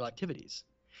industrial activities.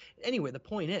 Anyway, the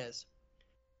point is,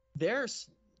 there's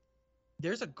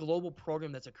a global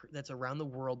program that's around the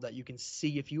world that you can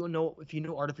see if you know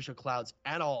artificial clouds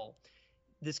at all.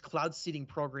 This cloud seeding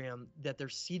program that they're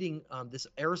seeding this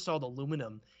aerosol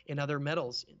aluminum and other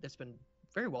metals that's been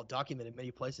very well documented in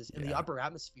many places in the upper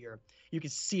atmosphere. You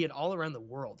can see it all around the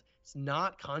world. It's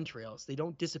not contrails. They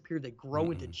don't disappear. They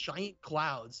grow into giant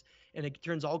clouds and it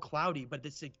turns all cloudy, but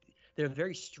they're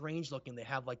very strange looking. They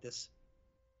have like this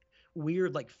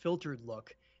weird, like filtered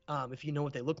look. If you know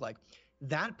what they look like.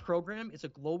 That program is a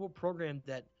global program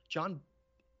that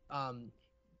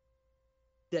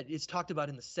that is talked about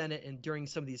in the Senate and during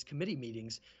some of these committee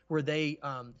meetings where they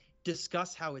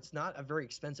discuss how it's not a very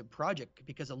expensive project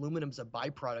because aluminum's a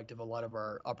byproduct of a lot of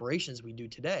our operations we do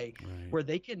today, where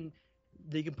they can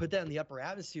put that in the upper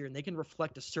atmosphere and they can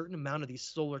reflect a certain amount of these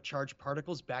solar charged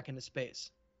particles back into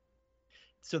space.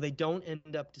 So they don't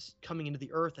end up just coming into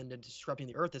the earth and then disrupting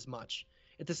the earth as much.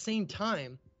 At the same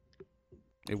time,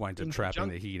 it winds up trapping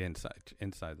the heat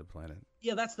inside the planet.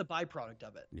 Yeah, that's the byproduct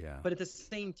of it. Yeah. But at the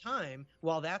same time,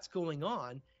 while that's going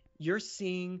on, you're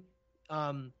seeing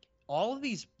all of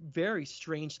these very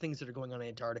strange things that are going on in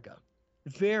Antarctica.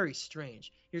 Very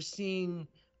strange. You're seeing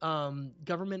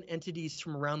government entities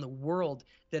from around the world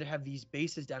that have these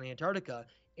bases down in Antarctica.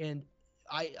 And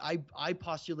I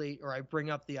postulate, or I bring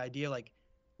up the idea like,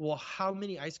 well, how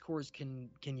many ice cores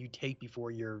can you take before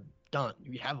you're done?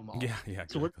 You have them all. Yeah,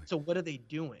 exactly. So what are they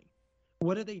doing?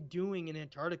 What are they doing in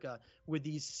Antarctica with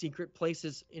these secret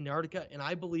places in Antarctica? And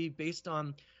I believe based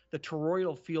on the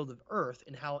toroidal field of Earth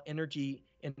and how energy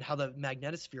and how the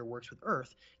magnetosphere works with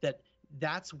Earth,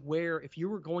 that's where if you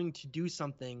were going to do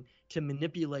something to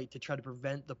manipulate to try to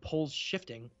prevent the poles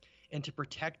shifting and to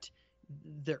protect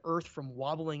the Earth from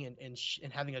wobbling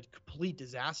and having a complete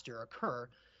disaster occur,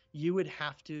 you would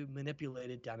have to manipulate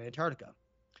it down in Antarctica.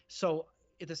 So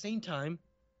at the same time,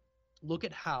 look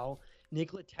at how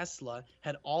Nikola Tesla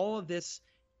had all of this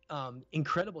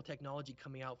incredible technology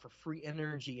coming out for free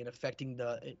energy and affecting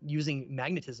using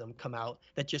magnetism come out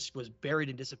that just was buried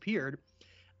and disappeared.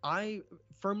 I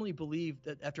firmly believe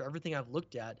that after everything I've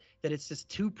looked at, that it's this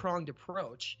two-pronged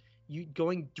approach.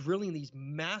 Drilling these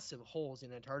massive holes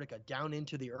in Antarctica down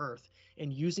into the earth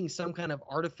and using some kind of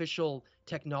artificial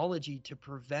technology to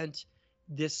prevent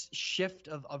this shift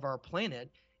of our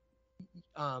planet,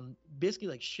 basically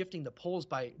like shifting the poles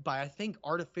by I think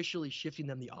artificially shifting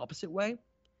them the opposite way,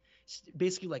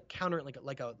 basically like counter like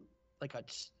a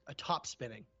top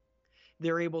spinning.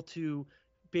 They're able to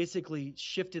basically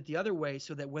shift it the other way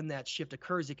so that when that shift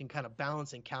occurs, it can kind of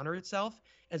balance and counter itself,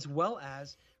 as well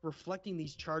as reflecting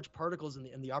these charged particles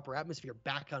in the upper atmosphere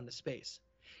back out into space.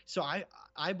 So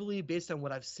I believe, based on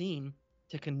what I've seen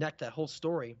to connect that whole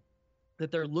story,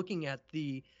 that they're looking at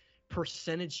the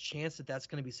percentage chance that that's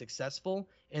going to be successful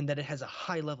and that it has a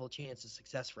high level chance of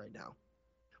success right now,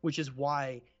 which is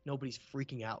why nobody's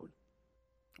freaking out.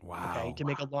 Wow. To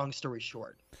make a long story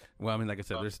short. Well, I mean, like I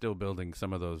said, they're still building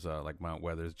some of those like Mount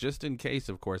Weathers just in case,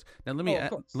 of course. Now, let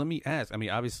me ask. I mean,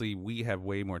 obviously, we have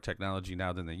way more technology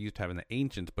now than they used to have in the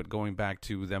ancients. But going back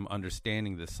to them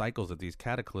understanding the cycles of these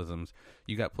cataclysms,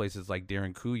 you got places like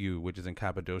Derinkuyu, which is in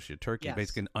Cappadocia, Turkey,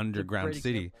 basically an underground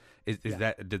city. Is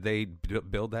that, did they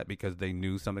build that because they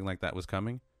knew something like that was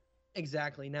coming?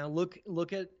 Exactly. Now look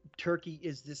at Turkey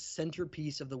is this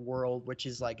centerpiece of the world, which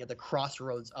is like at the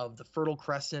crossroads of the Fertile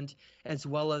Crescent, as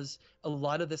well as a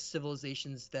lot of the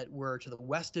civilizations that were to the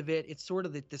west of it. It's sort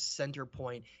of at this center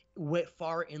point,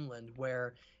 far inland,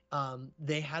 where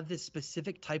they have this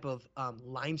specific type of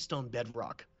limestone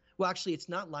bedrock. Well, actually, it's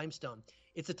not limestone.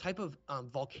 It's a type of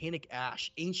volcanic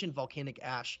ash, ancient volcanic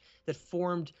ash that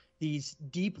formed these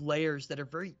deep layers that are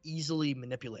very easily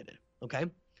manipulated. Okay.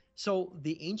 So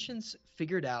the ancients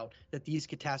figured out that these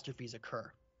catastrophes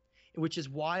occur, which is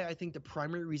why I think the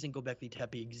primary reason Göbekli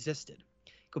Tepe existed.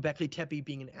 Göbekli Tepe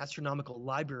being an astronomical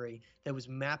library that was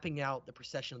mapping out the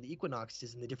precession of the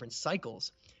equinoxes and the different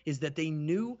cycles, is that they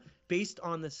knew, based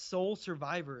on the sole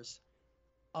survivors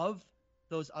of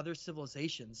those other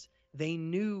civilizations, they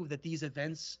knew that these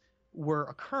events were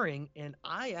occurring. And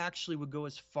I actually would go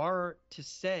as far to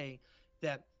say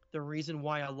that the reason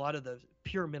why a lot of the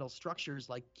pyramidal structures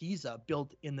like Giza,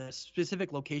 built in the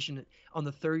specific location on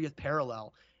the 30th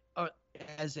parallel,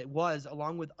 as it was,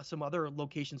 along with some other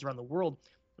locations around the world,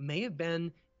 may have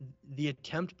been the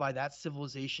attempt by that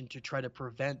civilization to try to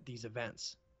prevent these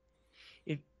events.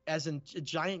 As a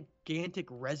gigantic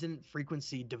resonant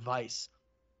frequency device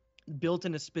built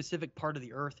in a specific part of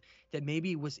the earth that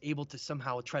maybe was able to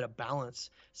somehow try to balance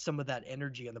some of that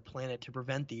energy on the planet to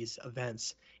prevent these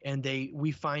events. And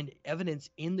we find evidence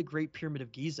in the Great Pyramid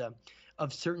of Giza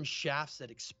of certain shafts that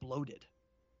exploded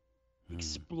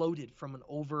from an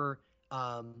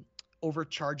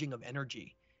overcharging of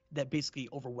energy that basically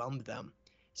overwhelmed them.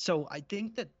 So I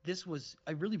think that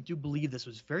I really do believe this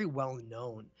was very well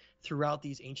known throughout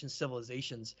these ancient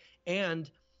civilizations. And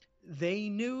they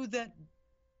knew that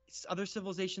other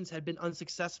civilizations had been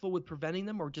unsuccessful with preventing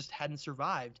them or just hadn't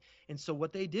survived. And so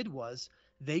what they did was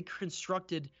they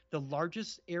constructed the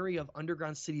largest area of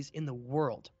underground cities in the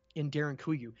world in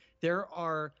Derinkuyu. There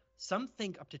are, some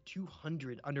think, up to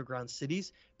 200 underground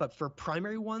cities, but for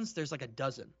primary ones, there's like a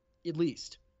dozen at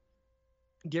least.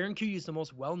 Derinkuyu is the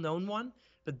most well-known one,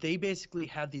 but they basically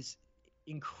have these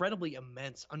incredibly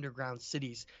immense underground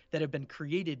cities that have been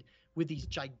created with these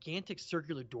gigantic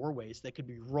circular doorways that could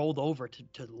be rolled over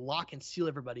to lock and seal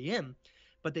everybody in.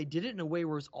 But they did it in a way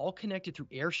where it's all connected through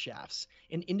air shafts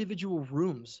and individual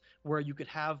rooms where you could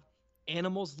have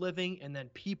animals living and then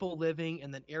people living,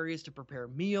 and then areas to prepare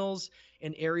meals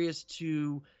and areas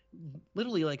to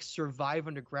literally like survive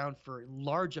underground for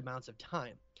large amounts of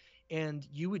time. And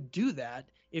you would do that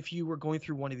if you were going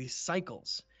through one of these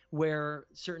cycles where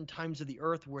certain times of the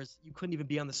earth where you couldn't even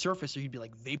be on the surface, or you'd be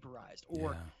like vaporized,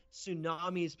 or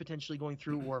tsunamis potentially going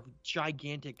through, or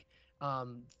gigantic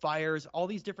fires, all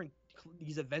these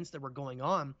events that were going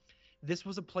on. This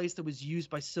was a place that was used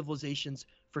by civilizations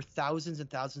for thousands and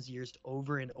thousands of years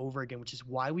over and over again, which is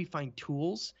why we find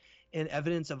tools and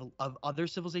evidence of other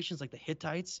civilizations like the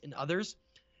Hittites and others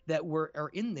that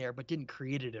are in there but didn't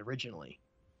create it originally.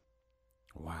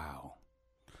 Wow.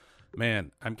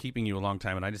 Man, I'm keeping you a long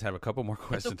time, and I just have a couple more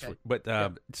questions.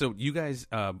 Okay. So you guys,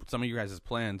 some of you guys'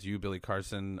 plans, you, Billy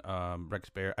Carson, Rex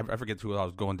Bear, I forget who I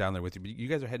was going down there with you, but you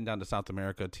guys are heading down to South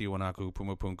America, Tiwanaku,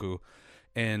 Pumapunku,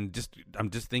 and I'm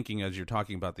just thinking as you're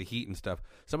talking about the heat and stuff,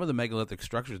 some of the megalithic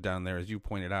structures down there, as you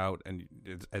pointed out, and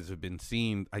as have been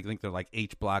seen, I think they're like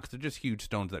H blocks. They're just huge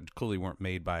stones that clearly weren't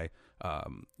made by,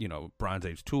 Bronze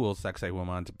Age tools,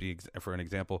 Sacsayhuaman for an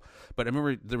example. But I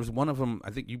remember there was one of them,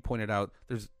 I think you pointed out,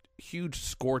 there's huge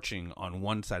scorching on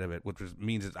one side of it, which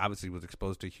means it obviously was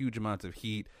exposed to huge amounts of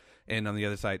heat, and on the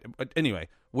other side. But anyway,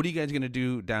 what are you guys going to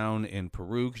do down in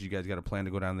Peru? Because you guys got a plan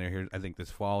to go down there here, I think, this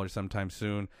fall or sometime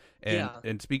soon,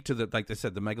 and speak to like I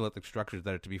said, the megalithic structures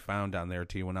that are to be found down there: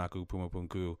 Tiwanaku,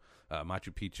 Pumapunku,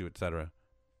 Machu Picchu, etc.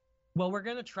 Well, we're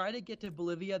going to try to get to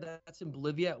Bolivia. That's in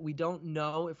Bolivia. We don't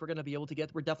know if we're going to be able to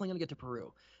we're definitely going to get to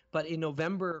Peru. But in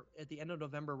November, at the end of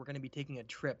November, we're going to be taking a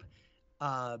trip.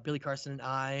 Billy Carson and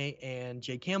I and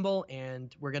Jay Campbell,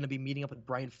 and we're going to be meeting up with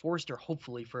Brian Forster,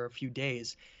 hopefully, for a few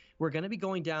days. We're going to be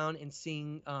going down and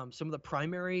seeing some of the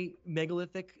primary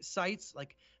megalithic sites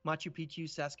like Machu Picchu,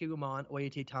 Sacsayhuaman,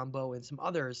 Ollantaytambo, and some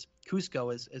others,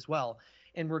 Cusco as well.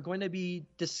 And we're going to be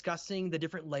discussing the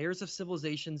different layers of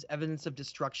civilizations, evidence of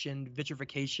destruction,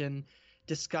 vitrification,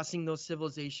 discussing those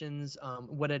civilizations,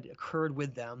 what had occurred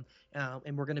with them.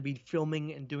 And we're going to be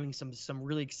filming and doing some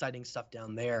really exciting stuff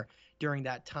down there during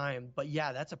that time. But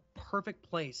yeah, that's a perfect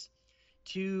place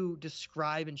to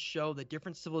describe and show the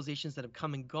different civilizations that have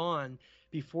come and gone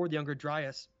before the Younger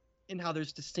Dryas, and how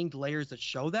there's distinct layers that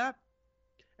show that,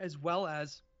 as well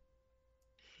as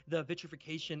the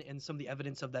vitrification and some of the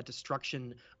evidence of that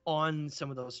destruction on some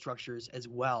of those structures as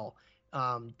well,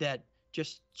 that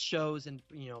just shows and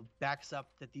backs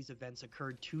up that these events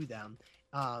occurred to them,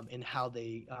 and how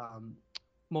they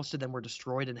most of them were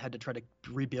destroyed and had to try to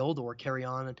rebuild or carry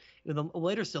on with a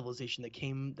later civilization that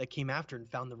came after and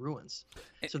found the ruins.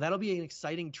 So that'll be an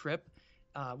exciting trip.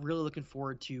 Really looking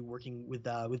forward to working with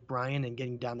Brian and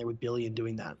getting down there with Billy and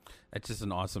doing that. It's just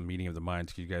an awesome meeting of the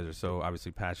minds. You guys are so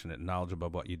obviously passionate and knowledgeable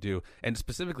about what you do, and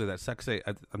specifically that sexy.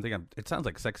 I'm thinking it sounds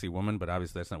like sexy woman, but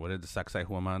obviously that's not what it is. Sexy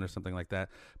woman or something like that.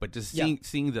 But just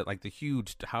seeing that, like the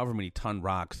huge, however many ton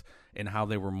rocks and how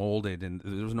they were molded, and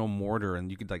there was no mortar, and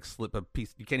you could like slip a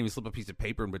piece. You can't even slip a piece of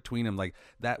paper in between them. Like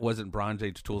that wasn't Bronze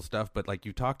Age tool stuff, but like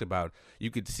you talked about,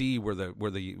 you could see where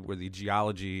the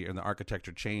geology and the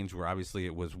architecture changed. Where obviously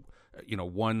it was,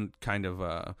 one kind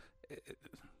of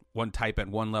one type at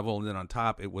one level, and then on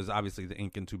top it was obviously the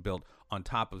Incans who built on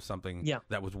top of something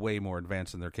that was way more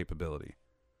advanced in their capability.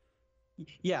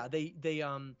 Yeah, they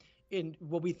in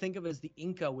what we think of as the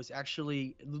Inca was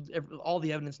actually, all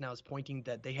the evidence now is pointing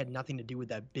that they had nothing to do with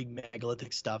that big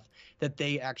megalithic stuff, that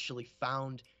they actually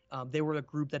found. They were a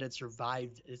group that had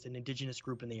survived as an indigenous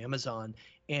group in the Amazon,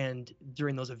 and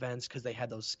during those events, because they had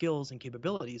those skills and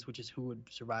capabilities, which is who would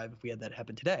survive if we had that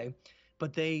happen today,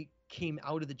 but they came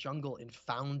out of the jungle and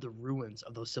found the ruins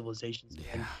of those civilizations. Yeah.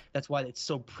 And that's why it's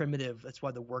so primitive. That's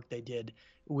why the work they did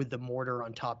with the mortar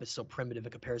on top is so primitive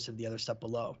in comparison to the other stuff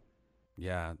below.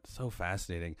 Yeah, so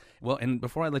fascinating. Well, and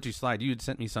before I let you slide, you had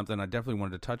sent me something. I definitely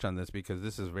wanted to touch on this because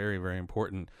this is very, very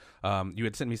important. You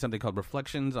had sent me something called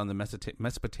Reflections on the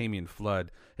Mesopotamian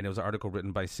Flood, and it was an article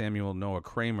written by Samuel Noah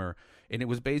Kramer, and it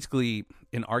was basically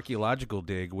an archaeological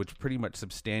dig which pretty much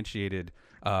substantiated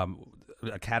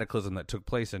a cataclysm that took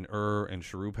place in Ur and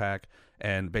Shuruppak,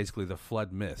 and basically the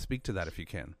flood myth. Speak to that if you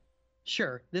can.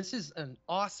 Sure. This is an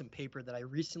awesome paper that I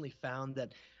recently found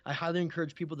that I highly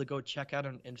encourage people to go check out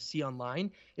and see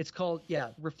online. It's called,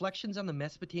 Reflections on the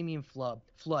Mesopotamian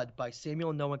Flood by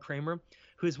Samuel Noah Kramer,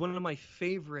 who is one of my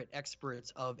favorite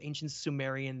experts of ancient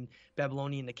Sumerian,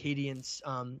 Babylonian, Akkadian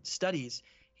studies.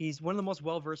 He's one of the most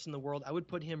well-versed in the world. I would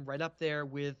put him right up there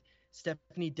with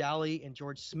Stephanie Dalley and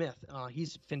George Smith.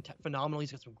 He's phenomenal.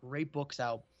 He's got some great books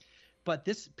out. But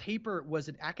this paper was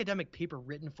an academic paper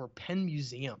written for Penn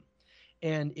Museum,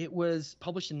 and it was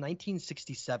published in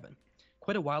 1967,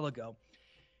 quite a while ago.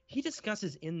 He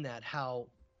discusses in that how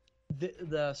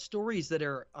the stories that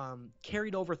are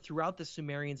carried over throughout the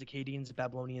Sumerians, Akkadians,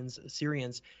 Babylonians,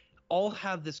 Assyrians, all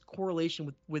have this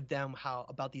correlation with them, how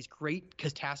about these great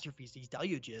catastrophes, these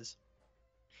deluges,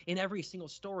 in every single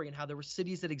story, and how there were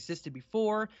cities that existed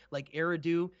before, like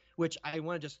Eridu, which I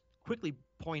want to just quickly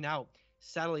point out.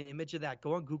 Satellite image of that.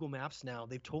 Go on Google Maps now.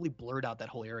 They've totally blurred out that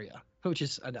whole area, which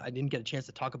is, I didn't get a chance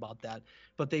to talk about that,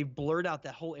 but they've blurred out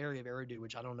that whole area of Eridu,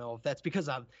 which I don't know if that's because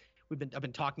I've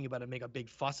been talking about it and make a big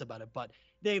fuss about it, but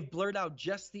they've blurred out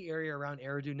just the area around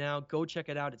Eridu now. Go check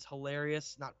it out. It's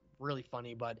hilarious. Not really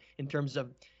funny, but in terms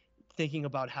of thinking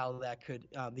about how that could,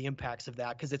 the impacts of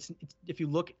that, because it's if you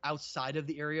look outside of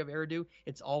the area of Eridu,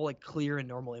 it's all like clear and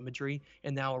normal imagery,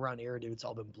 and now around Eridu, it's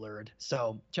all been blurred.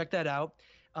 So check that out.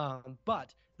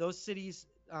 But those cities,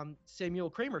 Samuel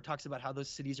Kramer talks about how those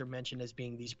cities are mentioned as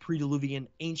being these pre-Diluvian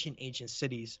ancient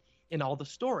cities in all the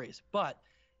stories. But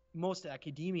most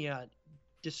academia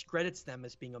discredits them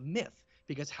as being a myth,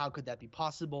 because how could that be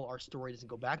possible? Our story doesn't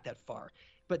go back that far.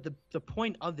 But the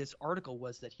point of this article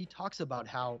was that he talks about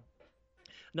how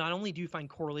not only do you find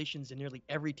correlations in nearly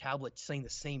every tablet saying the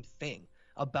same thing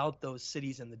about those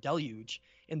cities and the deluge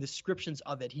and descriptions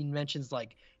of it. He mentions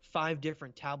like 5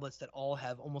 different tablets that all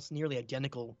have almost nearly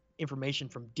identical information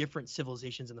from different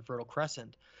civilizations in the Fertile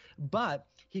Crescent. But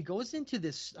he goes into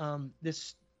this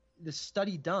this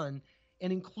study done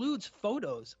and includes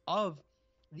photos of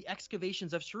the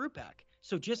excavations of Shuruppak.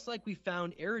 So just like we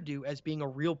found Eridu as being a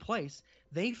real place,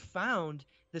 they found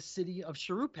the city of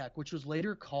Shuruppak, which was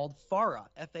later called Fara,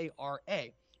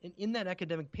 F-A-R-A. And in that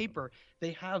academic paper,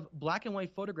 they have black and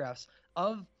white photographs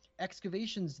of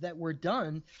excavations that were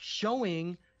done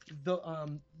showing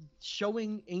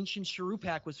showing ancient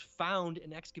Shuruppak was found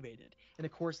and excavated. And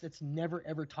of course, that's never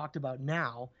ever talked about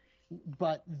now,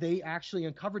 but they actually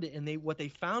uncovered it, and what they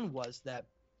found was that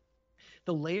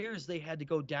the layers they had to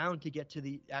go down to get to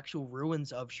the actual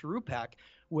ruins of Shuruppak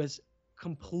was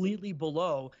completely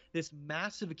below this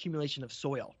massive accumulation of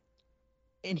soil.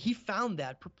 And he found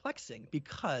that perplexing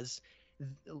because,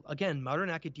 again, modern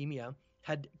academia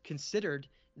had considered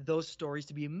those stories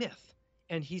to be a myth.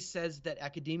 And he says that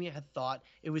academia had thought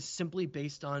it was simply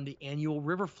based on the annual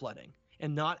river flooding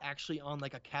and not actually on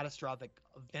like a catastrophic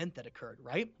event that occurred,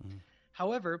 right?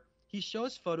 However, he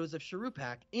shows photos of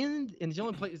Shuruppak and it's the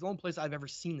only place I've ever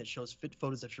seen that shows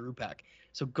photos of Shuruppak.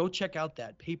 So go check out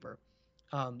that paper.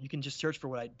 You can just search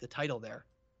for the title there.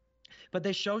 But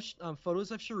they show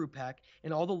photos of Shuruppak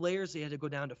and all the layers they had to go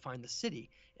down to find the city.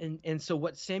 And so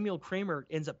what Samuel Kramer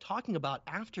ends up talking about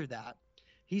after that,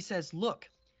 he says, look,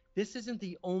 this isn't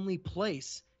the only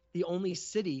place, the only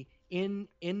city in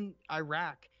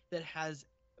Iraq that has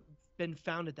been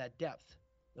found at that depth.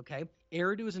 Okay,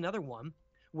 Eridu is another one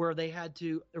where they had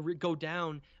to go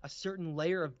down a certain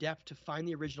layer of depth to find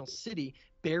the original city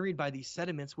buried by these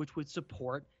sediments, which would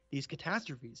support these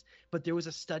catastrophes. But there was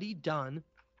a study done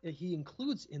that he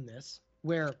includes in this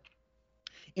where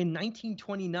in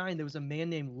 1929 there was a man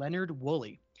named Leonard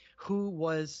Woolley who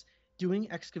was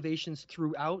doing excavations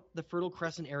throughout the Fertile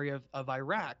Crescent area of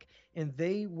Iraq, and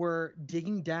they were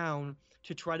digging down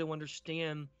to try to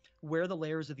understand where the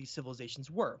layers of these civilizations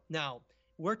were. Now,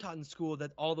 we're taught in school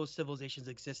that all those civilizations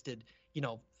existed,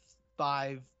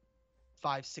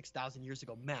 6,000 years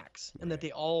ago max, and that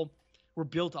they all were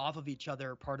built off of each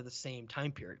other, part of the same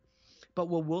time period. But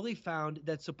what Woolley found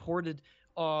that supported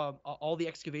all the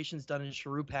excavations done in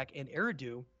Shuruppak and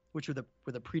Eridu, which were the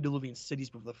pre-Diluvian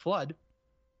cities before the flood,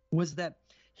 was that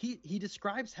he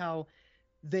describes how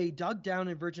they dug down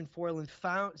in virgin soil and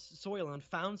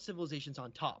found civilizations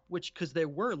on top, which because there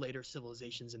were later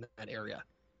civilizations in that area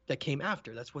that came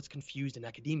after. That's what's confused in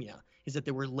academia, is that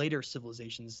there were later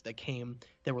civilizations that came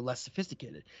that were less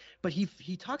sophisticated. But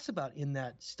he talks about in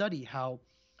that study how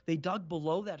they dug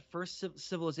below that first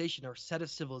civilization or set of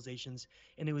civilizations,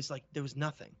 and it was like there was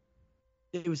nothing.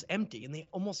 It was empty, and they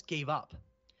almost gave up.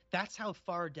 That's how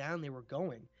far down they were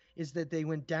going, is that they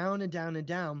went down and down and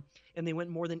down, and they went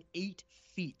more than 8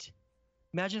 feet.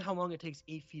 Imagine how long it takes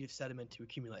 8 feet of sediment to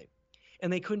accumulate.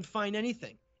 And they couldn't find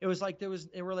anything. It was like they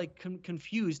were like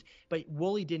confused, but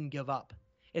Woolley didn't give up.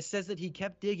 It says that he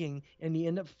kept digging, and he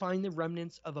ended up finding the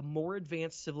remnants of a more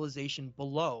advanced civilization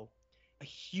below a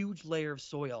huge layer of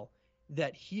soil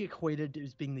that he equated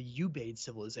as being the Ubaid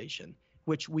civilization,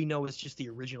 which we know is just the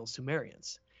original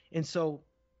Sumerians. And so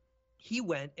he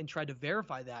went and tried to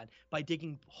verify that by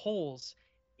digging holes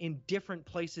in different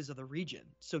places of the region.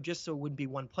 So just so it wouldn't be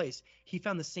one place, he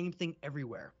found the same thing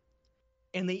everywhere.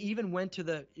 And they even went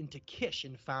into Kish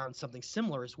and found something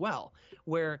similar as well,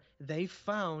 where they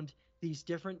found these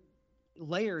different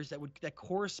layers that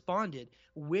corresponded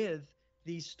with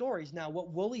these stories. Now,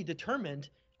 what Woolley determined,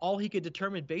 all he could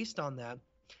determine based on that,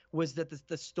 was that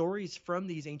the stories from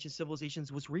these ancient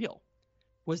civilizations was real.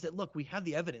 Was that, look, we have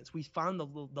the evidence. We found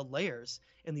the layers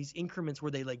and these increments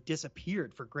where they like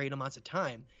disappeared for great amounts of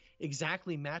time,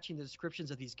 exactly matching the descriptions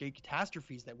of these great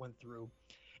catastrophes that went through.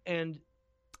 And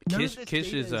Kish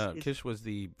was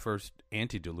the first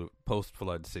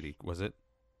post-flood city, was it?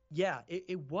 Yeah,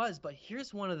 it was. But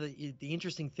here's one of the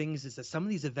interesting things is that some of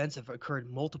these events have occurred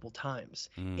multiple times.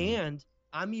 And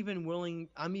I'm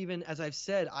even, as I've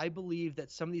said, I believe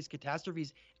that some of these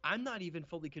catastrophes, I'm not even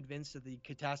fully convinced that the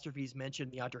catastrophes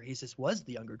mentioned in the Atrahasis was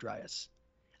the Younger Dryas.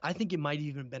 I think it might have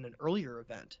even been an earlier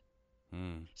event.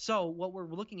 So what we're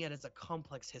looking at is a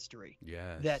complex history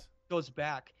that goes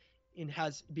back and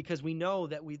because we know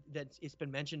that it's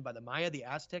been mentioned by the Maya, the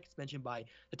Aztecs, it's mentioned by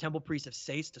the temple priests of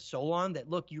Sais to Solon, that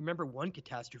look, you remember one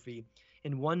catastrophe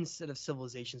in one set of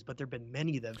civilizations, but there have been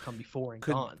many that have come before and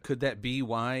gone. Could that be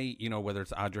why, whether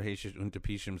it's Adrahasis,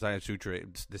 Untapishtim, Zaya Sutra,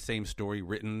 it's the same story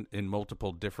written in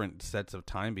multiple different sets of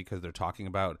time because they're talking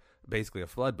about basically a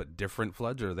flood, but different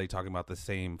floods, or are they talking about the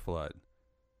same flood?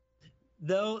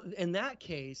 Though in that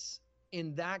case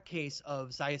of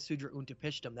Zayasudra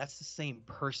Untapishtim, that's the same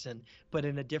person, but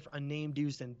in a name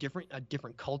used in a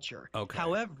different culture. Okay.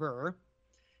 However,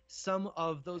 some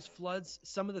of those floods,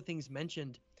 some of the things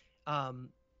mentioned,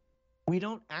 we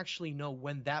don't actually know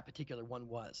when that particular one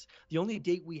was. The only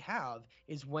date we have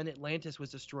is when Atlantis was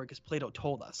destroyed, because Plato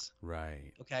told us.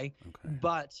 Right. Okay.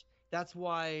 But that's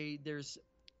why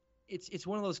it's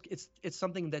one of those. It's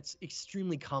something that's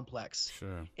extremely complex,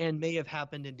 sure, and may have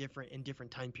happened in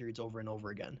different time periods over and over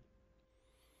again.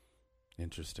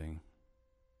 Interesting.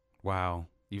 Wow,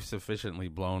 you've sufficiently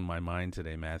blown my mind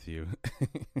today, Matthew.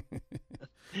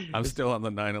 I'm still on the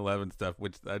 9/11 stuff,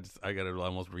 which I got to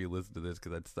almost re-listen to this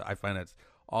because I find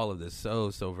all of this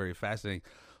so very fascinating.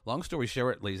 Long story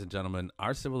short, ladies and gentlemen,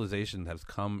 our civilization has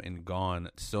come and gone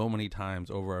so many times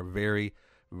over a very,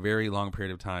 very long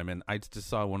period of time. And I just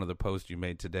saw one of the posts you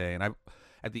made today, and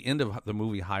at the end of the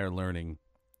movie Higher Learning,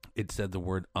 it said the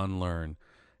word unlearn.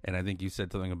 And I think you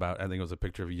said something about, I think it was a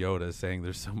picture of Yoda saying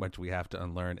there's so much we have to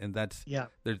unlearn. And that's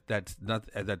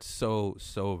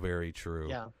so very true.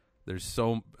 Yeah. There's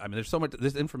so much,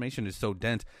 this information is so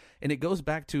dense. And it goes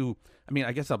back to, I mean,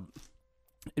 I guess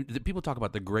people talk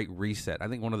about the Great Reset. I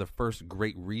think one of the first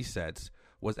great resets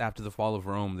was after the fall of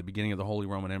Rome, the beginning of the Holy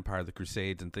Roman Empire, the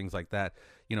Crusades and things like that.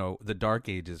 You know, the Dark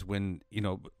Ages, when, you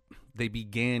know, they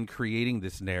began creating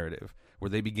this narrative where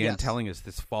they began telling us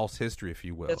this false history, if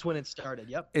you will. That's when it started.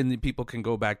 Yep. And the people can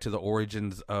go back to the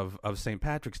origins of St.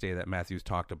 Patrick's Day that Matthew's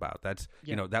talked about. That's,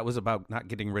 you know, that was about not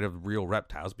getting rid of real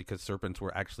reptiles, because serpents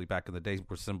were actually, back in the day,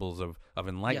 were symbols of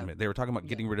enlightenment. They were talking about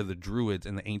getting rid of the Druids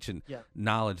and the ancient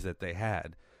knowledge that they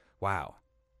had. Wow.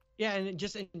 Yeah. And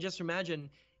just imagine,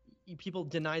 people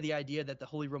deny the idea that the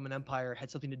Holy Roman Empire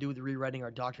had something to do with rewriting our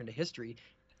doctrine to history,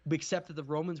 except that the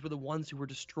Romans were the ones who were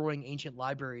destroying ancient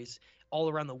libraries all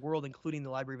around the world, including the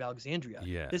Library of Alexandria.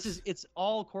 Yes. It's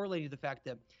all correlated to the fact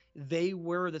that they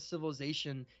were the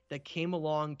civilization that came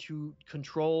along to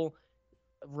control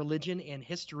religion and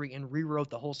history and rewrote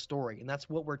the whole story. And that's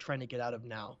what we're trying to get out of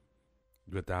now.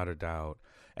 Without a doubt.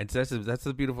 And so that's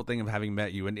the beautiful thing of having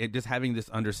met you, and just having this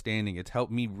understanding. It's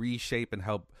helped me reshape and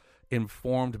help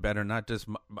informed better, not just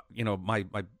my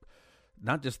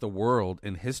not just the world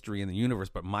and history and the universe,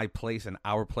 but my place and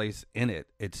our place in it.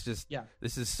 It's just,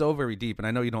 this is so very deep. And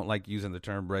I know you don't like using the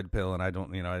term red pill, and I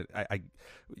don't,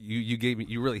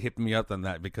 you really hipped me up on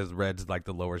that, because red's like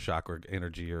the lower chakra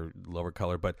energy or lower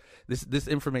color. But this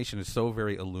information is so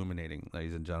very illuminating,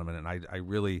 ladies and gentlemen. And I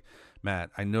really,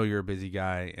 Matt, I know you're a busy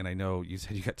guy, and I know you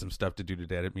said you got some stuff to do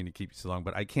today. I didn't mean to keep you so long,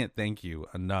 but I can't thank you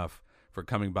enough for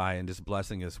coming by and just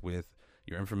blessing us with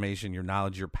your information, your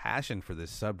knowledge, your passion for this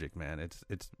subject, man.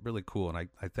 It's really cool, and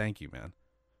I thank you, man.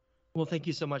 Well, thank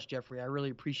you so much, Jeffrey. I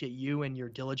really appreciate you and your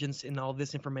diligence in all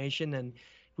this information. And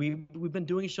we've been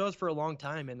doing shows for a long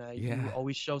time, and you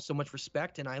always show so much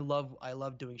respect, and I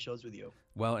love doing shows with you.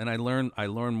 Well, and I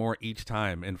learn more each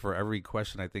time, and for every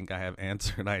question I think I have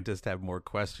answered, I just have more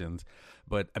questions.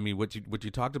 But I mean, what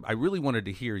you talked about, I really wanted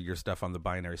to hear your stuff on the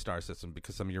binary star system,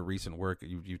 because some of your recent work,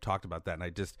 you talked about that, and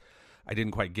I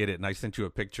didn't quite get it. And I sent you a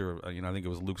picture, I think it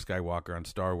was Luke Skywalker on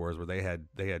Star Wars, where they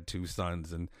had two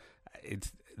sons, and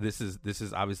this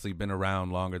has obviously been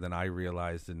around longer than I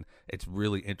realized, and it's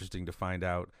really interesting to find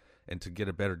out and to get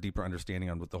a better, deeper understanding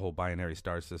on with the whole binary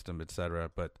star system,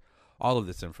 etc. But all of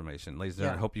this information, ladies and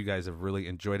gentlemen, I hope you guys have really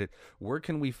enjoyed it. Where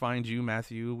can we find you,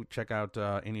 Matthew? Check out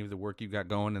any of the work you got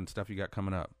going and stuff you got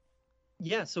coming up.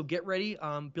 Yeah, so get ready.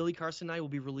 Billy Carson and I will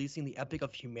be releasing the Epic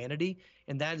of Humanity,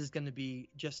 and that is going to be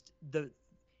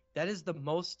that is the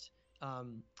most,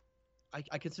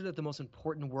 I consider it the most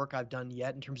important work I've done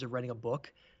yet in terms of writing a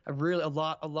book. A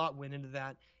lot went into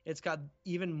that. It's got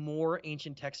even more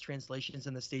ancient text translations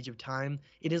in the Stage of Time.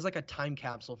 It is like a time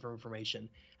capsule for information.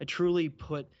 I truly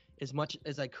put as much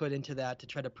as I could into that to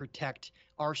try to protect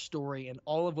our story and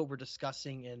all of what we're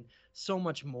discussing and so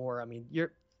much more. I mean,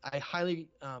 I highly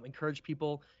encourage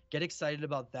people, get excited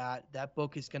about that. That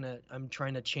book is I'm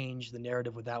trying to change the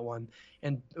narrative with that one.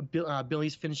 And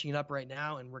Billy's finishing it up right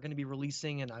now, and we're going to be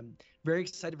releasing, and I'm very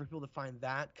excited for people to find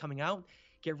that coming out.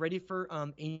 Get ready for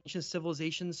Ancient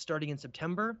Civilizations starting in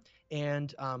September.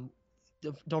 And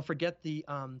don't forget the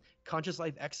Conscious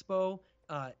Life Expo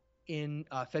in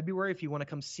February if you want to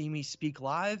come see me speak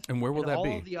live. And where will that be?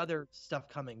 All of the other stuff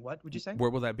coming. What would you say?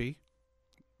 Where will that be?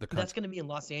 That's going to be in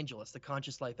Los Angeles, the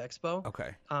Conscious Life Expo.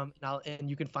 Okay. And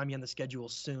you can find me on the schedule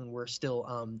soon. We're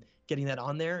still getting that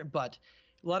on there, but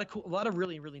a lot of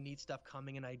really, really neat stuff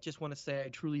coming. And I just want to say I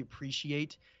truly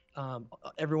appreciate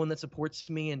everyone that supports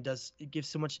me and gives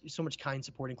so much kind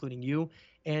support, including you.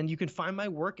 And you can find my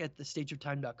work at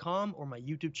thestageoftime.com or my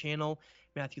YouTube channel,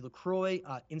 Matthew LaCroix,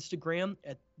 Instagram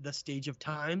at The Stage of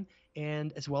Time,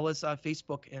 and as well as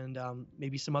Facebook and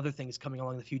maybe some other things coming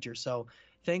along in the future. So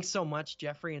thanks so much,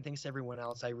 Jeffrey, and thanks to everyone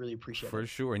else. I really appreciate it. For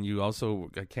sure. And you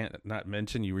also, I can't not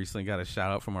mention, you recently got a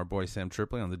shout out from our boy Sam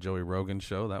Tripoli on the Joey Rogan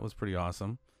show. That was pretty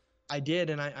awesome. I did,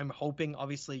 and I'm hoping,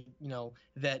 obviously,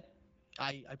 that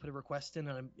I put a request in,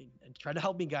 and try to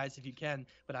help me, guys, if you can.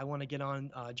 But I want to get on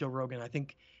Joe Rogan. I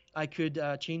think I could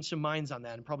change some minds on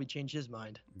that and probably change his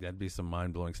mind. That'd be some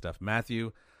mind-blowing stuff.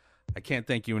 Matthew, I can't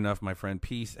thank you enough, my friend.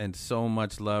 Peace and so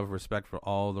much love, respect for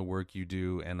all the work you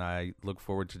do, and I look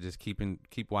forward to just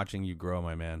keep watching you grow,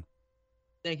 my man.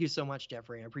 Thank you so much,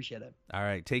 Jeffrey. I appreciate it. All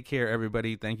right. Take care,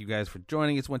 everybody. Thank you guys for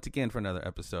joining us once again for another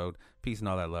episode. Peace and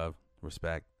all that love.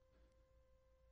 Respect.